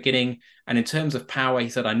just the beginning. And in terms of power, he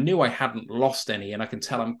said, I knew I hadn't lost any, and I can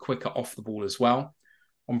tell I'm quicker off the ball as well.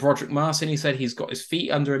 On Broderick Martin, he said he's got his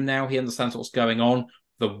feet under him now. He understands what's going on,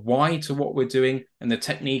 the why to what we're doing, and the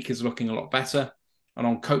technique is looking a lot better. And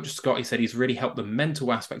on Coach Scott, he said he's really helped the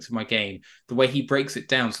mental aspects of my game, the way he breaks it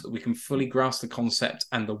down so that we can fully grasp the concept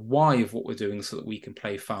and the why of what we're doing so that we can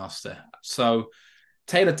play faster. So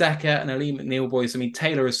Taylor Decker and Aleem McNeil, boys, I mean,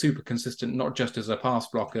 Taylor is super consistent, not just as a pass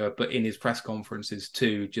blocker, but in his press conferences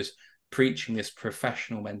too, just preaching this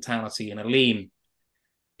professional mentality. And Aleem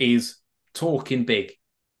is talking big,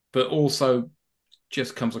 but also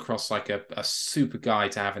just comes across like a super guy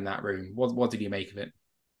to have in that room. What did you make of it?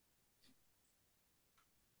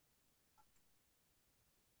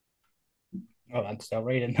 Oh, I'm still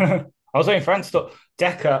reading. I was waiting for Ant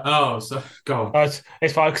Decker. Oh, so go on.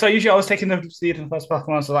 It's fine because I was taking the lead in the first part,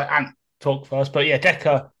 and I was like, Ant talk first. But yeah,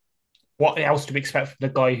 Decker. What else do we expect from the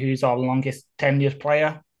guy who's our longest tenured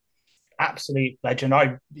player? Absolute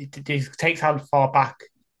legend. He takes how far back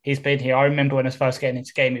he's been here. I remember when I was first getting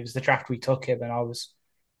into the game, it was the draft we took him, and I was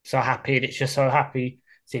so happy. And it's just so happy to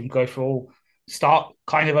see him go through start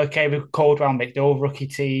kind of okay with cold round, make the all rookie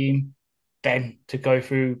team, then to go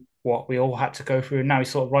through what we all had to go through. And now he's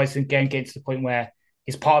sort of rising again, getting to the point where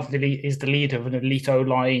he's part of is the leader of an elite O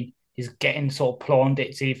line. He's getting sort of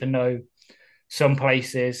plaudits, even though some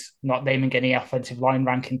places, not naming any offensive line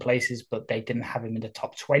ranking places, but they didn't have him in the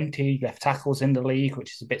top 20 left tackles in the league,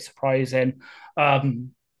 which is a bit surprising.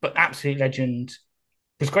 But absolute legend.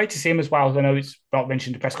 It was great to see him as well. I know it's not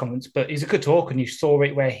mentioned in the press conference, but he's a good talk, and you saw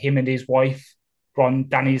it where him and his wife were on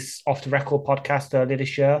Danny's Off the Record podcast earlier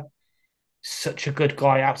this year. Such a good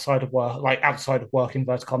guy outside of work, like outside of work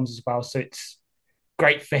inverted commas as well. So it's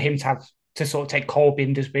great for him to have to sort of take Colby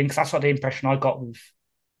in this wing, because that's what the impression I got with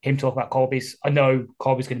him talking about Colby's. I know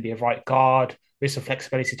Colby's going to be a right guard with some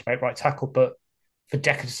flexibility to make right tackle, but for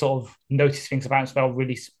Decker to sort of notice things about him as well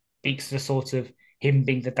really speaks to the sort of him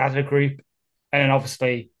being the dad of the group. And then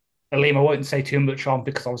obviously, Aleem, I won't say too much on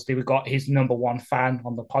because obviously we've got his number one fan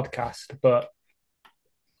on the podcast, but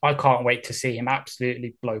I can't wait to see him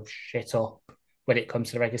absolutely blow shit up when it comes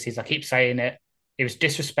to the regular season. I keep saying it. It was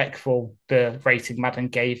disrespectful, the rating Madden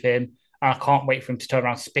gave him. And I can't wait for him to turn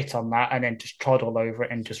around, spit on that, and then just trod all over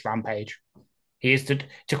it and just rampage. He is,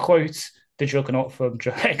 to quote the Juggernaut from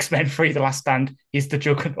X-Men 3, The Last Stand, he's the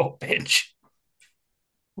Juggernaut bitch.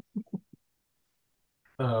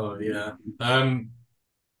 Oh, yeah.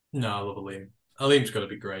 No, I love Aleem. Aleem's going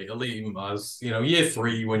to be great. Aleem has, year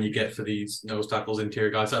 3, when you get for these nose tackles,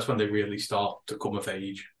 interior guys, that's when they really start to come of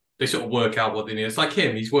age. They sort of work out what they need. It's like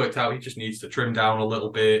him. He's worked out. He just needs to trim down a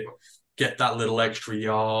little bit, get that little extra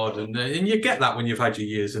yard. And you get that when you've had your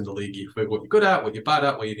years in the league. You figure what you're good at, what you're bad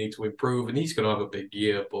at, what you need to improve. And he's going to have a big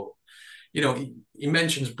year. But, he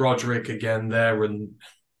mentions Broderick again there. And,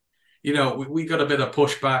 we got a bit of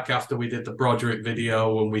pushback after we did the Broderick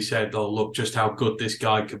video when we said, oh, look, just how good this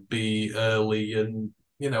guy could be early. And,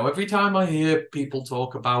 every time I hear people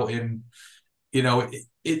talk about him,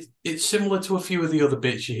 it's similar to a few of the other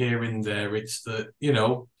bits you hear in there. It's that,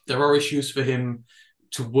 there are issues for him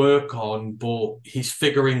to work on, but he's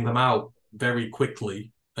figuring them out very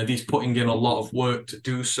quickly and he's putting in a lot of work to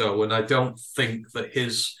do so. And I don't think that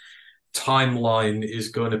his timeline is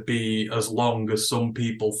going to be as long as some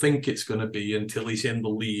people think it's going to be until he's in the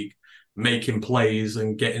league, making plays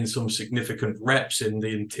and getting some significant reps in the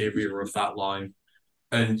interior of that line.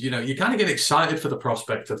 And, you kind of get excited for the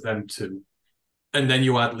prospect of them too. And then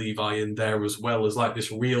you add Levi in there as well as like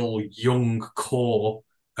this real young core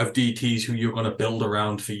of DTs who you're going to build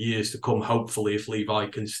around for years to come, hopefully, if Levi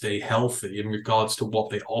can stay healthy in regards to what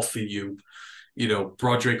they offer you.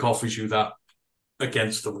 Broderick offers you that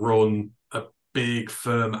against the run, a big,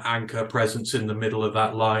 firm anchor presence in the middle of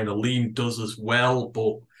that line. Aleem does as well,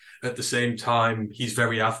 but at the same time, he's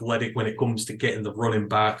very athletic when it comes to getting the running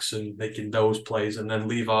backs and making those plays. And then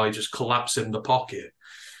Levi just collapses in the pocket.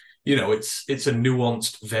 It's a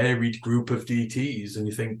nuanced, varied group of DTs. And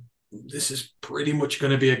you think, this is pretty much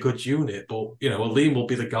going to be a good unit. But, Aleem will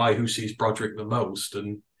be the guy who sees Broderick the most.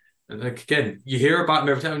 And again, you hear about him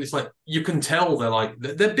every time, and it's like, you can tell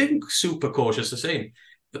they're being super cautious. They're saying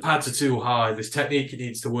the pads are too high, this technique he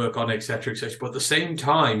needs to work on, etc., etc. But at the same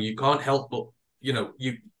time, you can't help but,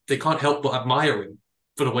 they can't help but admire him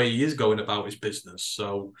for the way he is going about his business.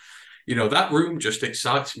 So, that room just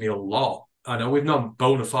excites me a lot. I know we've not a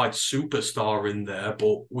bona fide superstar in there,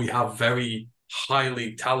 but we have very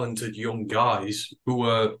highly talented young guys who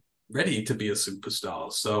are ready to be a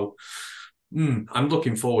superstar. So I'm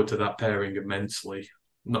looking forward to that pairing immensely.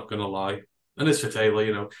 I'm not going to lie. And as for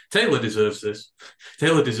Taylor, Taylor deserves this.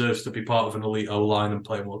 Taylor deserves to be part of an elite O-line and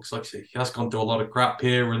play well. Because like I say, he has gone through a lot of crap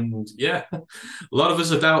here. And yeah, a lot of us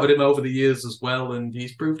have doubted him over the years as well. And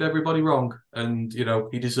he's proved everybody wrong. And,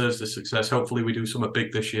 he deserves this success. Hopefully we do something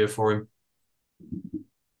big this year for him.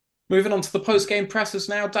 Moving on to the post-game pressers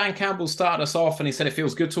now. Dan Campbell started us off and he said it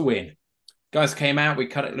feels good to win. Guys came out, we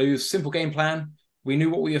cut it loose, simple game plan. We knew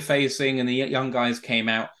what we were facing and the young guys came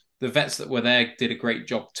out. The vets that were there did a great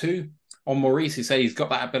job too. On Maurice, he said he's got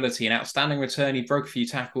that ability, an outstanding return. He broke a few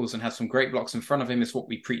tackles and had some great blocks in front of him. It's what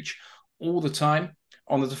we preach all the time.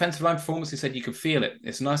 On the defensive line performance, he said you could feel it.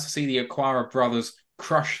 It's nice to see the Acquira brothers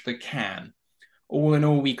crush the can. All in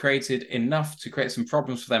all, we created enough to create some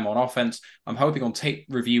problems for them on offense. I'm hoping on tape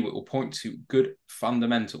review it will point to good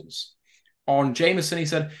fundamentals. On Jameson, he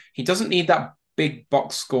said he doesn't need that big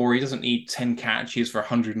box score. He doesn't need 10 catches for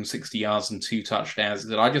 160 yards and 2 touchdowns. He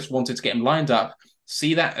said, I just wanted to get him lined up,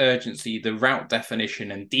 see that urgency, the route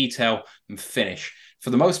definition and detail and finish. For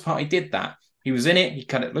the most part, he did that. He was in it, he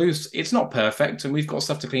cut it loose. It's not perfect, and we've got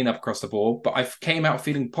stuff to clean up across the board, but I came out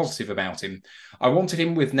feeling positive about him. I wanted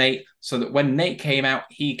him with Nate so that when Nate came out,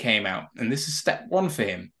 he came out. And this is step one for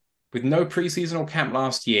him. With no preseason or camp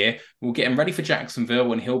last year, we'll get him ready for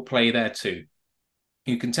Jacksonville and he'll play there too.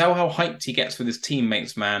 You can tell how hyped he gets with his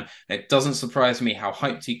teammates, man. And it doesn't surprise me how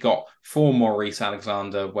hyped he got for Maurice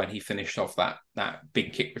Alexander when he finished off that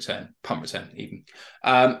big kick return, punt return even.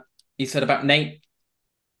 He said about Nate,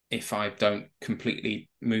 if I don't completely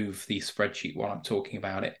move the spreadsheet while I'm talking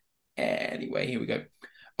about it. Anyway, here we go.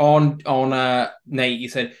 On Nate, he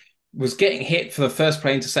said, was getting hit for the first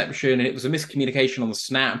play interception, and it was a miscommunication on the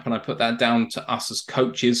snap, and I put that down to us as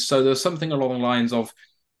coaches. So there's something along the lines of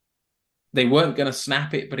they weren't going to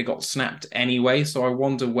snap it, but it got snapped anyway. So I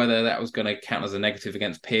wonder whether that was going to count as a negative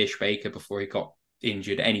against Pierce Baker before he got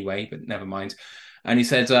injured anyway, but never mind. And he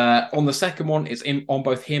said, on the second one, it's on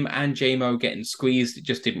both him and JMO getting squeezed. It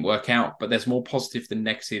just didn't work out, but there's more positive than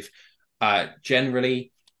negative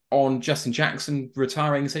generally. On Justin Jackson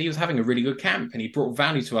retiring, he said he was having a really good camp and he brought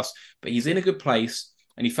value to us, but he's in a good place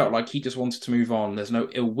and he felt like he just wanted to move on. There's no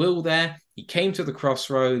ill will there. He came to the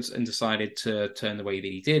crossroads and decided to turn the way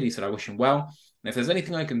that he did. He said, I wish him well. And if there's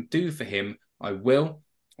anything I can do for him, I will.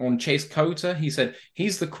 On Chase Cota, he said,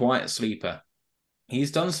 he's the quiet sleeper.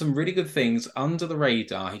 He's done some really good things under the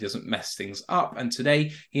radar. He doesn't mess things up. And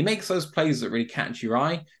today, he makes those plays that really catch your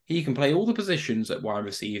eye. He can play all the positions at wide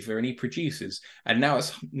receiver and he produces. And now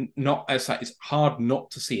it's hard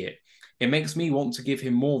not to see it. It makes me want to give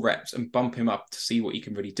him more reps and bump him up to see what he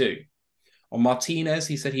can really do. On Martinez,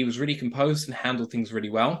 he said he was really composed and handled things really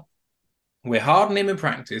well. We're hard on him in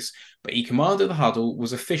practice, but he commanded the huddle,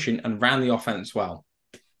 was efficient and ran the offense well.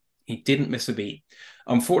 He didn't miss a beat.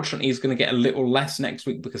 Unfortunately, he's going to get a little less next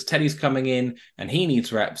week because Teddy's coming in and he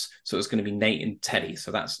needs reps. So it's going to be Nate and Teddy.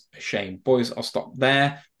 So that's a shame. Boys, I'll stop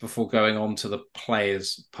there before going on to the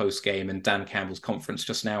players post-game and Dan Campbell's conference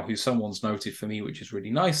just now, who someone's noted for me, which is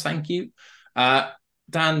really nice. Thank you.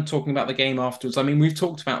 Dan, talking about the game afterwards. I mean, we've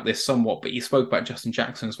talked about this somewhat, but he spoke about Justin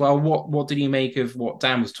Jackson as well. What did he make of what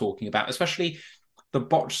Dan was talking about, especially the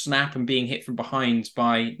botched snap and being hit from behind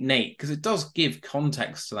by Nate? Because it does give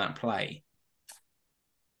context to that play.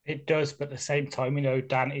 It does, but at the same time,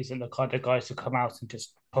 Dan isn't the kind of guy to come out and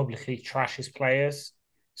just publicly trash his players.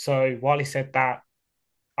 So while he said that,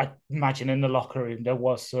 I imagine in the locker room there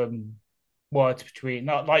was some words between,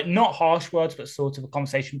 not harsh words, but sort of a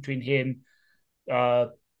conversation between him,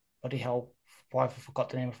 bloody hell, I forgot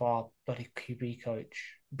the name of our bloody QB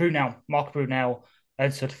coach, Mark Brunell,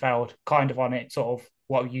 and Sudfeld, kind of on it, sort of,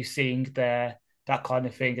 what were you seeing there, that kind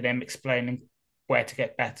of thing, and then explaining where to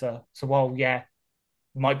get better. So while, yeah,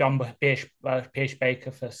 might be on Pierce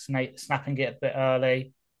Baker for snapping it a bit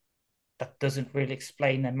early, that doesn't really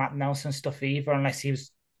explain the Matt Nelson stuff either, unless he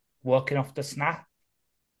was working off the snap,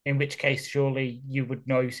 in which case surely you would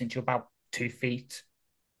know since you're about 2 feet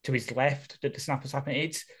to his left that the snap was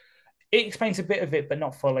happening. It explains a bit of it, but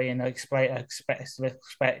not fully, and I expect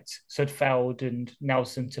Sudfeld and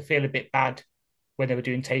Nelson to feel a bit bad when they were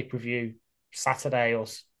doing tape review Saturday or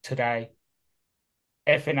today.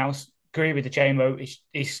 Everything else, agree with the JMO.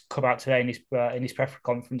 He's come out today in his press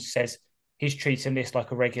conference, says he's treating this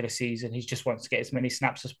like a regular season. He just wants to get as many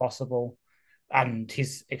snaps as possible, and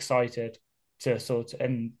he's excited just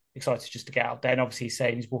to get out there. And obviously, he's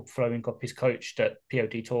saying he's following up his coach that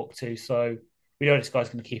POD talked to, so we know this guy's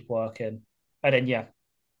going to keep working. And then, yeah,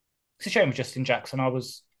 it's a shame with Justin Jackson. I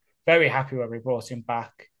was very happy when we brought him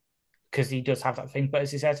back because he does have that thing. But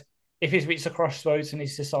as he said, if he's reached the crossroads and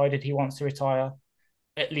he's decided he wants to retire,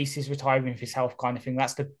 at least he's retiring with his health, kind of thing.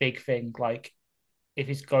 That's the big thing. Like, if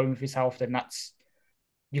he's going with his health, then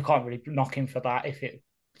you can't really knock him for that.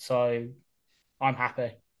 So I'm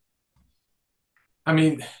happy. I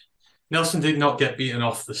mean, Nelson did not get beaten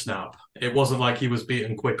off the snap. It wasn't like he was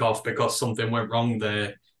beaten quick off because something went wrong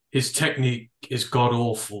there. His technique is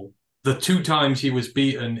god-awful. The 2 times he was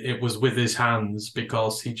beaten, it was with his hands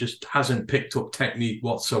because he just hasn't picked up technique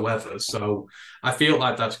whatsoever. So I feel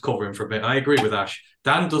like that's covering for a bit. I agree with Ash.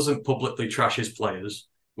 Dan doesn't publicly trash his players,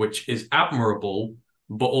 which is admirable.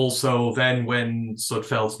 But also then when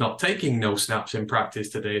Sudfeld's not taking no snaps in practice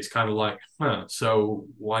today, it's kind of like, so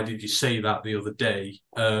why did you say that the other day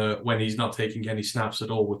when he's not taking any snaps at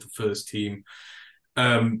all with the first team?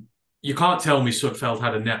 You can't tell me Sudfeld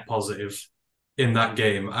had a net positive in that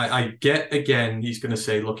game. I get, again, he's going to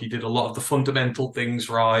say, look, he did a lot of the fundamental things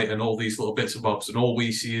right and all these little bits and bobs, and all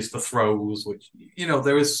we see is the throws, which,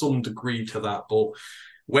 there is some degree to that. But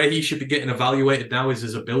where he should be getting evaluated now is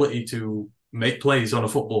his ability to make plays on a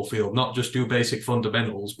football field, not just do basic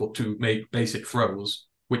fundamentals, but to make basic throws,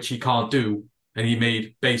 which he can't do. And he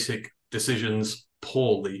made basic decisions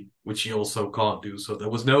poorly, which he also can't do. So there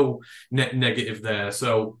was no net negative there.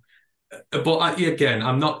 So, but again,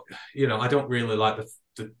 I'm not, I don't really like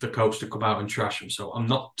the coach to come out and trash him. So I'm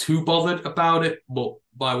not too bothered about it. But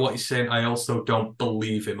by what he's saying, I also don't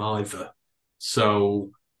believe him either.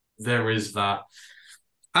 So there is that.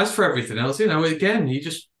 As for everything else, again, he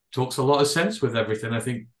just talks a lot of sense with everything. I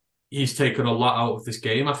think he's taken a lot out of this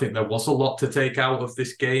game. I think there was a lot to take out of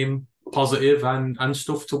this game, positive and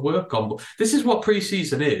stuff to work on. But this is what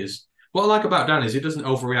preseason is. What I like about Dan is he doesn't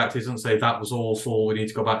overreact. He doesn't say that was awful. We need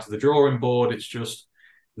to go back to the drawing board. It's just,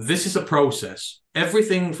 this is a process.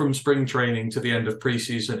 Everything from spring training to the end of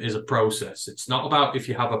preseason is a process. It's not about if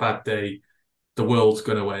you have a bad day, the world's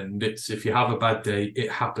going to end. It's if you have a bad day, it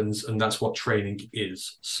happens, and that's what training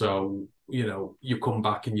is. So, you come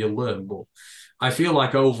back and you learn. But I feel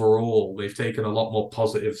like overall, they've taken a lot more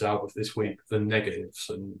positives out of this week than negatives,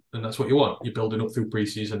 and that's what you want. You're building up through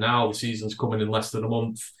preseason now. The season's coming in less than a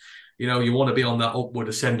month. You want to be on that upward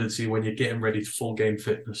ascendancy when you're getting ready to full game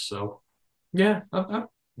fitness. So, yeah, I'm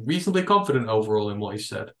reasonably confident overall in what he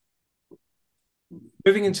said.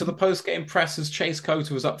 Moving into the post-game pressers, Chase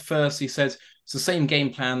Cota was up first. He said, it's the same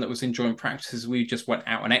game plan that was in joint practices. We just went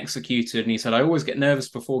out and executed. And he said, I always get nervous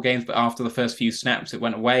before games, but after the first few snaps, it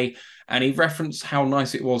went away. And he referenced how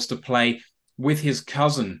nice it was to play with his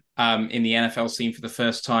cousin in the NFL scene for the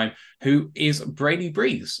first time, who is Brady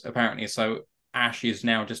Breeze, apparently. So Ash is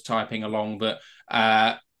now just typing along, but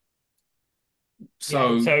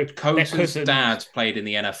so Cota's dad played in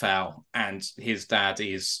the NFL, and his dad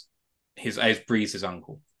is Breeze's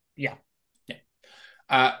uncle. Yeah.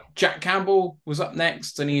 Jack Campbell was up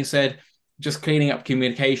next, and he said, just cleaning up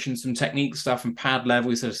communication, some technique stuff and pad level.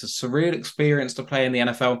 He said it's a surreal experience to play in the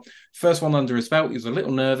NFL. First one under his belt. He was a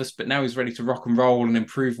little nervous, but now he's ready to rock and roll and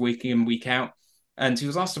improve week in, week out. And he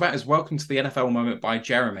was asked about his welcome to the NFL moment by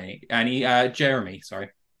Jeremy. And And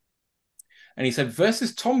he said,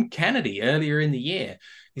 versus Tom Kennedy earlier in the year.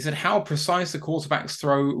 He said how precise the quarterback's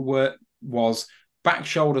throw was. Back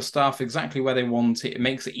shoulder stuff, exactly where they want it. It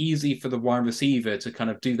makes it easy for the wide receiver to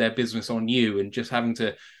kind of do their business on you, and just having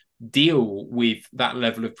to deal with that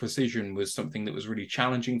level of precision was something that was really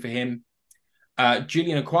challenging for him.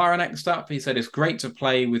 Julian Okwara next up. He said, it's great to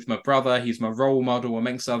play with my brother. He's my role model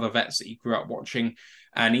amongst other vets that he grew up watching.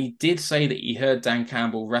 And he did say that he heard Dan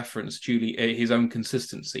Campbell reference his own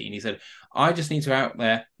consistency. And he said, I just need to out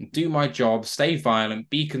there and do my job, stay violent,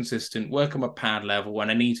 be consistent, work on my pad level.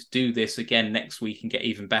 And I need to do this again next week and get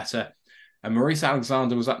even better. And Maurice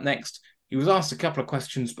Alexander was up next. He was asked a couple of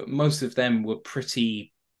questions, but most of them were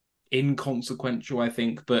pretty inconsequential, I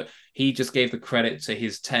think. But he just gave the credit to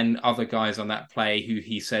his 10 other guys on that play who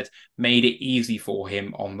he said made it easy for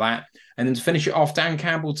him on that. And then to finish it off, Dan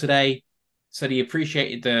Campbell today said he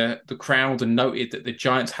appreciated the crowd and noted that the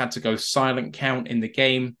Giants had to go silent count in the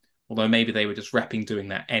game, although maybe they were just repping doing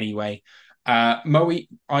that anyway. Mo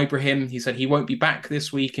Ibrahim, he said he won't be back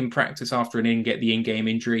this week in practice after the in-game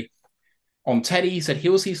injury. On Teddy, he said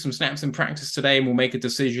he'll see some snaps in practice today and will make a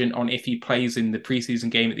decision on if he plays in the preseason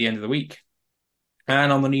game at the end of the week.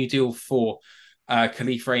 And on the new deal for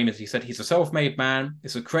Khalif Raymond, he said he's a self-made man.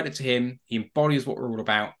 It's a credit to him. He embodies what we're all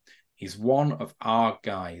about. He's one of our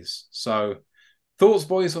guys. So, thoughts,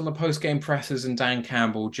 boys, on the post-game pressers and Dan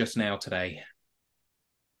Campbell just now today?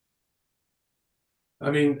 I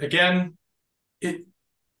mean, again,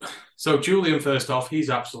 so Julian, first off, he's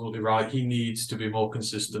absolutely right. He needs to be more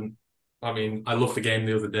consistent. I mean, I loved the game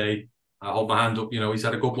the other day. I hold my hand up, he's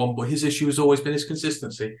had a good one, but his issue has always been his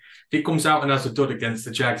consistency. If he comes out and has a dud against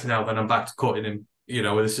the Jags now, then I'm back to cutting him.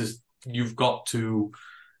 You've got to,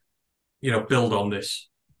 build on this.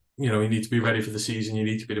 You need to be ready for the season. You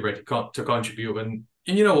need to be ready to contribute. And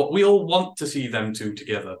you know what? We all want to see them two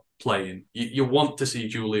together playing. You want to see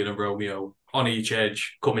Julian and Romeo on each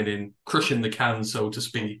edge, coming in, crushing the can, so to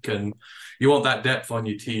speak. And you want that depth on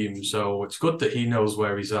your team. So it's good that he knows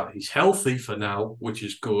where he's at. He's healthy for now, which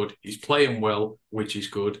is good. He's playing well, which is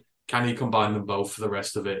good. Can he combine them both for the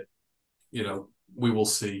rest of it? We will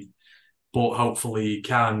see. But hopefully he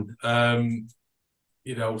can. For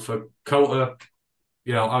Cota,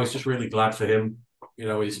 I was just really glad for him. He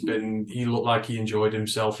looked like he enjoyed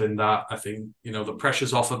himself in that. I think, the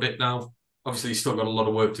pressure's off a bit now. Obviously, he's still got a lot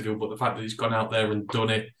of work to do, but the fact that he's gone out there and done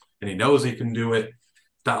it, and he knows he can do it,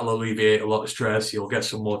 that'll alleviate a lot of stress. He'll get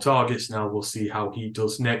some more targets now. We'll see how he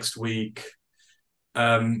does next week.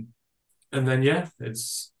 And then,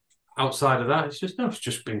 it's outside of that, it's just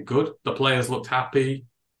been good. The players looked happy,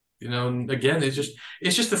 and again, it's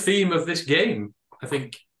just the theme of this game. I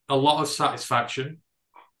think a lot of satisfaction,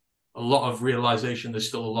 a lot of realization there's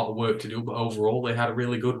still a lot of work to do, but overall they had a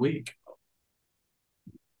really good week.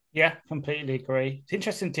 Yeah, completely agree. It's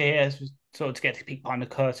interesting to hear sort of to get to peek behind the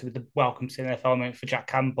curtain with the welcome to the NFL moment for Jack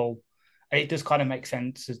Campbell. And it does kind of make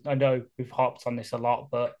sense. I know we've harped on this a lot,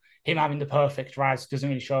 but him having the perfect RAS doesn't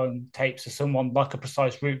really show him tapes of someone like a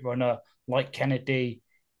precise route runner like Kennedy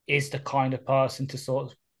is the kind of person to sort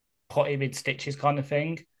of put him in stitches kind of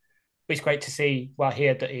thing. But it's great to see, well,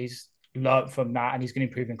 here that he's learned from that and he's going to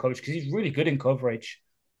improve in coverage because he's really good in coverage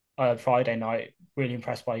Friday night. Really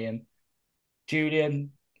impressed by him.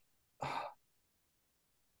 Julian,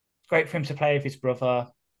 great for him to play with his brother.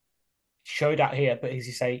 Showed out here, but as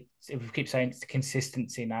you say, we keep saying it's the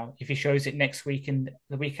consistency now. If he shows it next week and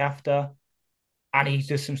the week after, and he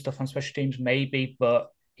does some stuff on special teams, maybe, but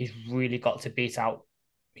he's really got to beat out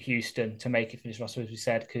Houston to make it for this roster, as we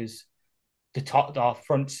said, because our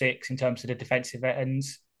front six in terms of the defensive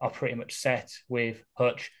ends are pretty much set with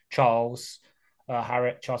Hutch, Charles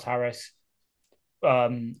Harris,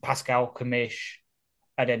 Pascal Kamish,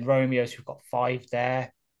 and then Romeo's. We've got five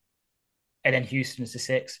there, and then Houston is the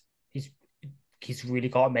six. He's really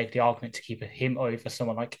got to make the argument to keep him over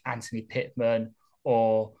someone like Anthony Pittman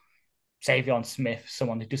or Savion Smith,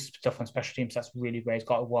 someone who does stuff on special teams. That's really where he's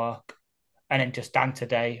got to work. And then just Dan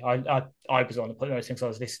today, I was on the put those things I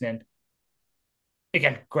was listening.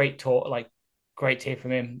 Again, great talk, like great to hear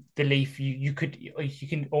from him. The Leaf, you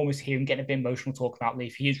can almost hear him getting a bit emotional talking about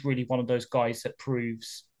Leaf. He is really one of those guys that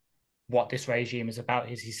proves what this regime is about,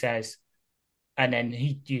 as he says. And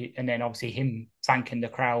then obviously him thanking the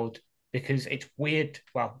crowd because it's weird.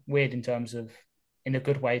 Well, weird in terms of in a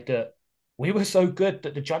good way that we were so good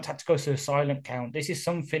that the Giants had to go to a silent count. This is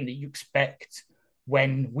something that you expect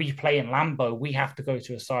when we play in Lambeau. We have to go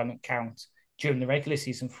to a silent count during the regular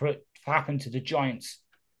season for it to happen to the Giants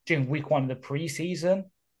during week one of the preseason.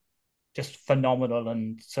 Just phenomenal.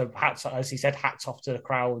 And so as he said, hats off to the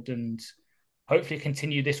crowd and hopefully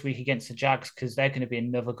continue this week against the Jags because they're going to be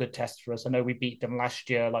another good test for us. I know we beat them last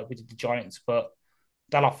year like we did the Giants, but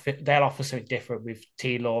they'll offer something different with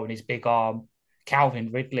T-Law and his big arm.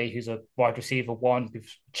 Calvin Ridley, who's a wide receiver one with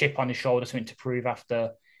chip on his shoulder, something to prove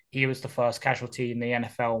after he was the first casualty in the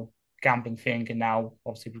NFL gambling thing. And now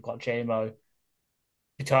obviously we've got JMO.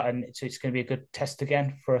 And so it's going to be a good test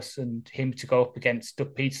again for us and him to go up against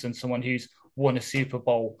Doug Peterson, someone who's won a Super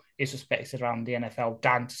Bowl, is respected around the NFL.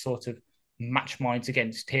 Dan to sort of match minds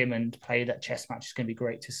against him and play that chess match is going to be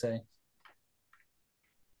great to see.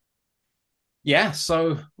 Yeah,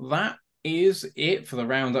 so that is it for the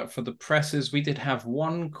roundup for the presses. We did have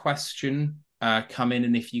one question come in,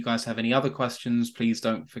 and if you guys have any other questions, please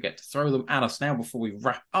don't forget to throw them at us now before we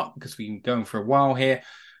wrap up because we've been going for a while here.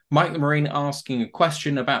 Mike the Marine asking a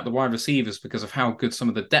question about the wide receivers because of how good some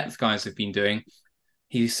of the depth guys have been doing.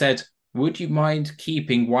 He said, would you mind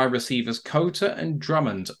keeping wide receivers Cota and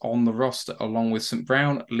Drummond on the roster along with St.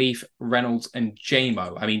 Brown, Leaf, Reynolds, and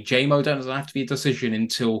JMO? I mean, JMO doesn't have to be a decision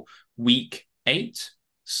until week 8.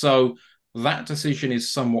 So that decision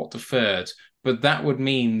is somewhat deferred. But that would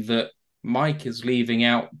mean that Mike is leaving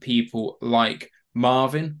out people like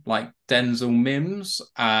Marvin, like Denzel Mims,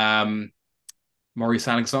 Maurice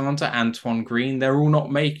Alexander, Antoine Green. They're all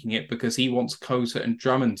not making it because he wants Cota and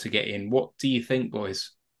Drummond to get in. What do you think,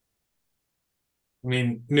 boys? I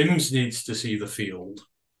mean, Mims needs to see the field.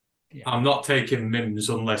 Yeah. I'm not taking Mims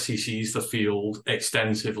unless he sees the field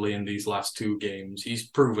extensively in these last 2 games. He's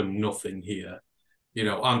proven nothing here. You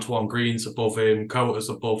know, Antoine Green's above him, Cota's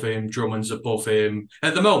above him, Drummond's above him.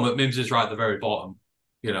 At the moment, Mims is right at the very bottom.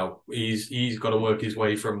 You know, he's got to work his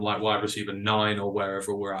way from like wide receiver 9 or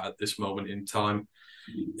wherever we're at this moment in time.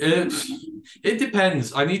 It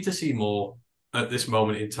depends. I need to see more at this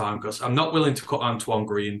moment in time because I'm not willing to cut Antoine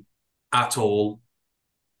Green at all.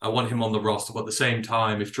 I want him on the roster, but at the same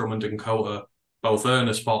time, if Drummond and Cota both earn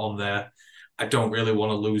a spot on there, I don't really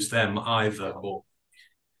want to lose them either. But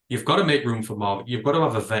you've got to make room for Marvin. You've got to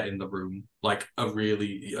have a vet in the room, like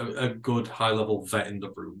a good high-level vet in the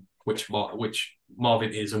room, which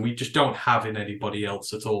Marvin is, and we just don't have in anybody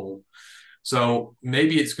else at all. So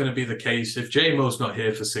maybe it's going to be the case, if JMO's not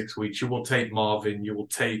here for 6 weeks, you will take Marvin, you will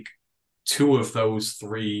take 2 of those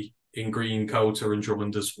 3 in Green, Cota, and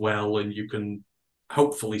Drummond as well, and you can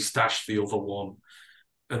hopefully stash the other one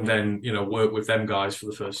and then, you know, work with them guys for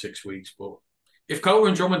the first 6 weeks. But if Cota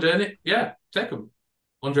and Drummond earn it, yeah, take them.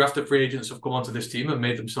 Undrafted free agents have come onto this team and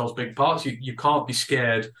made themselves big parts. You can't be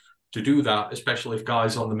scared to do that, especially if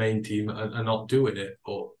guys on the main team are not doing it.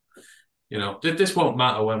 But, you know, this won't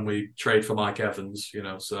matter when we trade for Mike Evans, you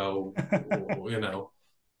know, so, you know,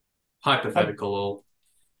 hypothetical.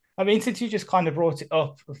 I mean, since you just kind of brought it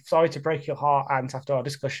up, sorry to break your heart, Ant, after our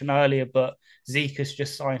discussion earlier, but Zeke has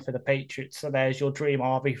just signed for the Patriots. So there's your dream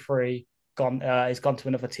RB3 gone. He's gone to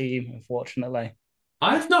another team, unfortunately.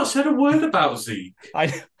 I've not said a word about Zeke.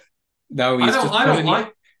 No, he's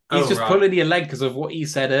just pulling your leg because of what he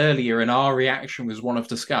said earlier, and our reaction was one of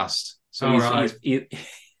disgust. So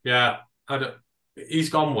yeah, he's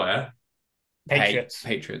gone where? Patriots.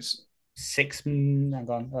 Patriots. 6 hang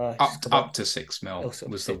on. Up to 6 mil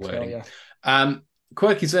was the wording. Yeah.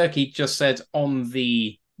 Quirky Zerky just said on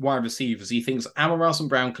the wide receivers, he thinks Amon and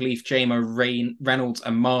Brown, Khalif, Jamo, Reynolds,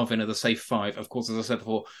 and Marvin are the safe 5. Of course, as I said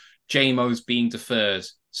before, Jamo's being deferred.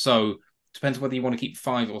 So depends whether you want to keep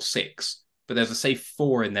 5 or 6. But there's a safe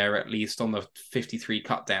 4 in there, at least on the 53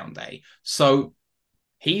 cut down day. So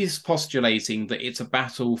he's postulating that it's a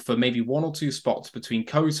battle for maybe 1 or 2 spots between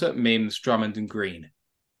Cota, Mims, Drummond, and Green.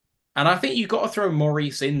 And I think you've got to throw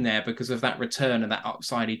Maurice in there because of that return and that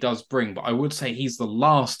upside he does bring. But I would say he's the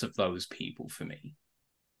last of those people for me.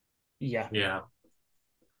 Yeah. Yeah.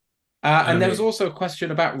 And there was also a question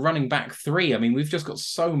about running back 3. I mean, we've just got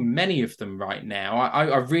so many of them right now.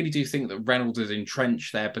 I really do think that Reynolds is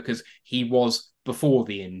entrenched there because he was before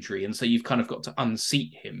the injury. And so you've kind of got to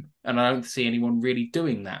unseat him. And I don't see anyone really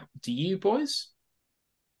doing that. Do you, boys?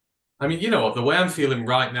 I mean, you know what? The way I'm feeling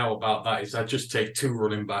right now about that is I'd just take 2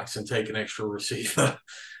 running backs and take an extra receiver.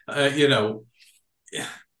 I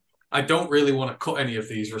don't really want to cut any of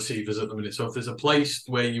these receivers at the minute. So if there's a place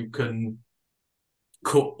where you can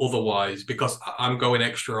cut otherwise, because I'm going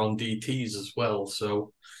extra on DTs as well.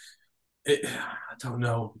 So I don't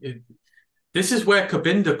know. This is where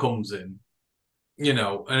Kabinda comes in,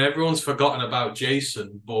 and everyone's forgotten about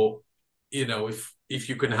Jason. But, if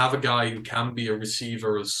you can have a guy who can be a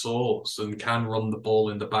receiver of sorts and can run the ball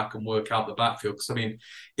in the back and work out the backfield. Because, I mean,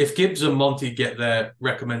 if Gibbs and Monty get their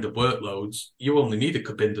recommended workloads, you only need a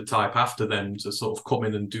Kabinda type after them to sort of come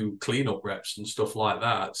in and do cleanup reps and stuff like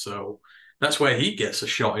that. So that's where he gets a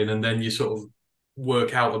shot in, and then you sort of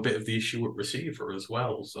work out a bit of the issue at receiver as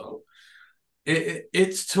well. So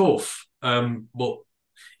it's tough, but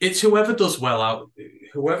it's whoever does well out,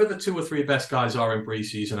 whoever the 2 or 3 best guys are in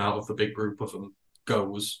preseason out of the big group of them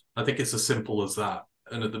goes. I think it's as simple as that.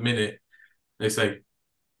 And at the minute, they say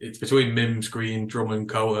it's between Mims, Green, Drummond,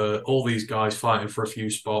 Cota, all these guys fighting for a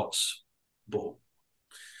few spots. But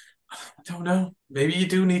I don't know. Maybe you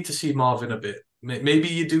do need to see Marvin a bit. Maybe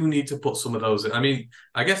you do need to put some of those in. I mean,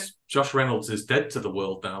 I guess Josh Reynolds is dead to the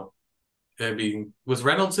world now. I mean, was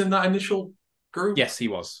Reynolds in that initial group? Yes, he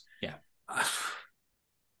was. Yeah.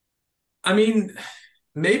 I mean,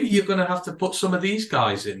 maybe you're going to have to put some of these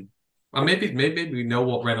guys in. And maybe we know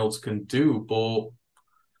what Reynolds can do, but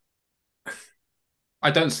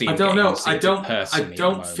I don't see. I don't know. I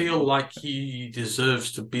don't feel like he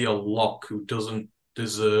deserves to be a lock who doesn't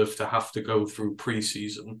deserve to have to go through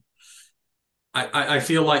preseason. I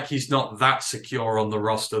feel like he's not that secure on the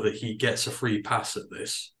roster that he gets a free pass at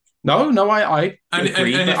this. No, I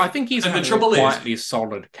agree. But I think he's had a quietly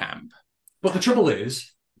solid camp. But the trouble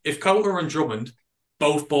is, if Cota and Drummond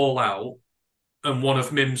both ball out, and one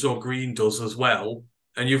of Mims or Green does as well,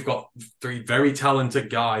 and you've got 3 very talented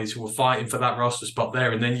guys who are fighting for that roster spot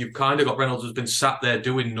there, and then you've kind of got Reynolds who's been sat there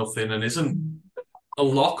doing nothing and isn't a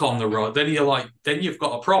lock on the road, then you've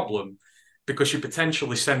got a problem because you're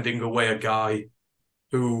potentially sending away a guy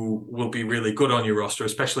who will be really good on your roster,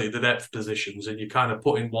 especially at the depth positions, and you're kind of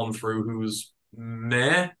putting one through who's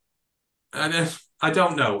meh. And I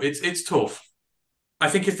don't know. It's tough. I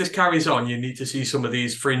think if this carries on, you need to see some of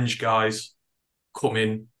these fringe guys come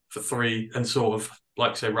in for 3 and sort of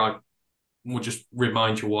like say, right, we'll just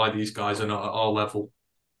remind you why these guys are not at our level.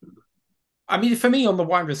 I mean, for me on the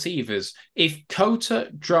wide receivers, if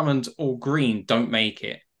Cota, Drummond, or Green don't make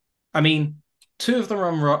it, I mean, 2 of them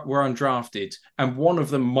were undrafted, and 1 of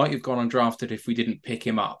them might have gone undrafted if we didn't pick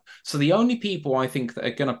him up. So the only people I think that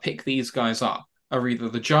are going to pick these guys up are either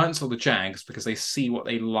the Giants or the Jags because they see what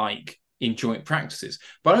they like in joint practices.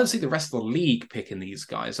 But I don't see the rest of the league picking these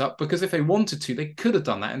guys up because if they wanted to, they could have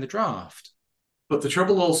done that in the draft. But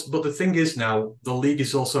the thing is now, the league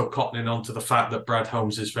is also cottoning on to the fact that Brad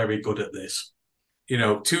Holmes is very good at this.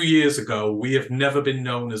 2 years ago, we have never been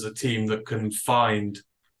known as a team that can find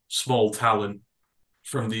small talent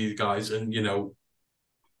from these guys and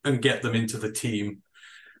get them into the team.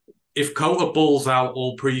 If Cota balls out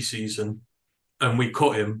all preseason and we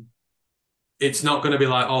cut him, it's not going to be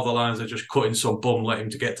like, oh, the Lions are just cutting some bum, let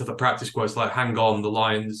him to get to the practice squad. It's like, hang on, the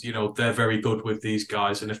Lions, they're very good with these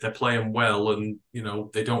guys. And if they're playing well and,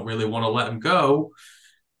 they don't really want to let them go,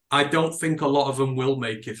 I don't think a lot of them will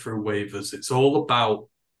make it through waivers. It's all about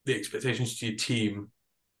the expectations to your team.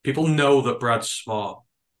 People know that Brad's smart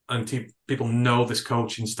and people know this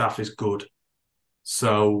coaching staff is good.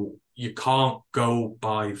 So you can't go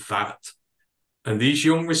by that. And these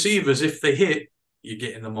young receivers, if they hit, you're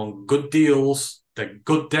getting them on good deals they're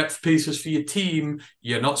good depth pieces for your team.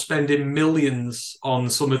 You're not spending millions on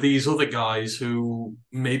some of these other guys who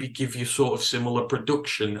maybe give you sort of similar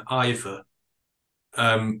production either.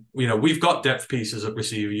 We've got depth pieces at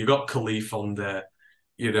receiver. You've got Khalif on there.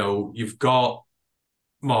 You've got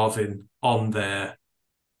Marvin on there.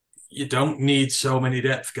 You don't need so many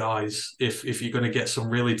depth guys if you're going to get some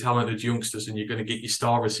really talented youngsters and you're going to get your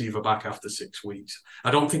star receiver back after 6 weeks.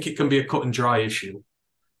 I don't think it can be a cut and dry issue.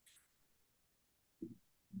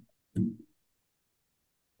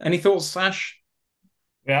 Any thoughts, Sash?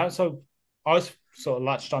 Yeah, so I was sort of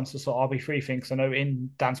latched onto sort of RB3 thing because I know in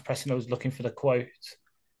Dan's pressing I was looking for the quote.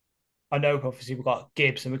 I know obviously we've got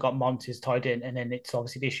Gibbs and we've got Montes tied in, and then it's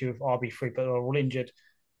obviously the issue of RB3, but they're all injured.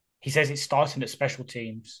 He says it's starting at special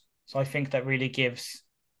teams. So I think that really gives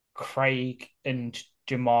Craig and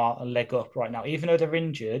Jamar a leg up right now, even though they're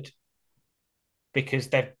injured, because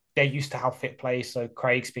they're used to how fit players. So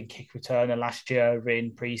Craig's been kick returner last year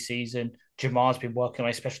in preseason. Jamar's been working on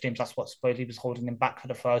his special teams. That's what supposedly was holding him back for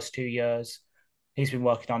the first 2 years. He's been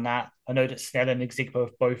working on that. I know that Snell and Exigbo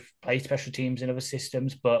have both played special teams in other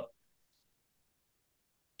systems, but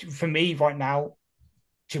for me right now,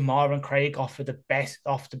 Jamar and Craig offer the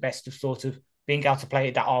best of sort of being able to play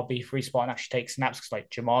at that RB3 spot and actually take snaps. Because like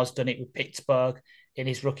Jamar's done it with Pittsburgh in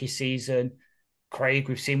his rookie season. Craig,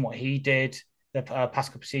 we've seen what he did the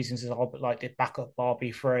past couple of seasons as like the backup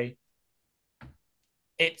RB3.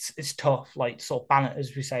 It's tough, like sort of balance,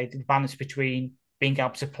 as we say, the balance between being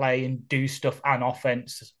able to play and do stuff and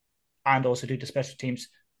offense and also do the special teams.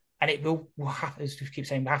 And it will have, as we keep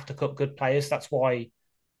saying, we have to cut good players. That's why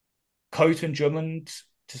Coat and Drummond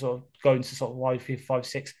to sort of go into sort of wide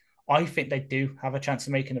 5-6, I think they do have a chance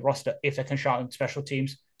of making the roster if they can shout in special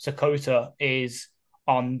teams. Sakota is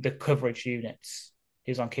on the coverage units.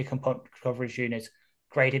 He's on kick and punt coverage units,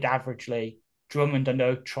 graded averagely. Drummond, I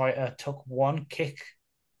know, took one kick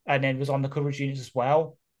and then was on the coverage units as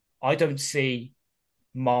well. I don't see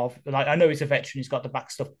Marv. Like, I know he's a veteran, he's got the back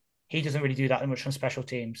stuff. He doesn't really do that much on special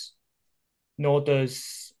teams. Nor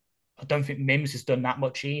does, I don't think Mims has done that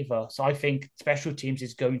much either. So I think special teams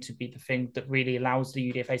is going to be the thing that really allows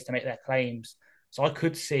the UDFAs to make their claims. So I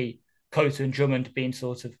could see Cota and Drummond being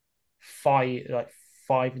sort of 5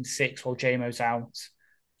 and 6 while JMO's out.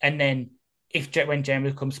 And then when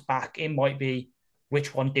JMO comes back, it might be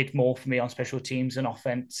which one did more for me on special teams and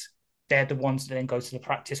offense. They're the ones that then go to the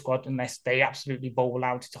practice squad unless they absolutely bowl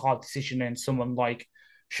out. It's a hard decision and someone like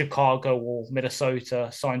Chicago or Minnesota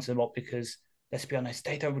signs them up because, let's be honest,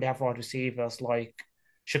 they don't really have wide receivers. Like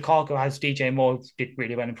Chicago has DJ Moore, did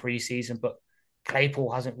really well in preseason, but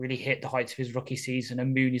Claypool hasn't really hit the heights of his rookie season,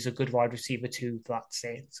 and Mooney's a good wide receiver too. That's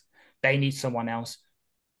it. They need someone else.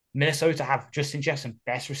 Minnesota have Justin Jefferson,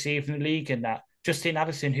 best receiver in the league, and that Justin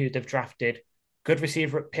Addison, who they've drafted, good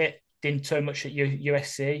receiver at Pitt, didn't so much at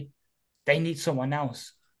USC. They need someone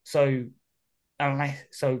else. So long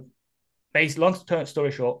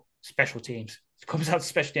story short, special teams. It comes out to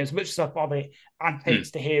special teams, as much as I probably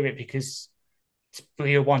hates to hear it because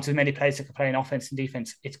we want as many players that can play in offense and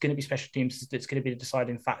defense. It's going to be special teams that's going to be the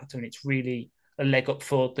deciding factor, and it's really a leg up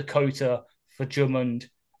for Dakota, for Drummond,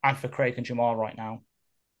 and for Craig and Jamar right now.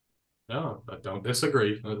 No, I don't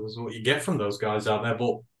disagree. That's what you get from those guys out there.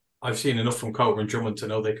 But I've seen enough from Coker and Drummond to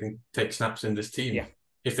know they can take snaps in this team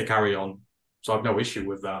if they carry on. So I've no issue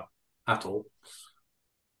with that at all.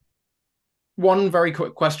 One very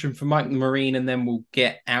quick question for Mike the Marine, and then we'll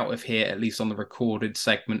get out of here, at least on the recorded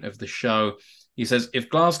segment of the show. He says, if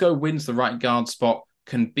Glasgow wins the right guard spot,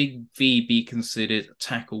 can Big V be considered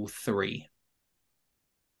tackle 3?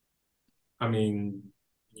 I mean,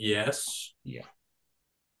 yes. Yeah.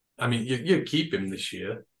 I mean, you keep him this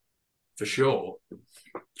year, for sure.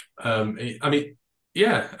 I mean,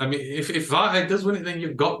 yeah. I mean, if Varte does win it, then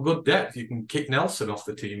you've got good depth. You can kick Nelson off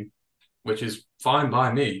the team, which is fine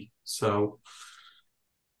by me. So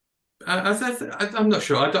I'm not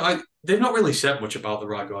sure. They've not really said much about the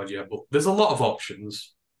right guard yet, but there's a lot of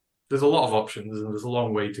options. There's a lot of options, and there's a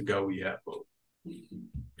long way to go yet. But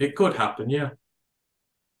it could happen, yeah.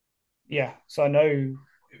 Yeah. So I know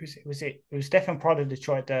it was Stefan Prada that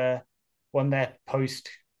tried one their post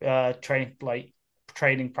training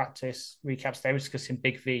practice recaps. They were discussing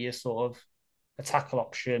Big V as sort of a tackle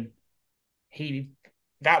option.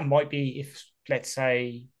 That might be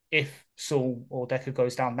if Saul or Decker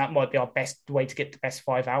goes down, that might be our best way to get the best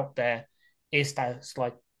 5 out there. Is that it's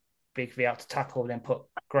like Big V out to tackle, then put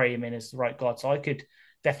Graham in as the right guard. So I could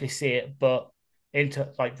definitely see it, but into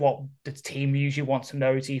like what the team usually wants to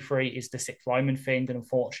know T3 is the 6th lineman thing, and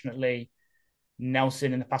unfortunately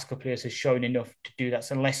Nelson in the past couple of years has shown enough to do that.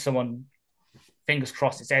 So unless someone, fingers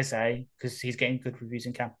crossed, it's Eze because he's getting good reviews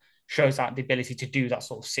in camp, shows out the ability to do that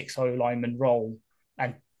sort of 6-0 lineman role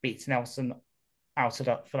and beats Nelson out of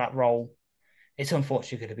that for that role. It's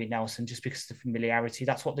unfortunately going to be Nelson just because of the familiarity.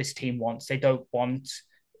 That's what this team wants. They don't want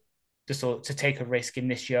to take a risk in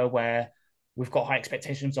this year where we've got high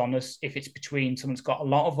expectations on us. If it's between someone who's got a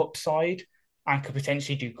lot of upside and could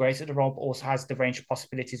potentially do great at the role, but also has the range of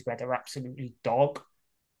possibilities where they're absolutely dog.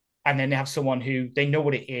 And then they have someone who they know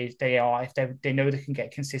what it is. If they know they can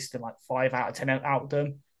get consistent like 5 out of 10 out of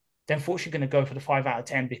them, they're unfortunately going to go for the 5 out of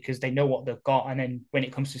 10 because they know what they've got. And then when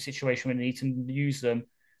it comes to a situation where they need to use them,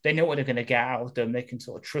 they know what they're going to get out of them. They can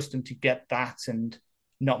sort of trust them to get that and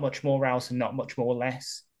not much more else and not much more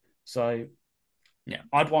less. So, yeah,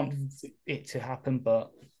 I'd want it to happen,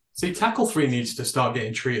 but... See, tackle 3 needs to start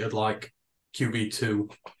getting treated like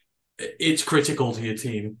QB2. It's critical to your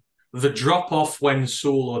team. The drop-off when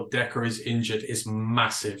Sewell or Decker is injured is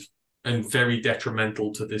massive and very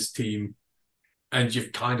detrimental to this team. And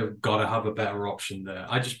you've kind of got to have a better option there.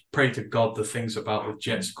 I just pray to God the things about the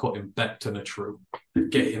Jets cutting Becton are true.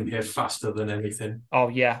 Get him here faster than anything. Oh,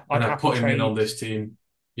 yeah. I'd put him in on this team.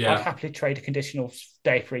 Yeah. I'd happily trade a conditional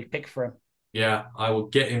day 3 pick for him. Yeah, I will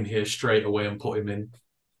get him here straight away and put him in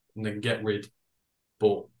and then get rid.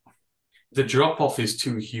 But the drop-off is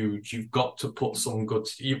too huge. You've got to put some good...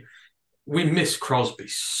 We miss Crosby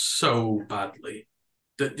so badly.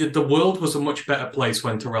 The world was a much better place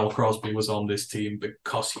when Terrell Crosby was on this team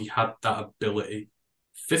because he had that ability.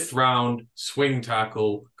 5th round, swing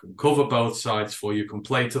tackle, can cover both sides for you, can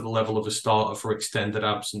play to the level of a starter for extended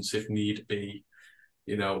absence if need be.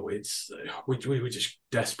 You know, it's we're just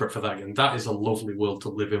desperate for that. And that is a lovely world to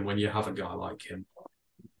live in when you have a guy like him.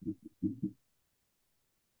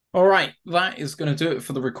 All right, that is going to do it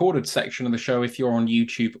for the recorded section of the show. If you're on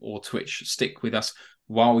YouTube or Twitch, stick with us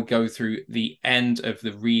while we go through the end of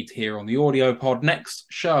the read here on the audio pod. Next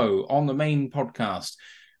show on the main podcast,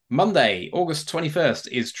 Monday, August 21st,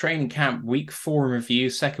 is training camp week 4 review,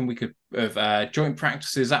 second week of joint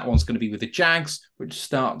practices. That one's going to be with the Jags, which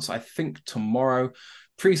starts, I think, tomorrow.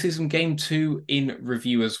 Preseason game 2 in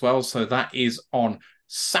review as well. So that is on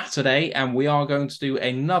Saturday, and we are going to do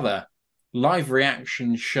another live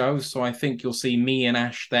reaction show. So I think you'll see me and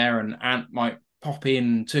Ash there, and Ant might pop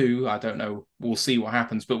in too. I don't know. We'll see what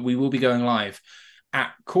happens, but we will be going live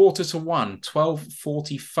at 1:45,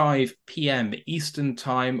 12:45 p.m. Eastern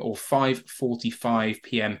time or 5:45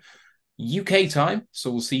 p.m. UK time. So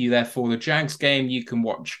we'll see you there for the Jags game. You can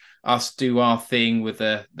watch us do our thing with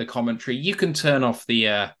the commentary. You can turn off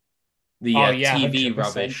the TV 100%.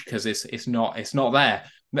 rubbish because it's not there.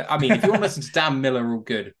 I mean, if you want to listen to Dan Miller, all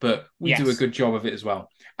good, but we do a good job of it as well.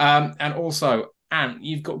 And also, Ant,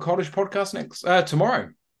 you've got college podcast next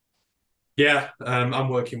tomorrow. Yeah, I'm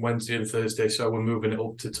working Wednesday and Thursday, so we're moving it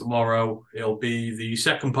up to tomorrow. It'll be the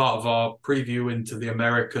second part of our preview into the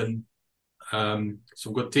American. Some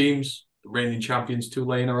good teams. The reigning champions,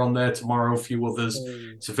 Tulane, are on there tomorrow, a few others.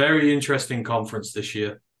 It's a very interesting conference this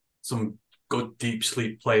year. Some good deep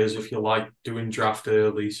sleep players, if you like, doing draft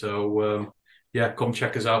early. So, come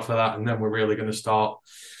check us out for that. And then we're really going to start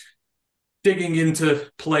digging into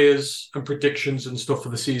players and predictions and stuff for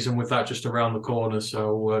the season with that just around the corner.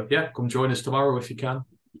 So, come join us tomorrow if you can.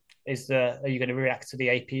 Are you going to react to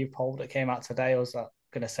the AP poll that came out today, or is that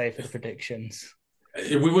going to save for the predictions?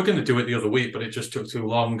 We were going to do it the other week, but it just took too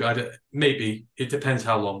long. Maybe. It depends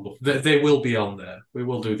how long. But they will be on there. We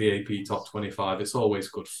will do the AP Top 25. It's always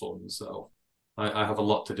good fun. So I have a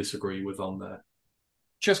lot to disagree with on there.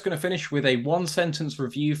 Just going to finish with a 1-sentence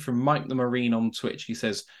review from Mike the Marine on Twitch. He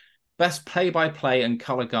says, best play-by-play and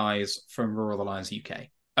colour guys from Roar the Lions UK.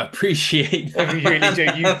 Appreciate that. We really do.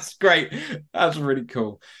 That's great. That's really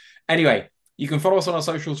cool. Anyway, you can follow us on our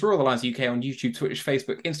socials, Roar the Lions UK, on YouTube, Twitch,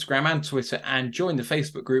 Facebook, Instagram, and Twitter, and join the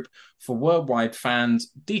Facebook group for worldwide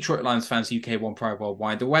fans, Detroit Lions fans UK, One Pride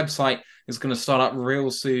Worldwide. The website is going to start up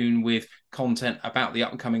real soon with content about the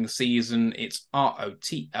upcoming season. It's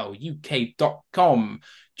rotluk.com.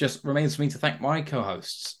 Just remains for me to thank my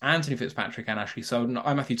co-hosts, Anthony Fitzpatrick and Ashley Soden.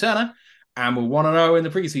 I'm Matthew Turner, and we're 1-0 in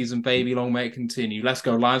the preseason, baby. Long may it continue. Let's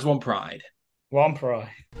go, Lions. One Pride. One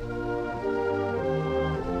Pride.